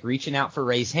Kylo is like reaching out for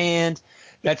Rey's hand.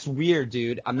 That's weird,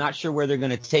 dude. I'm not sure where they're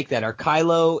going to take that. Are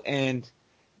Kylo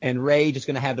and Rey just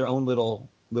going to have their own little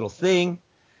thing?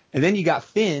 And then you got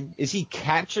Finn. Is he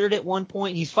captured at one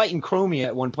point? He's fighting Chromia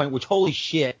at one point, which, holy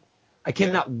shit. I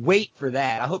cannot wait for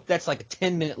that. I hope that's like a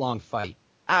 10-minute long fight.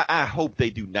 I hope they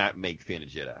do not make Finn a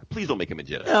Jedi. Please don't make him a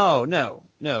Jedi.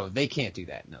 No, they can't do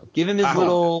that. No. Give him his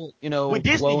little, With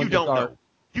Disney, you don't know.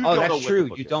 That's true.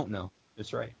 You don't know.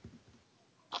 That's right.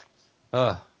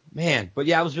 Man. But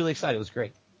yeah, I was really excited. It was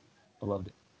great. I loved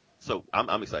it. So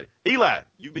I'm excited. Eli,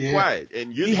 you've been quiet,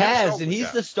 and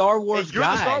he's the Star Wars guy.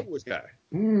 You're the Star Wars guy.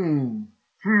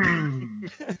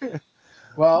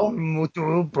 Well,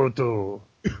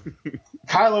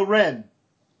 Kylo Ren,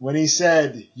 when he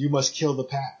said, "You must kill the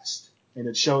past," and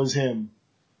it shows him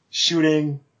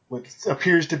shooting what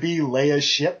appears to be Leia's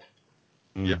ship.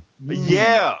 Yeah.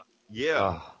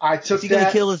 I took Is he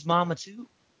gonna kill his mama too?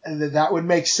 And that would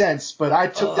make sense, but I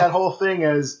took that whole thing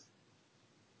as,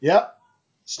 yep.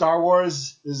 Star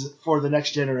Wars is for the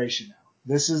next generation now.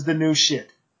 This is the new shit.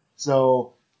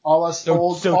 So all us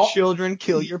children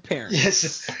kill your parents.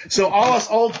 Yes. So all us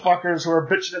old fuckers who are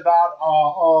bitching about,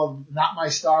 not my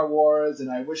Star Wars,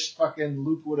 and I wish fucking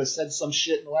Luke would have said some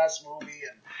shit in the last movie,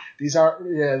 and these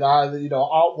aren't,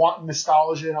 all wanting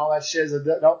nostalgia and all that shit.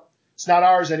 Nope, it's not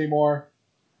ours anymore.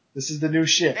 This is the new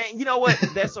shit. And you know what?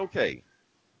 That's okay.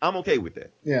 I'm okay with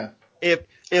that. Yeah.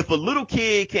 If a little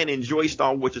kid can enjoy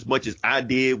Star Wars as much as I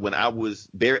did when I was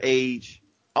their age,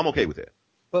 I'm okay with that.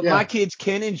 But my kids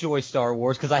can enjoy Star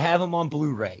Wars because I have them on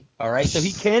Blu-ray. All right, so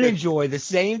he can enjoy the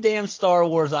same damn Star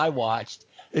Wars I watched.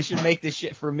 They should make this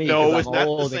shit for me. No, it's not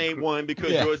the same one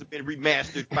because yours have been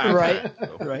remastered 5 times.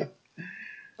 So. Right.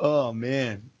 Oh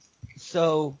man.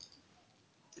 So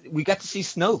we got to see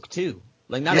Snoke too.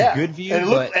 Like not a good view, and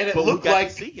it looked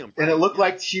like him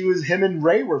and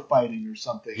Rey were fighting or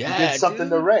something. Yeah, he did something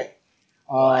to Rey.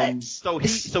 So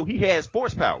he has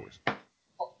force powers.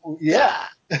 Yeah.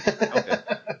 Okay.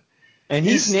 And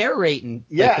he's narrating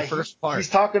the first part. He's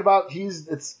talking about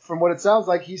it's from what it sounds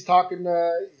like he's talking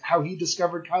how he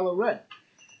discovered Kylo Ren,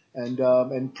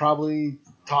 and probably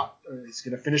he's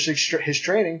going to finish his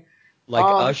training like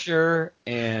Usher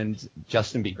and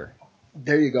Justin Bieber.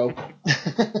 There you go.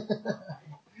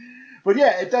 But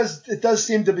yeah, it does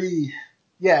seem to be,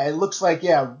 it looks like,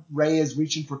 Rey is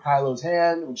reaching for Kylo's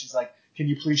hand when she's like, can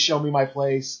you please show me my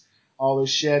place? All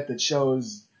this shit that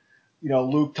shows,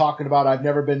 Luke talking about, I've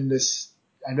never been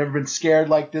scared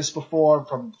like this before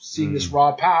from seeing this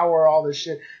raw power, all this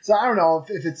shit. So I don't know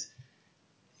if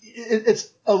it's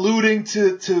alluding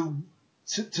to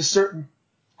certain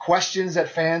questions that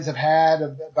fans have had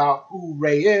about who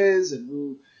Rey is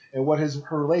and what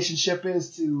her relationship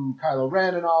is to Kylo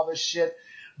Ren and all this shit.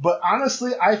 But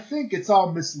honestly, I think it's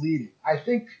all misleading. I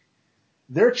think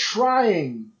they're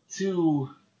trying to,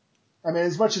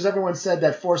 as much as everyone said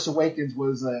that Force Awakens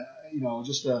was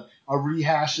just a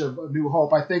rehash of A New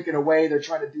Hope, I think in a way they're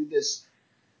trying to do this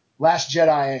Last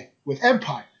Jedi with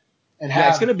Empire. And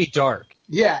it's going to be dark.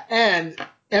 Yeah, and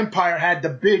Empire had the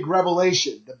big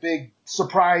revelation, the big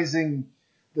surprising,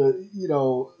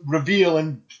 reveal,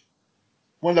 and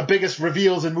one of the biggest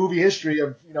reveals in movie history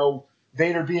of,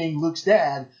 Vader being Luke's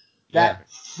dad, that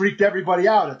freaked everybody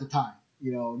out at the time.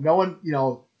 No one,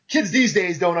 kids these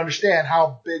days don't understand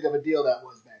how big of a deal that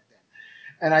was back then.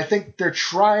 And I think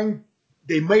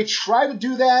they may try to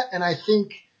do that, and I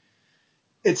think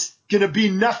it's going to be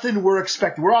nothing we're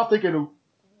expecting. We're all thinking of,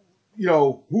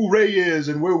 who Rey is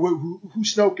and who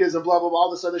Snoke is and blah, blah, blah,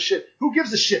 all this other shit. Who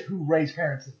gives a shit who Rey's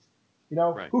parents is?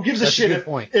 Right. Who gives a shit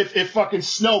if fucking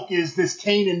Snoke is this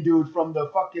Kanan dude from the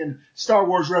fucking Star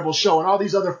Wars Rebels show and all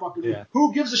these other fucking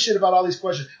who gives a shit about all these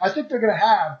questions? I think they're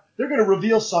gonna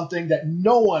reveal something that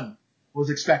no one was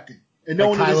expecting and no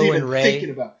one was even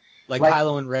thinking about. Like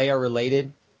Kylo and Rey are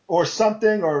related. Or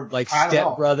something, or like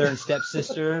stepbrother and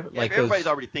stepsister. Like everybody's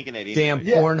already thinking that. Anyway. Damn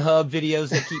Pornhub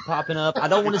videos that keep popping up. I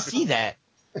don't want to see that.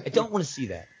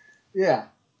 Yeah.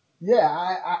 Yeah,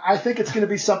 I think it's going to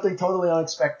be something totally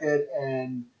unexpected,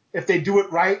 and if they do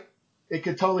it right, it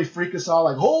could totally freak us all.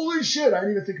 Like, holy shit, I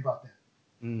didn't even think about that.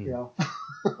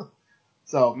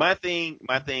 So my thing,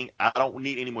 I don't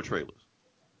need any more trailers.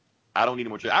 I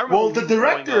remember the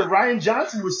director Rian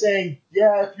Johnson was saying,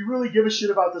 if you really give a shit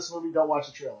about this movie, don't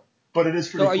watch the trailer. But it is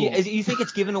pretty cool. You think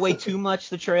it's giving away too much,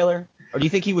 the trailer, or do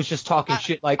you think he was just talking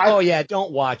shit like,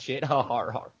 don't watch it?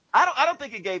 I don't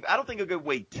think it gave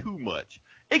away too much.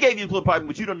 It gave you a little problem,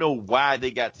 but you don't know why they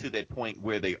got to that point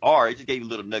where they are. It just gave you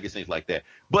little nuggets, things like that.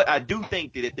 But I do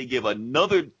think that if they give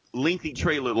another lengthy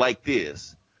trailer like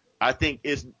this, I think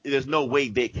there's no way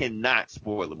they cannot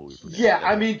spoil the movie.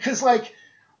 I mean, because like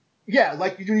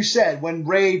you said, when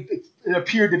Rey, it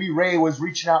appeared to be Rey was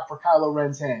reaching out for Kylo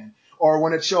Ren's hand, or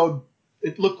when it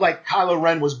looked like Kylo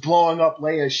Ren was blowing up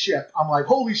Leia's ship, I'm like,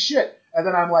 holy shit. And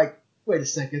then I'm like, wait a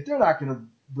second, they're not going to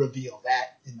reveal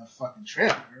that in the fucking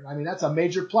trailer. I mean, that's a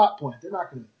major plot point. They're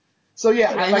not going to. So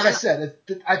I said,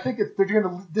 I think they're going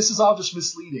to. This is all just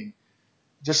misleading.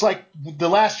 Just like the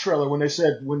last trailer when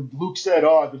Luke said,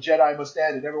 "Oh, the Jedi must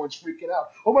end," and everyone's freaking out.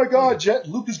 Oh my God,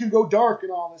 Luke is going to go dark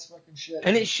and all this fucking shit.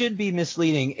 And it should be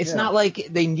misleading. It's not like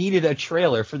they needed a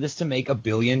trailer for this to make $1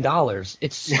 billion.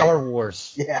 It's Star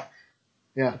Wars. Yeah.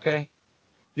 Okay.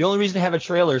 The only reason to have a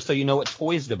trailer is so you know what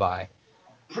toys to buy.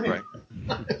 Right.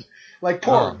 Like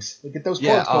Porgs. Get those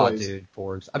Porg toys. Dude,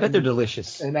 Porgs. I bet they're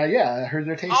delicious. And I heard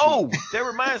they're tasty. Oh, that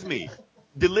reminds me.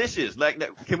 Delicious. Like,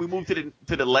 can we move to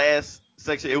the last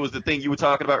section? It was the thing you were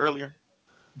talking about earlier.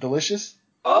 Delicious?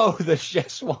 Oh, the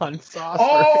Szechuan sauce.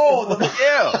 Oh,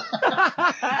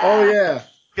 oh yeah.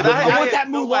 I want that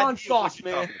Mulan sauce,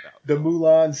 man. The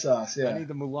Mulan sauce, yeah. I need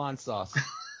the Mulan sauce.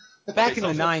 Back in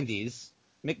the 90s,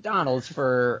 McDonald's,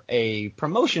 for a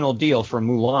promotional deal for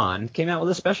Mulan, came out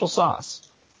with a special sauce.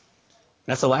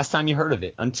 That's the last time you heard of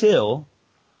it, until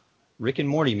Rick and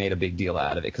Morty made a big deal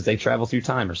out of it because they travel through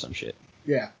time or some shit.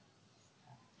 Yeah.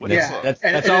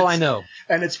 That's all I know.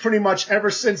 And it's pretty much ever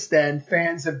since then,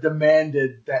 fans have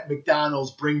demanded that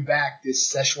McDonald's bring back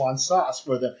this Szechuan sauce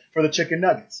for the chicken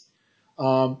nuggets.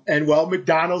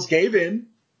 McDonald's gave in,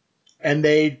 and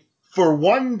they, for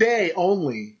one day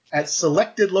only, at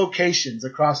selected locations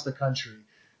across the country,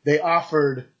 they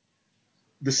offered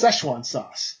the Szechuan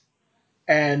sauce.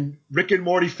 And Rick and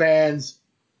Morty fans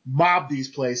mobbed these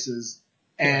places,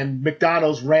 and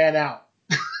McDonald's ran out.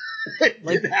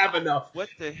 Didn't have enough. What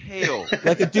the hell?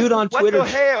 Like a dude on Twitter. What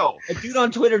the hell? A dude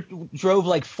on Twitter drove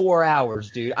like 4 hours,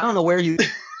 dude. I don't know where he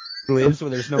lives where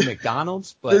there's no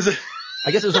McDonald's, but I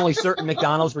guess there's only certain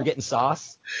McDonald's were getting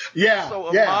sauce. Yeah. So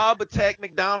a mob attacked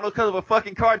McDonald's because of a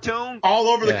fucking cartoon? All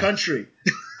over the country.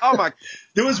 Oh my!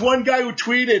 There was one guy who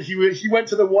tweeted he went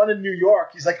to the one in New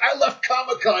York. He's like, I left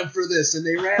Comic-Con for this, and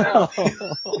they ran out.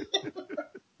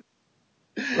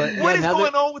 What is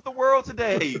going on with the world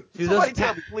today? Somebody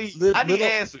tell me, please. I need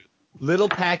answers. Little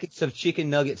packets of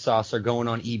chicken nugget sauce are going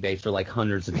on eBay for like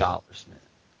hundreds of dollars,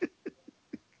 man.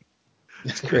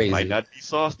 It's crazy. It might not be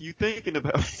sauce you thinking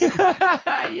about.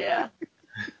 Yeah.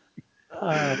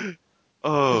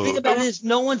 The thing about it is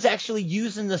no one's actually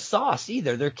using the sauce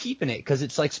either. They're keeping it because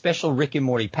it's like special Rick and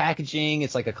Morty packaging.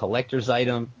 It's like a collector's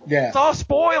item. Yeah. Sauce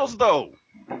spoils, though.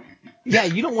 Yeah,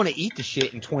 you don't want to eat the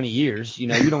shit in 20 years. You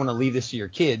don't want to leave this to your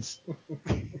kids.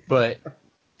 But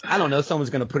I don't know.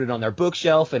 Someone's going to put it on their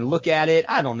bookshelf and look at it.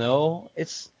 I don't know.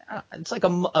 It's like a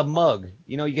mug.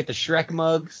 You get the Shrek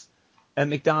mugs at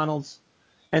McDonald's,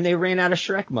 and they ran out of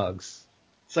Shrek mugs.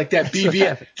 It's like that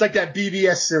BBS. It's like that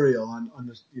BBS cereal on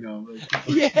the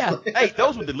Yeah. Hey,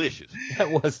 those were delicious. That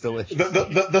was delicious.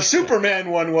 The Superman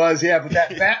one was, but that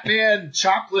Batman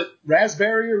chocolate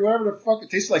raspberry or whatever the fuck it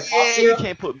tastes like. Yeah, you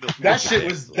can't put milk. That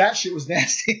shit was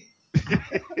nasty.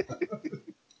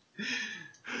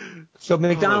 So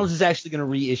McDonald's is actually going to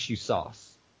reissue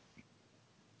sauce.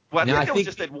 Well, I think it was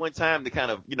just at one time to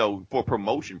kind of, for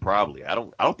promotion probably. I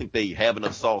don't think they have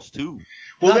enough sauce too.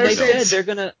 Well, they said they're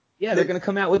gonna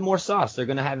come out with more sauce. They're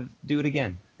gonna do it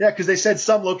again. Yeah, because they said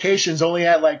some locations only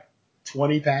had like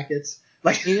 20 packets.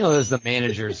 Like, there's the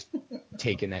managers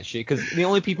taking that shit because the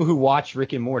only people who watch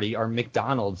Rick and Morty are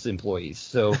McDonald's employees.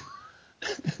 So,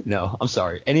 no, I'm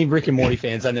sorry. Any Rick and Morty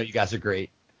fans, I know you guys are great.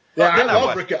 Yeah, I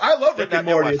love Rick and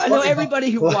Morty. I know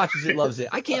everybody who watches it loves it.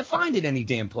 I can't find it any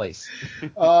damn place.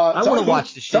 I want to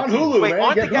watch the shit. It's on Hulu, man.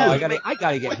 I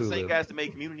gotta get Hulu. Same guys to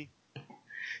make Community.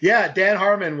 Yeah, Dan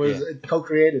Harmon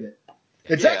co-created it.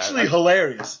 It's actually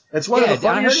hilarious. It's one of the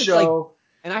funniest shows.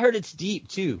 And I heard it's deep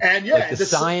too. And the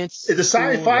science, the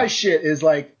sci-fi shit is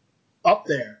like up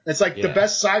there. It's like the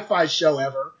best sci-fi show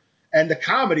ever, and the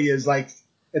comedy is like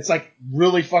it's like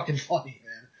really fucking funny.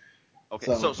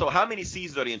 Okay, so how many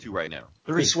seasons are they into right now?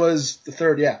 3. This was the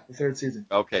third season.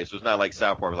 Okay, so it's not like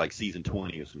South Park, like season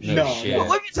 20 or some shit. No.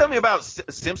 What did you tell me about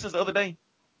Simpsons the other day?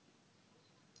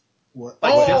 What?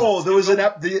 There was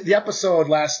the episode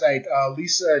last night.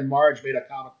 Lisa and Marge made a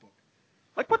comic book.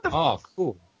 Like what the? Oh,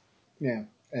 cool. Yeah,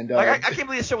 and I can't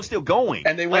believe the show was still going.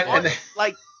 And they went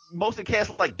like most of the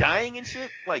cast like dying and shit.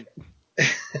 Like,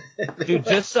 dude,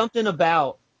 just something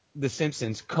about The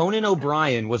Simpsons. Conan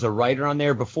O'Brien was a writer on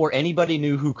there before anybody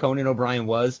knew who Conan O'Brien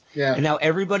was. Yeah. And now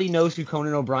everybody knows who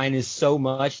Conan O'Brien is so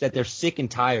much that they're sick and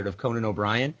tired of Conan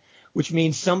O'Brien, which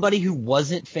means somebody who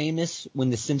wasn't famous when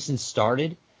The Simpsons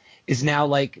started is now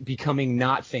like becoming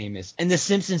not famous. And The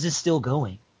Simpsons is still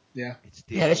going. Yeah.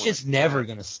 That's just never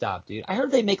going to stop, dude. I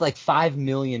heard they make like $5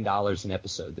 million an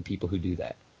episode, the people who do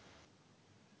that.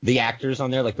 The actors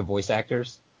on there, like the voice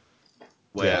actors.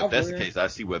 Well, if that's the case, I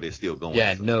see where they're still going.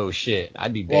 Yeah, no shit.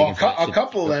 I'd be begging for a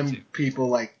couple of them people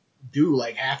like do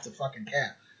like half the fucking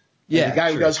cap. Yeah, the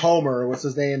guy who does Homer, what's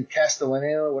his name,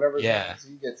 Castellano, whatever his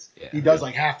name is, he does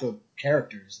like half the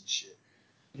characters and shit.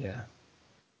 Yeah.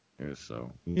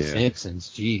 So Simpsons,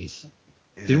 jeez.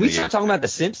 Did we start talking about the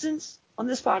Simpsons on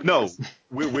this podcast? No,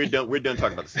 we're done. We're done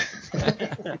talking about the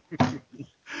Simpsons.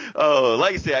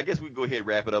 Like I said, I guess we can go ahead and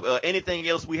wrap it up. Anything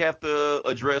else we have to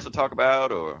address or talk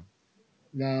about, or?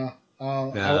 No.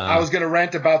 I was gonna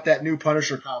rant about that new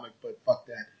Punisher comic, but fuck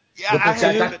that.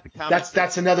 Yeah,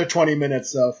 that's another 20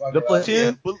 minutes. So the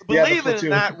Platoon. Believe it or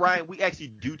not, Ryan, we actually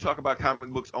do talk about comic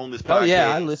books on this podcast. Oh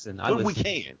yeah, I listen. When we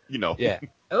can, Yeah,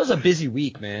 it was a busy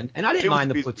week, man, and I didn't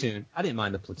mind the Platoon.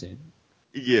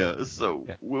 Yeah, so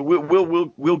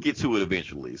we'll get to it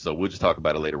eventually. So we'll just talk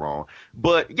about it later on.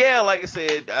 But yeah, like I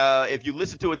said, if you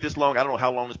listen to it this long, I don't know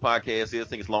how long this podcast is. I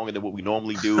think it's longer than what we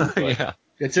normally do. But yeah.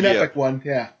 It's an epic one,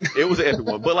 yeah. It was an epic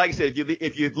one. But like I said,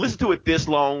 if you listen to it this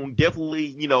long,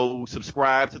 definitely,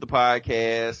 subscribe to the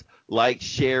podcast, like,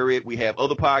 share it. We have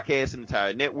other podcasts in the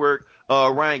entire network.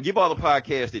 Ryan, give all the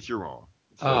podcasts that you're on.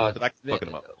 So, I keep fucking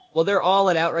them up. Well, they're all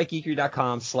at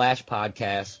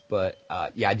outrightgeekery.com/podcast, but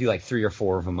I do like 3 or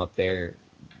 4 of them up there.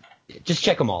 Just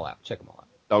check them all out.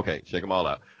 Okay, check them all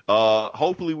out.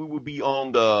 Hopefully we will be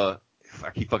on I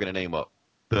keep fucking the name up.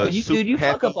 You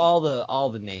fuck up all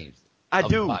the names. I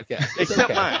do,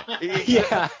 except mine.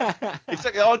 Yeah.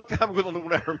 Except all the time goes on the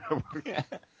one I remember.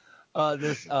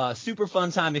 This Super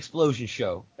Fun Time Explosion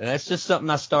Show. And that's just something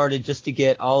I started just to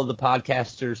get all of the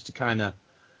podcasters to kind of,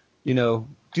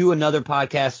 do another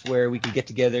podcast where we can get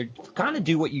together, kind of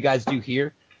do what you guys do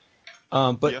here,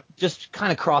 but just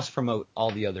kind of cross promote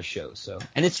all the other shows. So,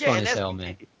 and it's fun as hell,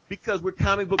 man. Because we're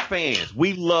comic book fans,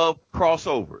 we love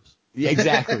crossovers. Yeah,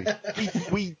 exactly.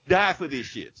 we die for this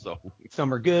shit. So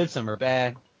some are good, some are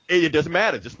bad. It doesn't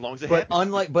matter, just as long as it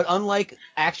happens. Unlike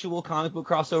actual comic book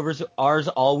crossovers, ours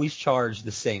always charge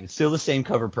the same. It's still the same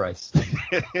cover price.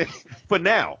 For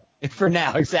now. For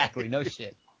now, exactly. No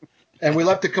shit. And we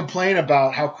love to complain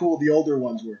about how cool the older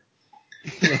ones were.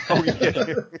 Oh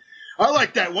yeah. I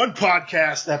like that one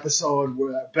podcast episode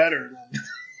better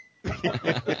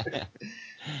than.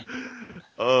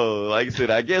 Like I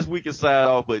said, I guess we can sign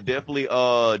off, but definitely,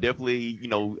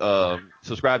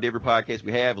 subscribe to every podcast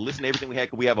we have, listen to everything we have,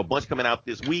 because we have a bunch coming out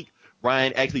this week.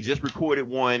 Ryan actually just recorded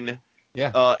one,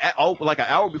 like an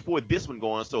hour before this one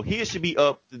going, so his should be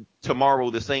up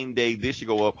tomorrow, the same day this should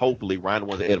go up. Hopefully, Ryan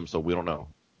wants to edit him, so we don't know.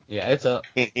 Yeah, it's up.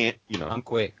 And I'm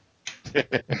quick.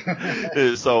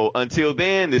 So until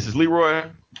then, this is Leroy.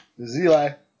 This is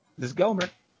Eli. This is Gomer.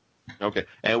 Okay,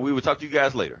 and we will talk to you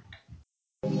guys later.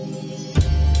 What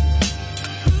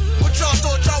y'all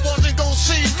thought y'all wasn't gonna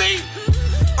see me?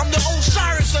 I'm the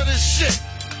Osiris of this shit.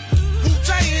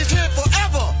 Wu-Tang is here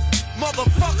forever,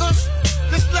 motherfuckers.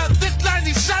 This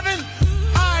 97,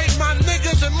 I, my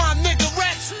niggas and my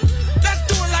niggerettes. Let's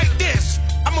do it like this.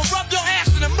 I'ma rub your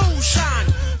ass in the moonshine.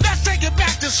 Let's take it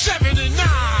back to 79.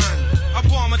 I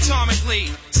pour my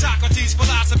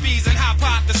philosophies and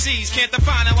hypotheses. Can't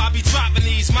define how I be dropping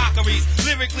these mockeries.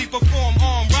 Lyrically perform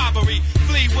armed robbery.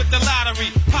 Flee with the lottery.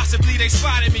 Possibly they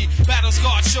spotted me. Battle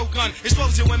scarred shogun.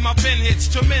 Explosion when my pen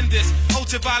hits. Tremendous.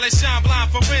 Ultraviolet shine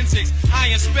blind forensics. I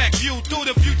inspect view through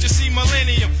the future. See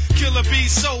millennium. Killer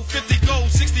bees sold 50 gold,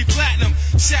 60 platinum.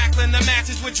 Shackling the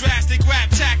matches with drastic rap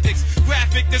tactics.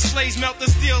 Graphic displays melt the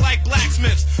steel like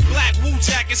blacksmiths. Black wool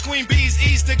jackets. Queen bees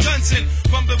ease the Gunson.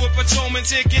 Rumbling with patrolmen.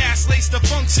 Tear gas lace the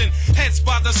function. Heads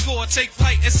by the score. Take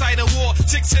flight inside a war.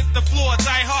 Chicks hit the floor.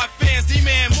 Die hard fans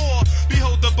demand more.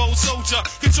 Behold the bold soldier.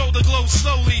 Control the glow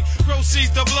slowly.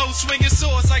 Proceeds the blow. Swinging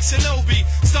swords like Shinobi.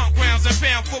 Stomp grounds and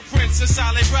pound footprints in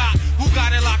solid rock. Who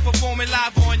got it locked? Performing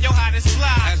live on your hottest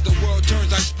fly. As the world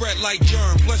turns, I spread like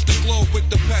germ. Bless the globe with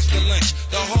the pestilence.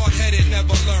 The hard-headed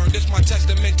never learn. This my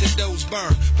testament to those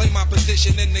burn. Play my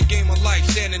position in the game of life,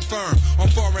 standing firm. On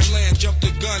foreign land, jump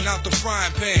the gun out the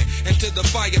frying pan. Into the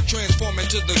fire, transform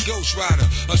into the Ghost Rider.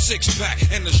 A six-pack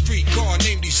and a street car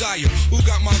named Desire. Who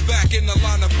got my back in the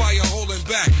line of fire holding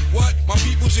back? What? My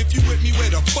peoples, if you with me, where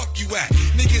the fuck you at?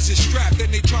 Niggas is strapped and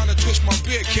they tryna twist my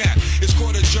beer cap. It's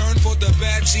called adjourn for the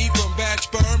bad seed from bad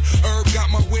sperm. Herb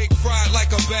got my wig fried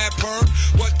like a bad perm.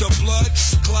 What the blood?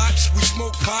 Clots, we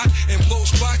smoke pot and blow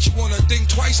spots. You wanna think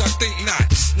twice? I think not.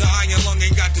 The iron lung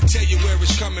ain't got to tell you where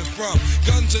it's coming from.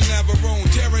 Guns in Navarone,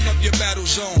 tearing up your battle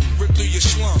zone. Rip through your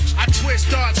slums. I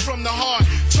twist darts from the heart.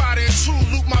 Try to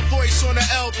intrude, loop my voice on the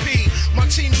LP.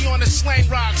 Martini on the slang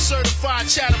rock, certified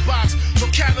chatterbox.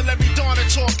 Vocabulary Donna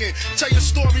talking. Tell your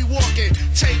story walking.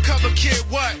 Take cover, kid,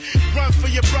 what? Run for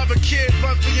your brother, kid.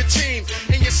 Run for your team.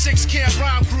 And your 6 can't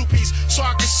rhyme groupies. So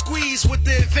I can squeeze with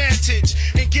the advantage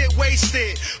and get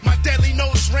wasted. My deadly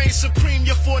notes reign supreme.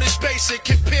 Your fort is basic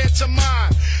compared to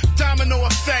mine. Domino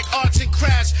effect, arts and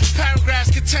crafts.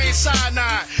 Paragraphs contain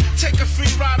cyanide. Take a free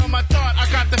ride on my thought.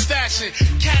 I got the fashion.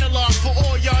 Catalog for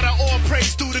all y'all that all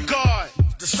praise due to God.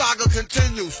 The saga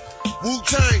continues.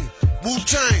 Wu-Tang.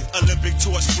 Wu-Tang. Olympic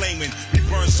torch flaming. We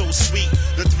burn so sweet.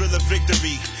 The thrill of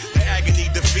victory. The agony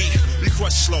defeat. We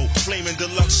crush slow. Flaming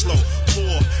deluxe slow.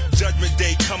 Poor. Judgment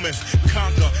day cometh.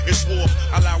 Conquer. It's war.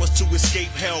 Allow us to escape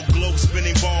hell. Globe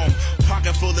spinning bomb.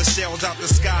 Pocket full of shells out the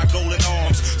sky. Golden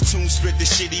arms. Tune spit the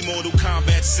shitty Mortal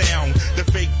Kombat sound. The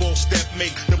fake ball step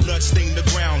make the blood sting the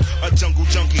ground. A jungle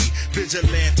junkie.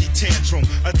 Vigilante tantrum.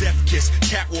 A death kiss.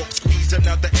 Catwalk squeeze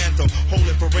another anthem. Hold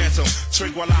it for ransom.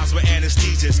 Tranquilize with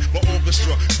anesthesias. My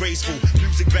orchestra. Graceful.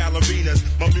 Music ballerinas.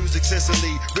 My music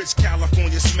Sicily. Rich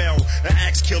California smell. An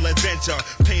axe kill adventure.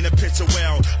 Paint a picture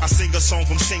well. I sing a song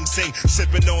from Sing Sing.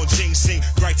 Sipping on ginseng.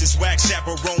 Righteous wax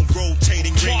chaperone.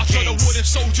 Rotating ring March on the wooden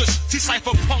soldiers. See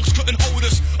cypher punks couldn't hold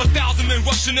us. 1,000 men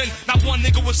rushing in. Not one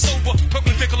nigga was sober.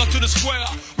 Perpendicular to the square.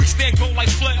 We stand gold like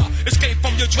flare. Escape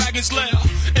from your dragon's lair.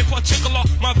 In particular,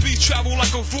 my beats travel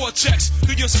like a vortex.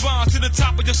 Through your spine to the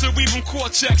top of your cerebral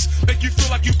cortex. Make you feel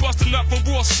like you busting up from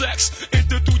raw sex.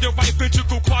 Enter through your right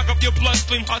ventricle. Clog up your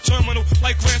bloodstream. Hot terminal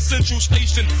like Grand Central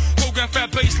Station. Program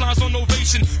fat baselines on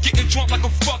ovation. Getting drunk like a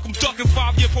fuck. I'm ducking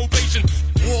 5-year probation.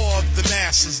 War of the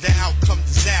masses, the outcome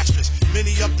disastrous. Many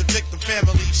of the victim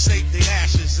families saved their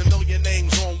ashes. A million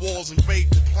names on walls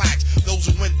engraved in plaques. Those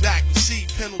who went back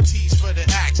received penalties for their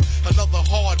acts. Another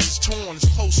heart is torn, as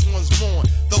close ones mourn.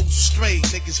 Those strayed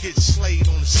niggas get slayed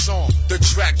on the song. The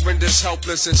track renders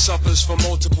helpless and suffers from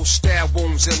multiple stab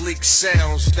wounds and leaked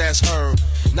sounds that's heard.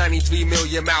 93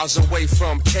 million miles away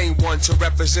from K1 to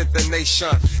represent the nation.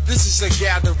 This is a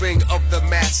gathering of the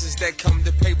masses that come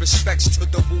to pay respects to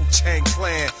the Wu-Tang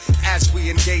Clan. As we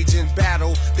engage in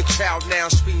battle, the crowd now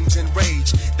screams in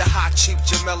rage. The hot chief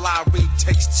Jamel Ari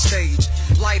takes the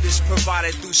stage. Light is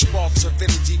provided through sparks of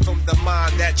energy from the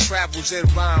mind that travels in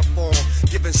rhyme form,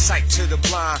 giving sight to the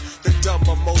blind. The dumb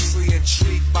are mostly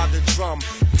intrigued by the drum.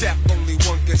 Death only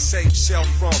one can save self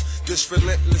from. This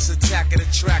relentless attack of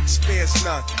the track spares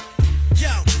none.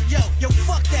 Yo,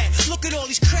 fuck that. Look at all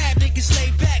these crab niggas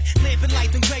laid back. Lamping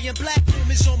light and gray and black.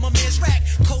 Rumors on my man's rack.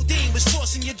 Codeine was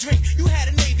tossing your drink. You had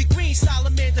a navy green.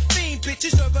 Salamander fiend.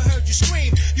 Bitches ever heard you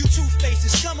scream. You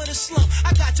two-faces, scum of the slum.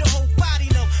 I got your whole body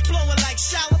numb. Blowing like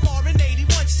Shalimar in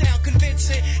 81 sound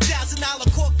convincing.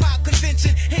 $1,000 cork pop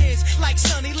convention. Hands like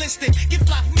Sonny Liston. Give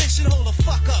fly permission, hold the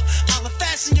fuck up. I'll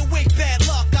fasten your wig, bad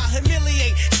luck. I'll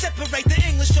humiliate. Separate the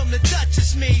English from the Dutch.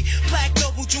 It's me. Black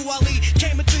Noble Juali.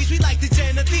 Came of trees. We like the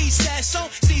Genovese. Sasso.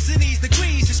 Season these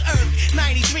degrees is Earth.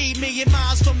 93 million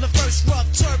miles from the first rough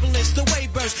turbulence. The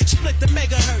wave burst. Split the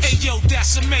megahertz. Hey yo,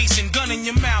 that's amazing. Gun in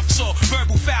your mouth. So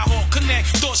verbal foul hawk. Connect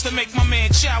thoughts to make my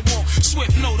man chow walk.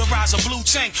 Swift notoriety. riser, blue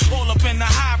tank, all up in the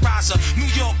high riser. New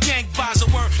York gang visor,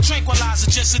 word tranquilizer,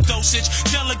 just a dosage.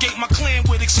 Delegate my clan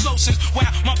with explosives,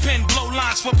 while my pen blow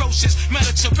lines ferocious.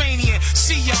 Mediterranean,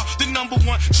 see y'all, the number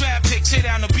one draft picks, hit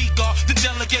down the B-guard. The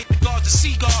delegate, the guard, the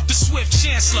seagull, the swift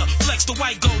chancellor, flex the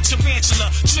white gold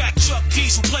tarantula. Track truck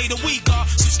diesel, play the we guard,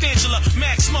 substantial,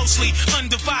 max mostly,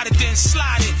 undivided, then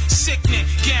sliding, sickening,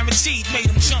 guaranteed, made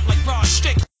him jump like Rod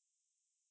Strick.